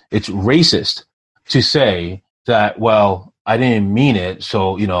 It's racist to say that, well, I didn't mean it,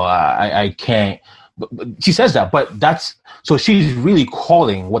 so, I can't. She says that, but so she's really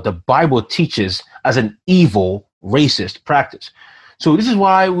calling what the Bible teaches as an evil, racist practice. So this is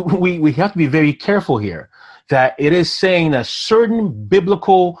why we have to be very careful here, that it is saying that certain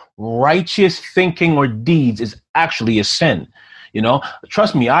biblical righteous thinking or deeds is actually a sin.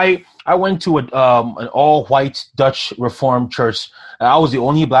 Trust me, I went to an all-white Dutch Reformed church. I was the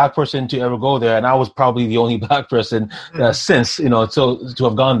only black person to ever go there, and I was probably the only black person since, to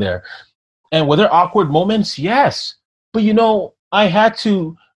have gone there. And were there awkward moments? Yes. But, I had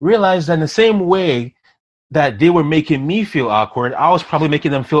to realize that in the same way that they were making me feel awkward, I was probably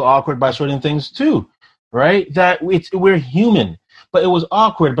making them feel awkward by certain things too, right? That we're human. But it was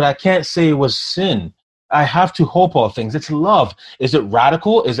awkward, but I can't say it was sin. I have to hope all things. It's love. Is it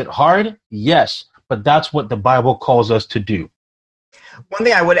radical? Is it hard? Yes. But that's what the Bible calls us to do. One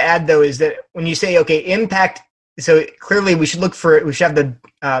thing I would add, though, is that when you say, okay, impact, so clearly we should have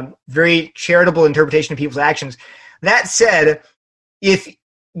the very charitable interpretation of people's actions. That said, if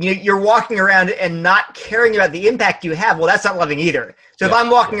you're walking around and not caring about the impact you have, well, that's not loving either. So if I'm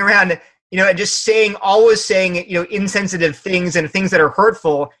walking around, and just always saying, insensitive things and things that are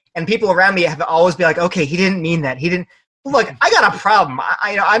hurtful, and people around me have to always be like, okay, he didn't mean that. He didn't. Look, I got a problem.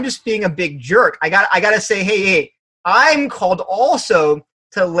 I'm just being a big jerk. I got to say, hey, I'm called also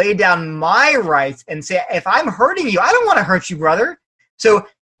to lay down my rights and say, if I'm hurting you, I don't want to hurt you, brother. So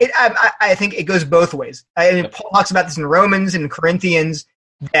I think it goes both ways. Paul talks about this in Romans and Corinthians,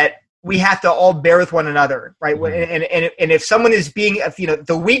 that we have to all bear with one another, right? Mm-hmm. And if someone is being,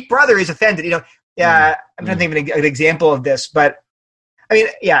 the weak brother is offended, I'm trying to think of an example of this, but I mean,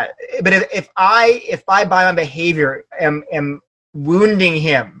 yeah. But if I by my behavior am wounding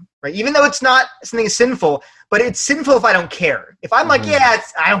him, right? Even though it's not something sinful, but it's sinful if I don't care. If I'm like,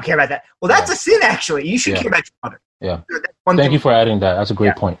 I don't care about that. Well, that's a sin, actually. You should care about your mother. Yeah. Thank you for adding that. That's a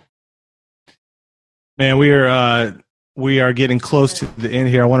great point. Man, we are getting close to the end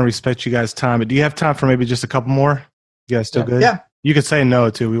here. I want to respect you guys' time. But do you have time for maybe just a couple more? You guys still good? Yeah. You can say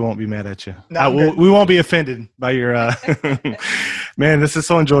no, too. We won't be mad at you. No, we won't be offended by your man, this is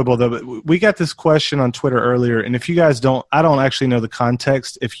so enjoyable, though. But we got this question on Twitter earlier, and if you guys don't, I don't actually know the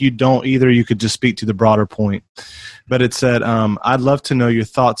context. If you don't either, you could just speak to the broader point. But it said, I'd love to know your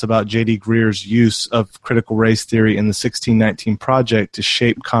thoughts about J.D. Greer's use of critical race theory in the 1619 Project to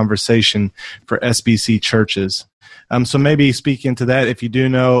shape conversation for SBC churches. So maybe speak into that if you do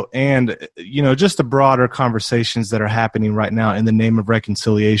know, and just the broader conversations that are happening right now in the name of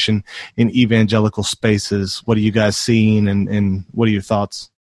reconciliation in evangelical spaces. What are you guys seeing, and what are your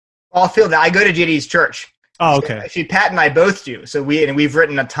thoughts? I'll feel that. I go to JD's church. Oh, okay. Actually, Pat and I both do. So we've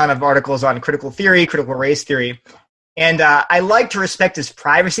written a ton of articles on critical theory, critical race theory, and I like to respect his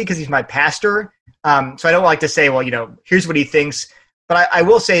privacy because he's my pastor. So I don't like to say, well, here's what he thinks. But I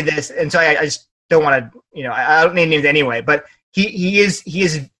will say this, and so I just don't want to, I don't name names anyway, but he is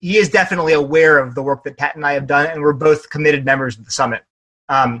definitely aware of the work that Pat and I have done, and we're both committed members of the Summit.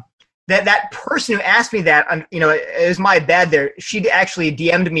 That person who asked me that, it was my bad there. She'd actually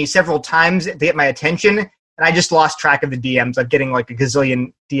DM'd me several times to get my attention, and I just lost track of the DMs. I'm getting like a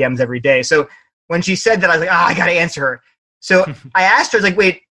gazillion DMs every day. So when she said that, I was like, I got to answer her. So I asked her, I was like,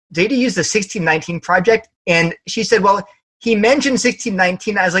 wait, did he use the 1619 Project? And she said, well, he mentioned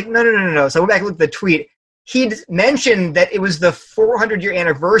 1619. I was like, no. So I went back and looked at the tweet. He'd mentioned that it was the 400-year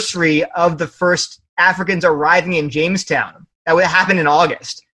anniversary of the first Africans arriving in Jamestown. That would happen in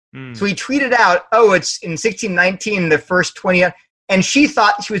August. So he tweeted out, it's in 1619, the first 20, and she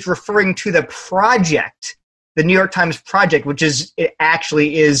thought she was referring to the project, the New York Times Project, which it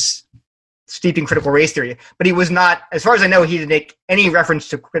actually is steeping critical race theory. But he was not, as far as I know, he didn't make any reference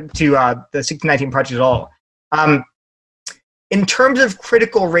to the 1619 Project at all. In terms of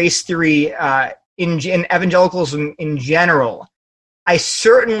critical race theory in evangelicalism in general, I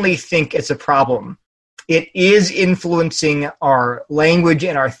certainly think it's a problem. It is influencing our language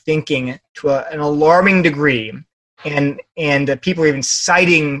and our thinking to an alarming degree, and people are even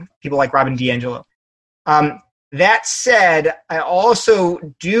citing people like Robin DiAngelo. That said, I also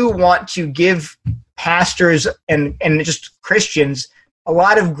do want to give pastors and just Christians a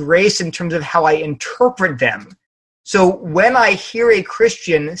lot of grace in terms of how I interpret them. So when I hear a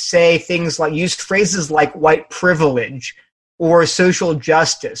Christian say things like, use phrases like white privilege or social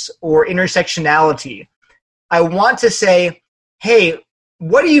justice or intersectionality, I want to say, hey,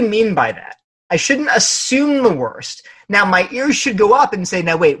 what do you mean by that? I shouldn't assume the worst. Now, my ears should go up and say,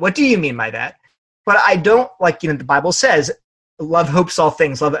 now, wait, what do you mean by that? But I don't, the Bible says, love hopes all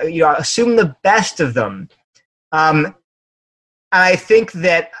things. Love, assume the best of them. And I think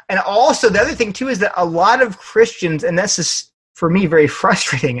that, and also the other thing too is that a lot of Christians, and this is for me very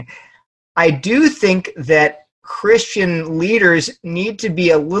frustrating, I do think that Christian leaders need to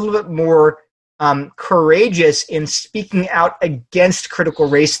be a little bit more courageous in speaking out against critical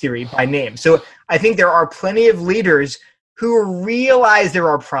race theory by name. So I think there are plenty of leaders who realize there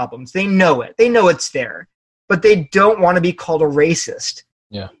are problems. They know it. They know it's there, but they don't want to be called a racist.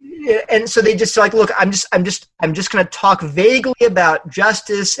 Yeah. And so they just like, look, I'm just going to talk vaguely about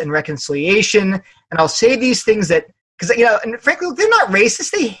justice and reconciliation, and I'll say these things that, because and frankly, they're not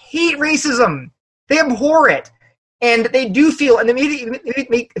racist. They hate racism. They abhor it, and they do feel. And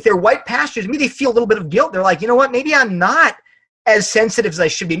maybe if they're white pastors, maybe they feel a little bit of guilt. They're like, you know what? Maybe I'm not as sensitive as I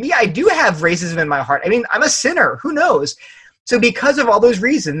should be. Me, I do have racism in my heart. I mean, I'm a sinner. Who knows? So because of all those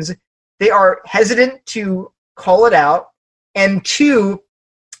reasons, they are hesitant to call it out, and two,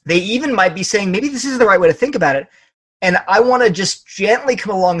 they even might be saying, maybe this isn't the right way to think about it. And I want to just gently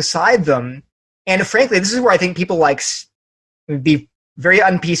come alongside them. And frankly, this is where I think people like be very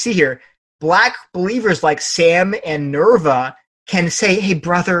un-PC here. Black believers like Sam and Nerva can say, hey,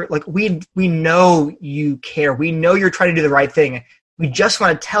 brother, like we know you care. We know you're trying to do the right thing. We just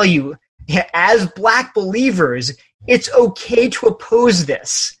want to tell you, as Black believers, it's okay to oppose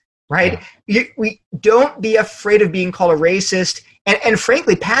this, right? Yeah. We don't be afraid of being called a racist. And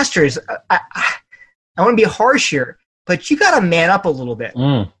frankly, pastors, I want to be harsh here, but you got to man up a little bit,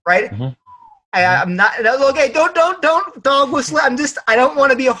 right? Mm-hmm. I'm not okay. Don't dog whistle. I don't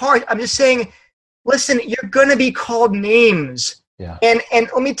want to be harsh. I'm just saying, listen, you're going to be called names. Yeah. And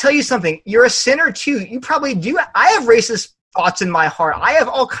let me tell you something. You're a sinner too. You probably do. I have racist thoughts in my heart. I have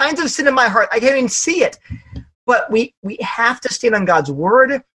all kinds of sin in my heart. I can't even see it. But we have to stand on God's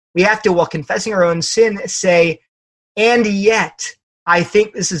word. We have to, while confessing our own sin, say, and yet, I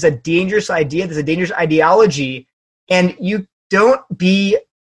think this is a dangerous idea. This is a dangerous ideology. And you don't be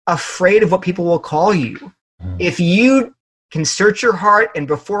afraid of what people will call you. If you can search your heart and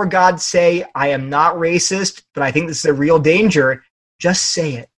before God say, I am not racist, but I think this is a real danger, just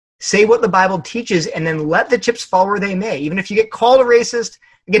say it. Say what the Bible teaches and then let the chips fall where they may. Even if you get called a racist,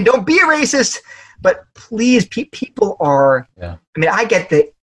 again, don't be a racist, but please, people are, I mean, I get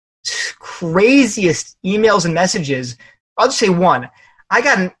the craziest emails and messages. I'll just say one. I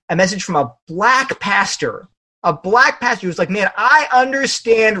got a message from a Black pastor who was like, man, I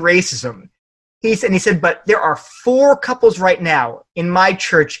understand racism. He said, but there are 4 couples right now in my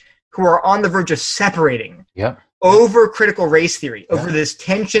church who are on the verge of separating over critical race theory, over this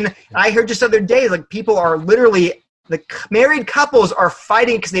tension. And I heard just the other day, like people are literally, the married couples are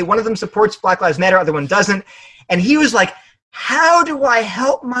fighting because one of them supports Black Lives Matter, the other one doesn't. And he was like, how do I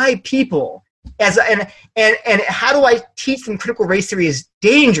help my people? And how do I teach them critical race theory is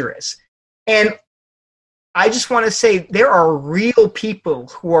dangerous? And I just want to say there are real people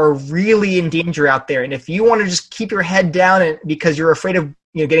who are really in danger out there. And if you want to just keep your head down because you're afraid of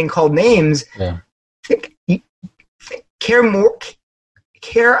getting called names,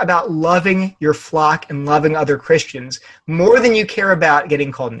 care about loving your flock and loving other Christians more than you care about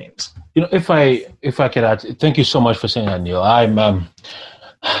getting called names. If I could add, thank you so much for saying that, Neil. I'm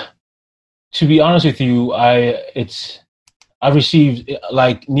to be honest with you, I've received,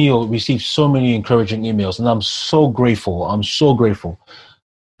 like Neil, received so many encouraging emails, and I'm so grateful.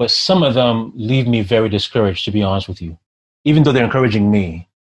 But some of them leave me very discouraged, to be honest with you, even though they're encouraging me.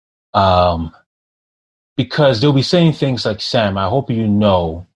 Because they'll be saying things like, Sam, I hope you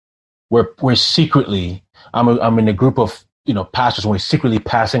know, we're secretly, I'm in a group of pastors, and we're secretly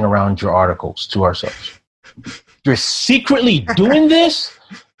passing around your articles to ourselves. You're secretly doing this?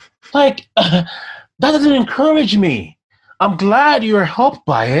 Like, that doesn't encourage me. I'm glad you're helped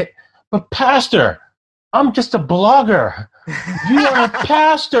by it, but pastor, I'm just a blogger. You are a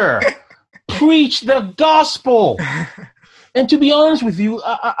pastor. Preach the gospel. And to be honest with you,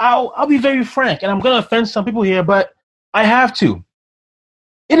 I'll be very frank, and I'm going to offend some people here, but I have to.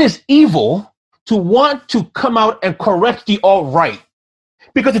 It is evil to want to come out and correct the alt-right,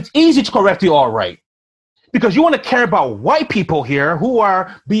 because it's easy to correct the alt-right. Because you want to care about white people here who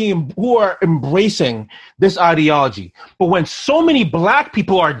are embracing this ideology. But when so many Black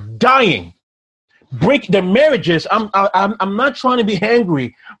people are dying, break their marriages, I'm not trying to be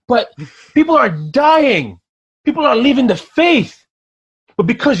angry, but people are dying. People are leaving the faith. But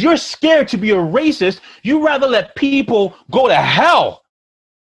because you're scared to be a racist, you rather let people go to hell.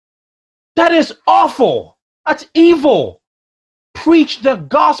 That is awful. That's evil. Preach the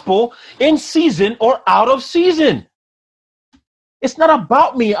gospel in season or out of season. It's not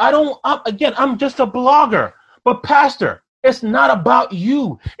about me. I'm just a blogger. But pastor, it's not about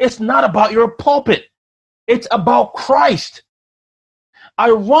you. It's not about your pulpit. It's about Christ.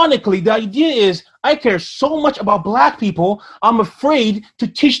 Ironically, the idea is I care so much about Black people, I'm afraid to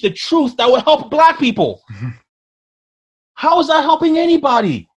teach the truth that will help Black people. Mm-hmm. How is that helping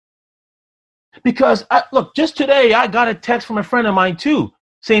anybody? Because, just today, I got a text from a friend of mine, too,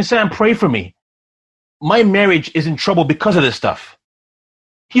 saying, Sam, pray for me. My marriage is in trouble because of this stuff.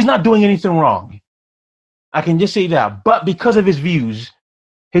 He's not doing anything wrong. I can just say that. But because of his views,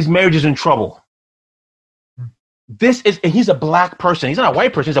 his marriage is in trouble. And he's a Black person. He's not a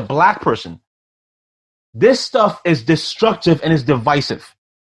white person. He's a Black person. This stuff is destructive and is divisive.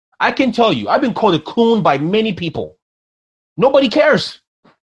 I can tell you, I've been called a coon by many people. Nobody cares.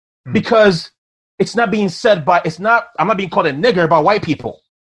 Because it's not being said I'm not being called a nigger by white people.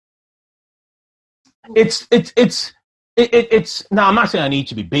 Now I'm not saying I need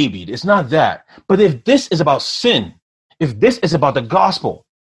to be babied. It's not that. But if this is about sin, if this is about the gospel,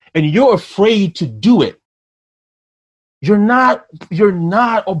 and you're afraid to do it, you're not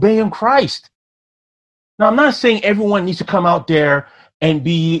obeying Christ. Now, I'm not saying everyone needs to come out there and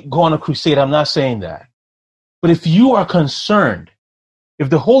go on a crusade. I'm not saying that. But if you are concerned, if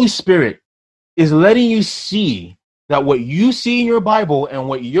the Holy Spirit is letting you see that what you see in your Bible and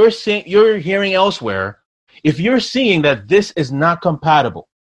what you're hearing elsewhere, if you're seeing that this is not compatible,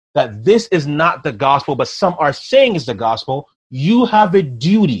 that this is not the gospel, but some are saying it's the gospel, you have a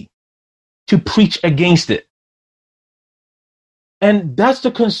duty to preach against it. And that's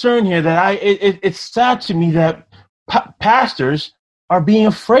the concern here, that it's sad to me that pastors are being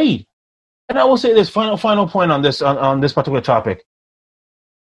afraid. And I will say this final point on this particular topic.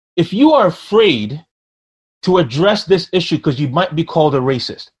 If you are afraid to address this issue because you might be called a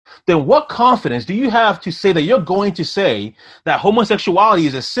racist, then what confidence do you have to say that you're going to say that homosexuality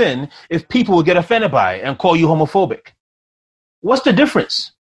is a sin if people will get offended by it and call you homophobic? What's the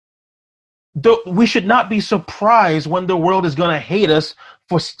difference? We should not be surprised when the world is going to hate us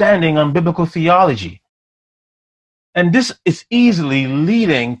for standing on biblical theology. And this is easily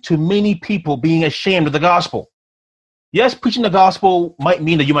leading to many people being ashamed of the gospel. Yes, preaching the gospel might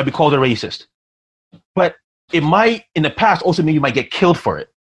mean that you might be called a racist, but it might, in the past, also mean you might get killed for it.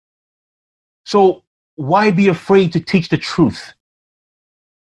 So why be afraid to teach the truth?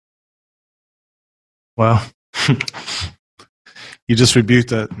 Well, you just rebuked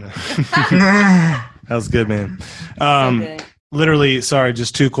that. That was good, man. Literally, sorry,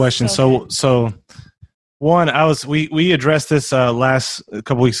 just two questions. Okay. So one, we addressed this a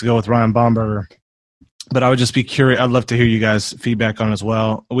couple weeks ago with Ryan Baumberger, but I would just be curious. I'd love to hear you guys' feedback on it as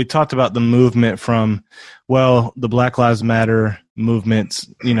well. We talked about the movement from, well, the Black Lives Matter movements,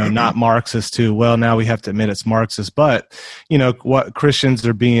 not Marxist, to, well, now we have to admit it's Marxist. But, what Christians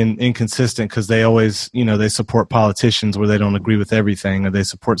are being inconsistent because they always, they support politicians where they don't agree with everything, or they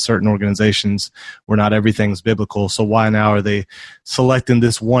support certain organizations where not everything's biblical. So why now are they selecting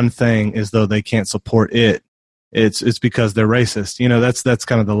this one thing as though they can't support it? It's because they're racist. That's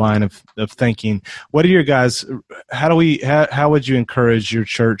kind of the line of thinking. What are your guys? How would you encourage your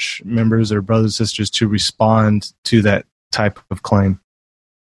church members or brothers and sisters to respond to that type of claim?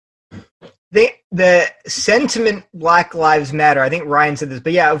 The sentiment Black Lives Matter, I think Ryan said this,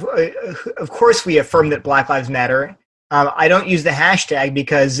 but yeah, of course we affirm that Black Lives Matter. I don't use the hashtag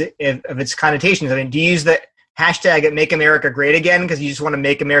because of its connotations. I mean, do you use the hashtag at Make America Great Again because you just want to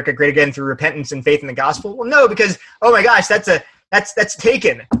make America great again through repentance and faith in the gospel? Well, no, because, oh my gosh, that's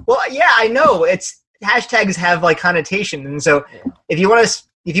taken. Well, yeah, I know. Hashtags have like connotation. And so if you want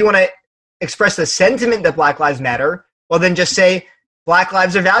to express the sentiment that Black Lives Matter, well, then just say Black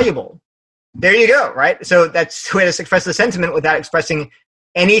lives are valuable. There you go, right? So that's the way to express the sentiment without expressing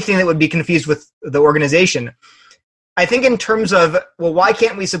anything that would be confused with the organization. I think in terms of, well, why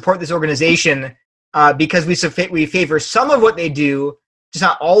can't we support this organization? Because we favor some of what they do, just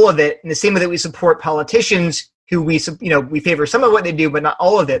not all of it, in the same way that we support politicians who we favor some of what they do, but not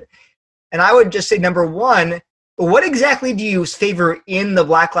all of it. And I would just say, number one, what exactly do you favor in the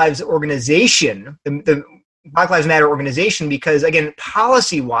Black Lives organization, the Black Lives Matter organization? Because again,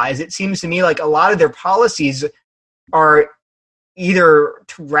 policy-wise, it seems to me like a lot of their policies are either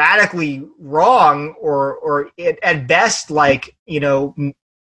radically wrong or at best, like,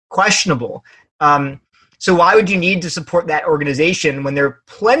 questionable. So why would you need to support that organization when there are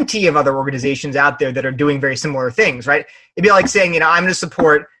plenty of other organizations out there that are doing very similar things, right? It'd be like saying, I'm going to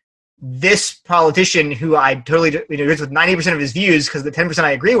support this politician who I totally agree with 90% of his views because the 10%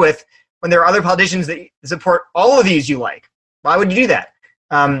 I agree with, when there are other politicians that support all of these you like. Why would you do that?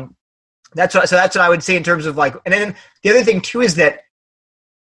 That's what I would say in terms of like, and then the other thing too is that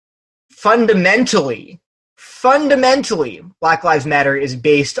fundamentally, Black Lives Matter is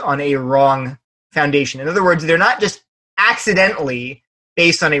based on a wrong foundation. In other words, they're not just accidentally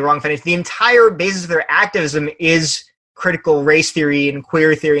based on a wrong foundation. The entire basis of their activism is critical race theory and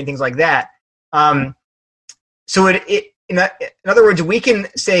queer theory and things like that. So in other words, we can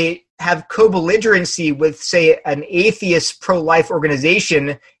say have co-belligerency with, say, an atheist pro-life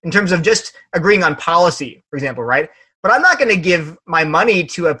organization in terms of just agreeing on policy, for example, right? But I'm not going to give my money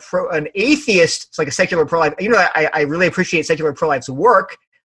to an atheist, it's like a secular pro-life. I really appreciate secular pro-life's work,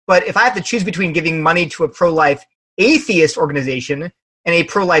 but if I have to choose between giving money to a pro-life atheist organization and a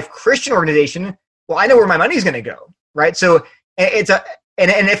pro-life Christian organization, well, I know where my money is going to go, right? So if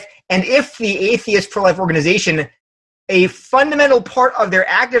the atheist pro-life organization, a fundamental part of their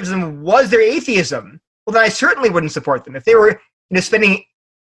activism was their atheism, well, then I certainly wouldn't support them. If they were spending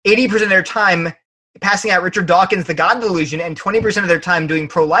 80% of their time passing out Richard Dawkins' The God Delusion and 20% of their time doing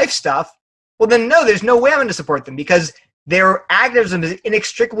pro-life stuff, well, then no, there's no way I'm going to support them because their activism is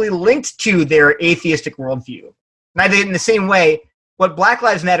inextricably linked to their atheistic worldview. Neither in the same way, what Black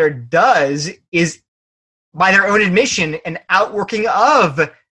Lives Matter does is, by their own admission, an outworking of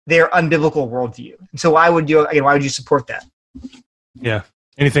their unbiblical worldview. And so why would you support that? Yeah.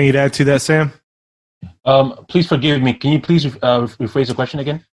 Anything you'd add to that, Sam? Please forgive me. Can you please rephrase the question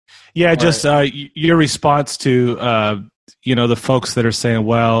again? Yeah, just your response to the folks that are saying,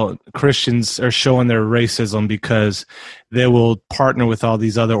 well, Christians are showing their racism because they will partner with all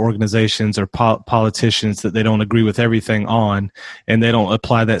these other organizations or politicians that they don't agree with everything on, and they don't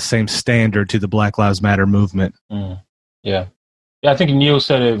apply that same standard to the Black Lives Matter movement. Yeah, I think Neil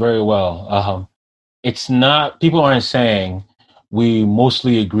said it very well. It's not, people aren't saying we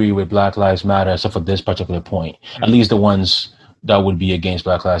mostly agree with Black Lives Matter except for this particular point, at least the ones that would be against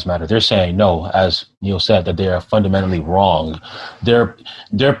Black Lives Matter. They're saying, no, as Neil said, that they are fundamentally wrong. Their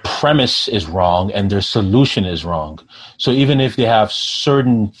premise is wrong and their solution is wrong. So even if they have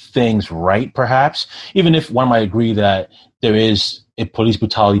certain things right, perhaps, even if one might agree that there is a police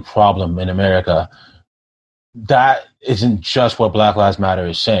brutality problem in America, that isn't just what Black Lives Matter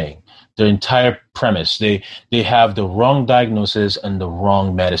is saying. Their entire premise, they have the wrong diagnosis and the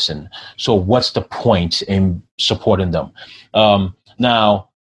wrong medicine. So what's the point in supporting them? Now,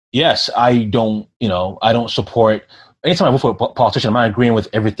 yes, I don't support, anytime I vote for a politician, I'm not agreeing with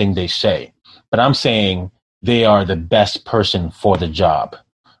everything they say, but I'm saying they are the best person for the job,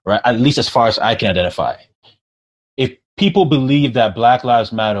 right? At least as far as I can identify. If people believe that Black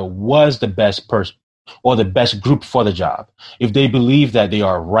Lives Matter was the best person or the best group for the job, if they believe that they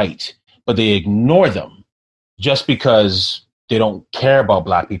are right, but they ignore them just because they don't care about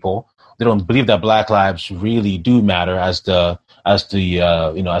Black people, they don't believe that Black lives really do matter as the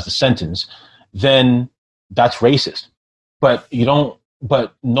sentence, then that's racist. But no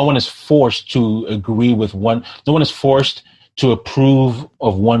one is forced to agree with one. No one is forced to approve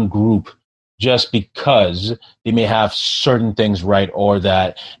of one group just because they may have certain things right or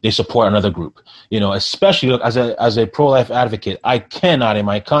that they support another group. Especially, look, as a pro-life advocate, I cannot in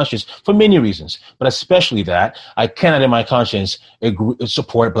my conscience, for many reasons, but especially that, I cannot in my conscience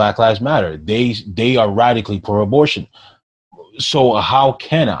support Black Lives Matter. They are radically pro-abortion. So how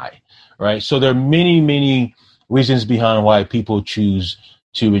can I, right? So there are many, many reasons behind why people choose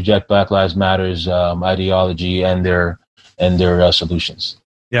to reject Black Lives Matter's ideology and their solutions.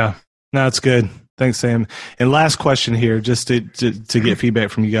 Yeah. No, it's good. Thanks, Sam. And last question here, just to get feedback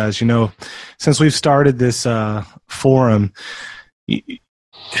from you guys. Since we've started this forum,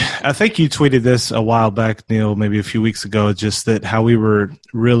 I think you tweeted this a while back, Neil, maybe a few weeks ago, just that how we were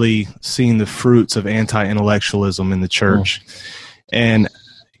really seeing the fruits of anti-intellectualism in the church. And,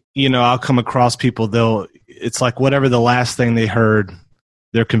 I'll come across people, it's like whatever the last thing they heard,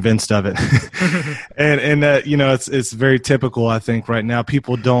 they're convinced of it. and it's very typical, I think, right now.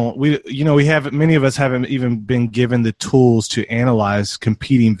 People many of us haven't even been given the tools to analyze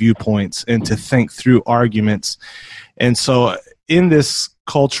competing viewpoints and to think through arguments. And so in this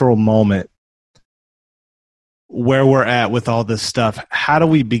cultural moment where we're at with all this stuff, how do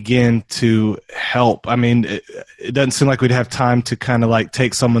we begin to help? I mean, it doesn't seem like we'd have time to kind of like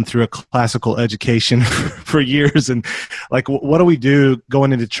take someone through a classical education for years. And like, what do we do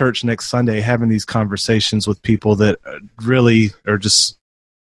going into church next Sunday, having these conversations with people that really are just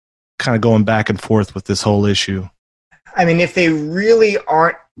kind of going back and forth with this whole issue? I mean, if they really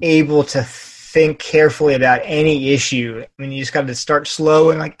aren't able to think carefully about any issue, I mean, you just got to start slow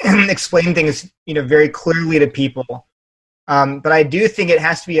and explain things, very clearly to people. But I do think it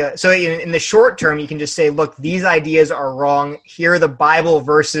has to be so in the short term, you can just say, look, these ideas are wrong. Here are the Bible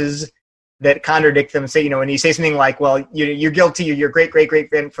verses that contradict them. Say, when you say something like, well, you're guilty, your great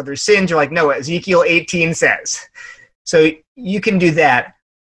grandfather's sins, you're like, no, Ezekiel 18 says. So you can do that.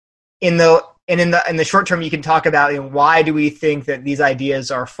 In the short term, you can talk about why do we think that these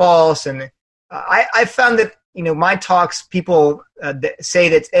ideas are false. And I found that my talks, people say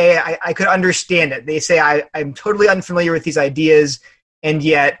that I could understand it. They say I'm totally unfamiliar with these ideas, and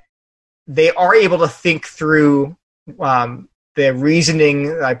yet they are able to think through the reasoning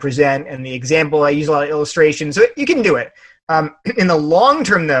that I present and the example. I use a lot of illustrations, so you can do it. In the long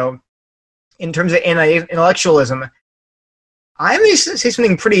term, though, in terms of anti-intellectualism, I'm going to say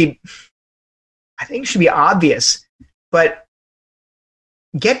something pretty, I think should be obvious, but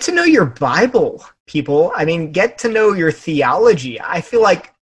get to know your Bible, people. I mean, get to know your theology. I feel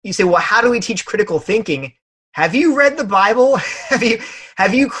like you say, well, how do we teach critical thinking? Have you read the Bible?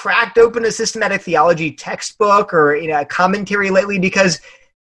 Have you cracked open a systematic theology textbook or a commentary lately? Because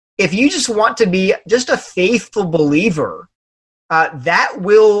if you just want to be just a faithful believer, that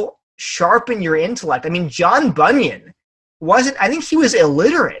will sharpen your intellect. I mean, John Bunyan I think he was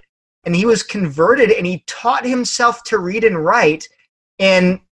illiterate. and he was converted, and he taught himself to read and write,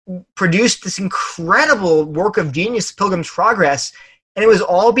 and produced this incredible work of genius, Pilgrim's Progress. And it was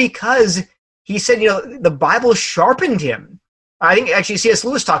all because he said, the Bible sharpened him. I think actually C.S.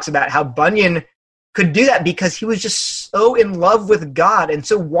 Lewis talks about how Bunyan could do that because he was just so in love with God and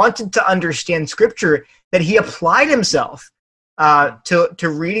so wanted to understand Scripture that he applied himself to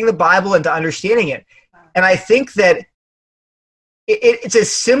reading the Bible and to understanding it. And I think that it's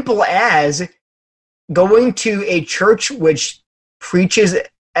as simple as going to a church which preaches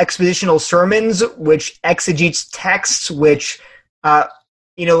expositional sermons, which exegetes texts, which what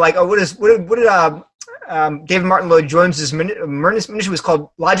did David Martin Lloyd Jones's ministry was called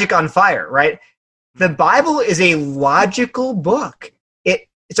Logic on Fire, right? The Bible is a logical book.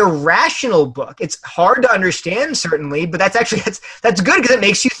 It's a rational book. It's hard to understand, certainly, but that's good because it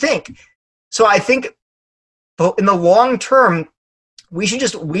makes you think. So I think in the long term, we should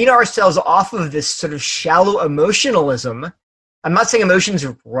just wean ourselves off of this sort of shallow emotionalism. I'm not saying emotions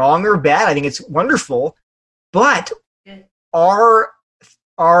are wrong or bad. I think it's wonderful, but our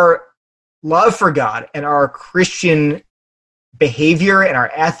love for God and our Christian behavior and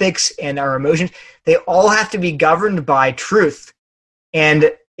our ethics and our emotions, they all have to be governed by truth.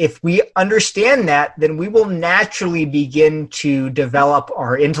 And if we understand that, then we will naturally begin to develop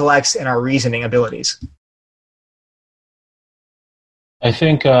our intellects and our reasoning abilities. I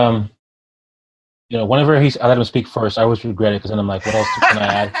think, whenever I let him speak first, I always regret it because then I'm like, what else can I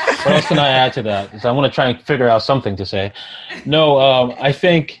add? What else can I add to that? So I want to try and figure out something to say. No, I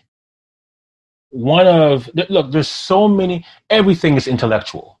think there's so many, everything is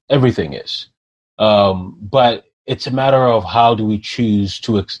intellectual. Everything is. But it's a matter of how do we choose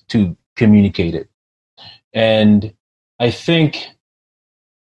to communicate it. And I think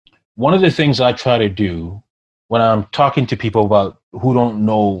one of the things I try to do when I'm talking to people about who don't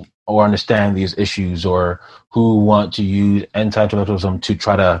know or understand these issues or who want to use anti-intellectualism to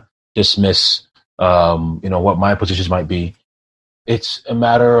try to dismiss, what my positions might be, it's a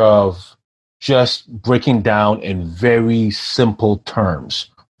matter of just breaking down in very simple terms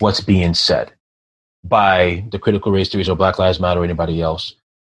what's being said by the critical race theories or Black Lives Matter or anybody else,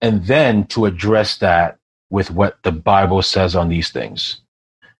 and then to address that with what the Bible says on these things.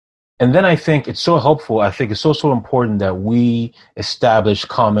 And then I think it's so helpful. I think it's so important that we establish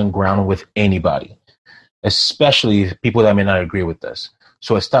common ground with anybody, especially people that may not agree with this.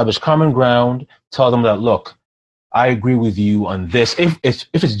 So establish common ground, tell them that, look, I agree with you on this, if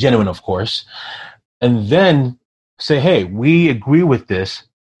it's genuine, of course, and then say, hey, we agree with this,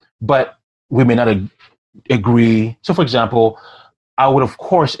 but we may not agree. So, for example, I would, of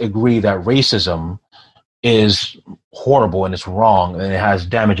course, agree that racism is horrible and it's wrong and it has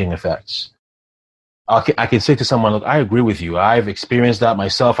damaging effects. I can say to someone, look, I agree with you. I've experienced that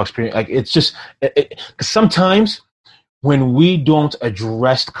myself. It's just sometimes when we don't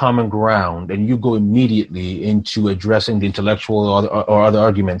address common ground and you go immediately into addressing the intellectual or other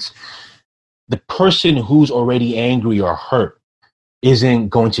arguments, the person who's already angry or hurt isn't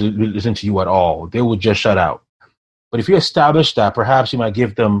going to listen to you at all. They will just shut out. But if you establish that, perhaps you might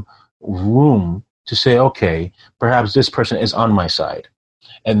give them room to say, okay, perhaps this person is on my side.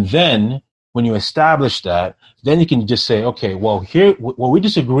 And then when you establish that, then you can just say, okay, well, here, what we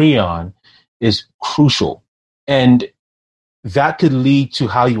disagree on is crucial. And that could lead to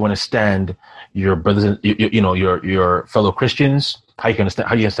how you understand your brothers, your fellow Christians, how you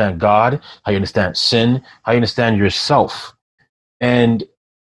understand God, how you understand sin, how you understand yourself. And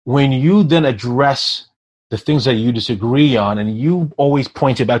when you then address the things that you disagree on, and you always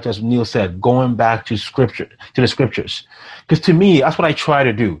point it back to, as Neil said, going back to Scripture, to the Scriptures. Because to me, that's what I try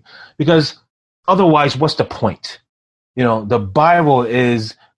to do. Because otherwise, what's the point? The Bible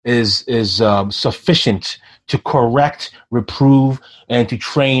is sufficient to correct, reprove, and to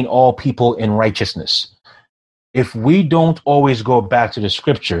train all people in righteousness. If we don't always go back to the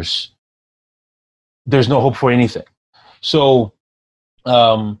Scriptures, there's no hope for anything. So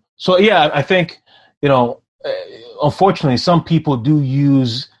yeah, I think, unfortunately, some people do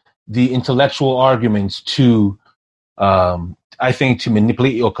use the intellectual arguments to, I think, to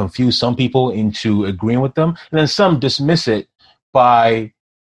manipulate or confuse some people into agreeing with them. And then some dismiss it by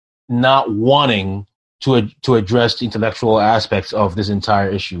not wanting to address the intellectual aspects of this entire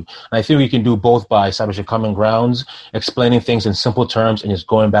issue. And I think we can do both by establishing common grounds, explaining things in simple terms, and just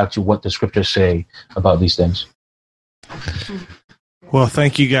going back to what the Scriptures say about these things. Well,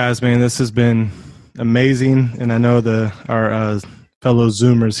 thank you guys, man. This has been amazing, and I know our fellow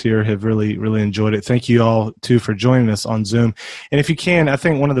Zoomers here have really, really enjoyed it. Thank you all, too, for joining us on Zoom. And if you can, I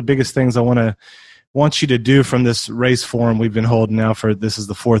think one of the biggest things I want to want you to do from this race forum we've been holding now for, this is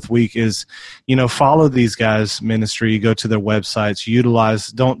the 4th week, is, follow these guys' ministry, go to their websites, utilize,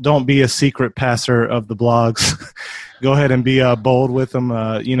 don't be a secret passer of the blogs. Go ahead and be bold with them.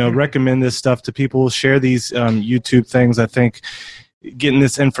 Recommend this stuff to people, share these YouTube things. I think getting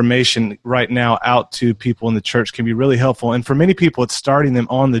this information right now out to people in the church can be really helpful. And for many people, it's starting them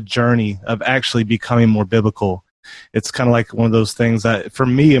on the journey of actually becoming more biblical. It's kind of like one of those things that, for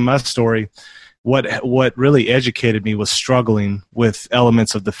me in my story, what really educated me was struggling with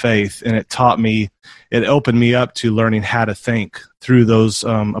elements of the faith, and it opened me up to learning how to think through those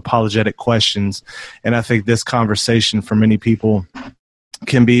apologetic questions. And I think this conversation for many people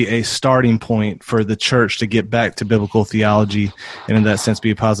can be a starting point for the church to get back to biblical theology, and in that sense be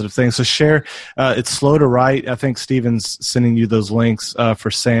a positive thing. So share. It's Slow to Write. I think Stephen's sending you those links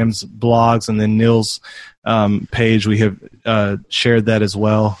for Sam's blogs, and then Neil's page. We have shared that as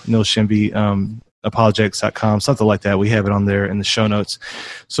well. Neil Shenvi, apologetics.com, something like that. We have it on there in the show notes.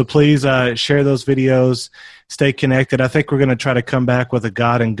 So please share those videos. Stay connected. I think we're going to try to come back with a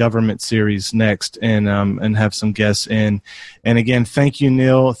God and Government series next, and have some guests in. And again, thank you,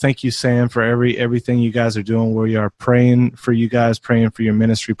 Neil. Thank you, Sam, for everything you guys are doing. We are praying for you guys, praying for your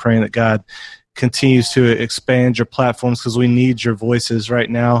ministry, praying that God continues to expand your platforms, because we need your voices right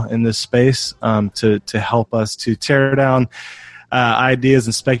now in this space to help us to tear down ideas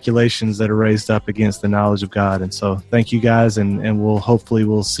and speculations that are raised up against the knowledge of God. And so thank you guys, and we'll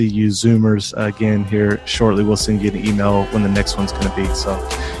see you Zoomers again here shortly. We'll send you an email when the next one's going to be. So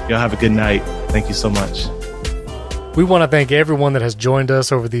y'all have a good night. Thank you so much. We want to thank everyone that has joined us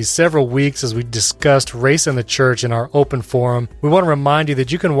over these several weeks as we discussed race in the church in our open forum. We want to remind you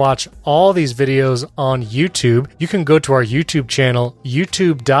that you can watch all these videos on YouTube. You can go to our YouTube channel,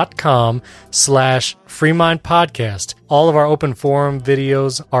 youtube.com/FreeMindPodcast. All of our open forum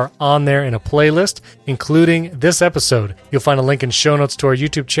videos are on there in a playlist, including this episode. You'll find a link in show notes to our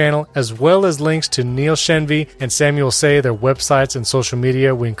YouTube channel, as well as links to Neil Shenvi and Samuel Say, their websites and social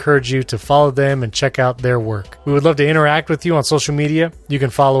media. We encourage you to follow them and check out their work. We would love to interact with you on social media. You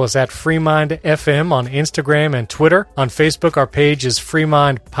can follow us at FreeMind FM on Instagram and Twitter. On Facebook, our page is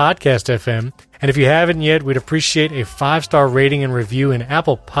FreeMind Podcast FM. And if you haven't yet, we'd appreciate a 5-star rating and review in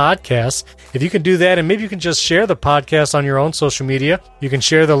Apple Podcasts. If you can do that, and maybe you can just share the podcast on your own social media, you can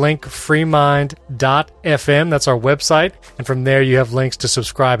share the link freemind.fm. That's our website. And from there, you have links to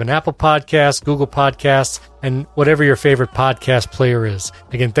subscribe in Apple Podcasts, Google Podcasts, and whatever your favorite podcast player is.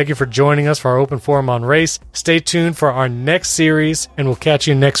 Again, thank you for joining us for our open forum on race. Stay tuned for our next series, and we'll catch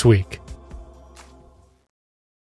you next week.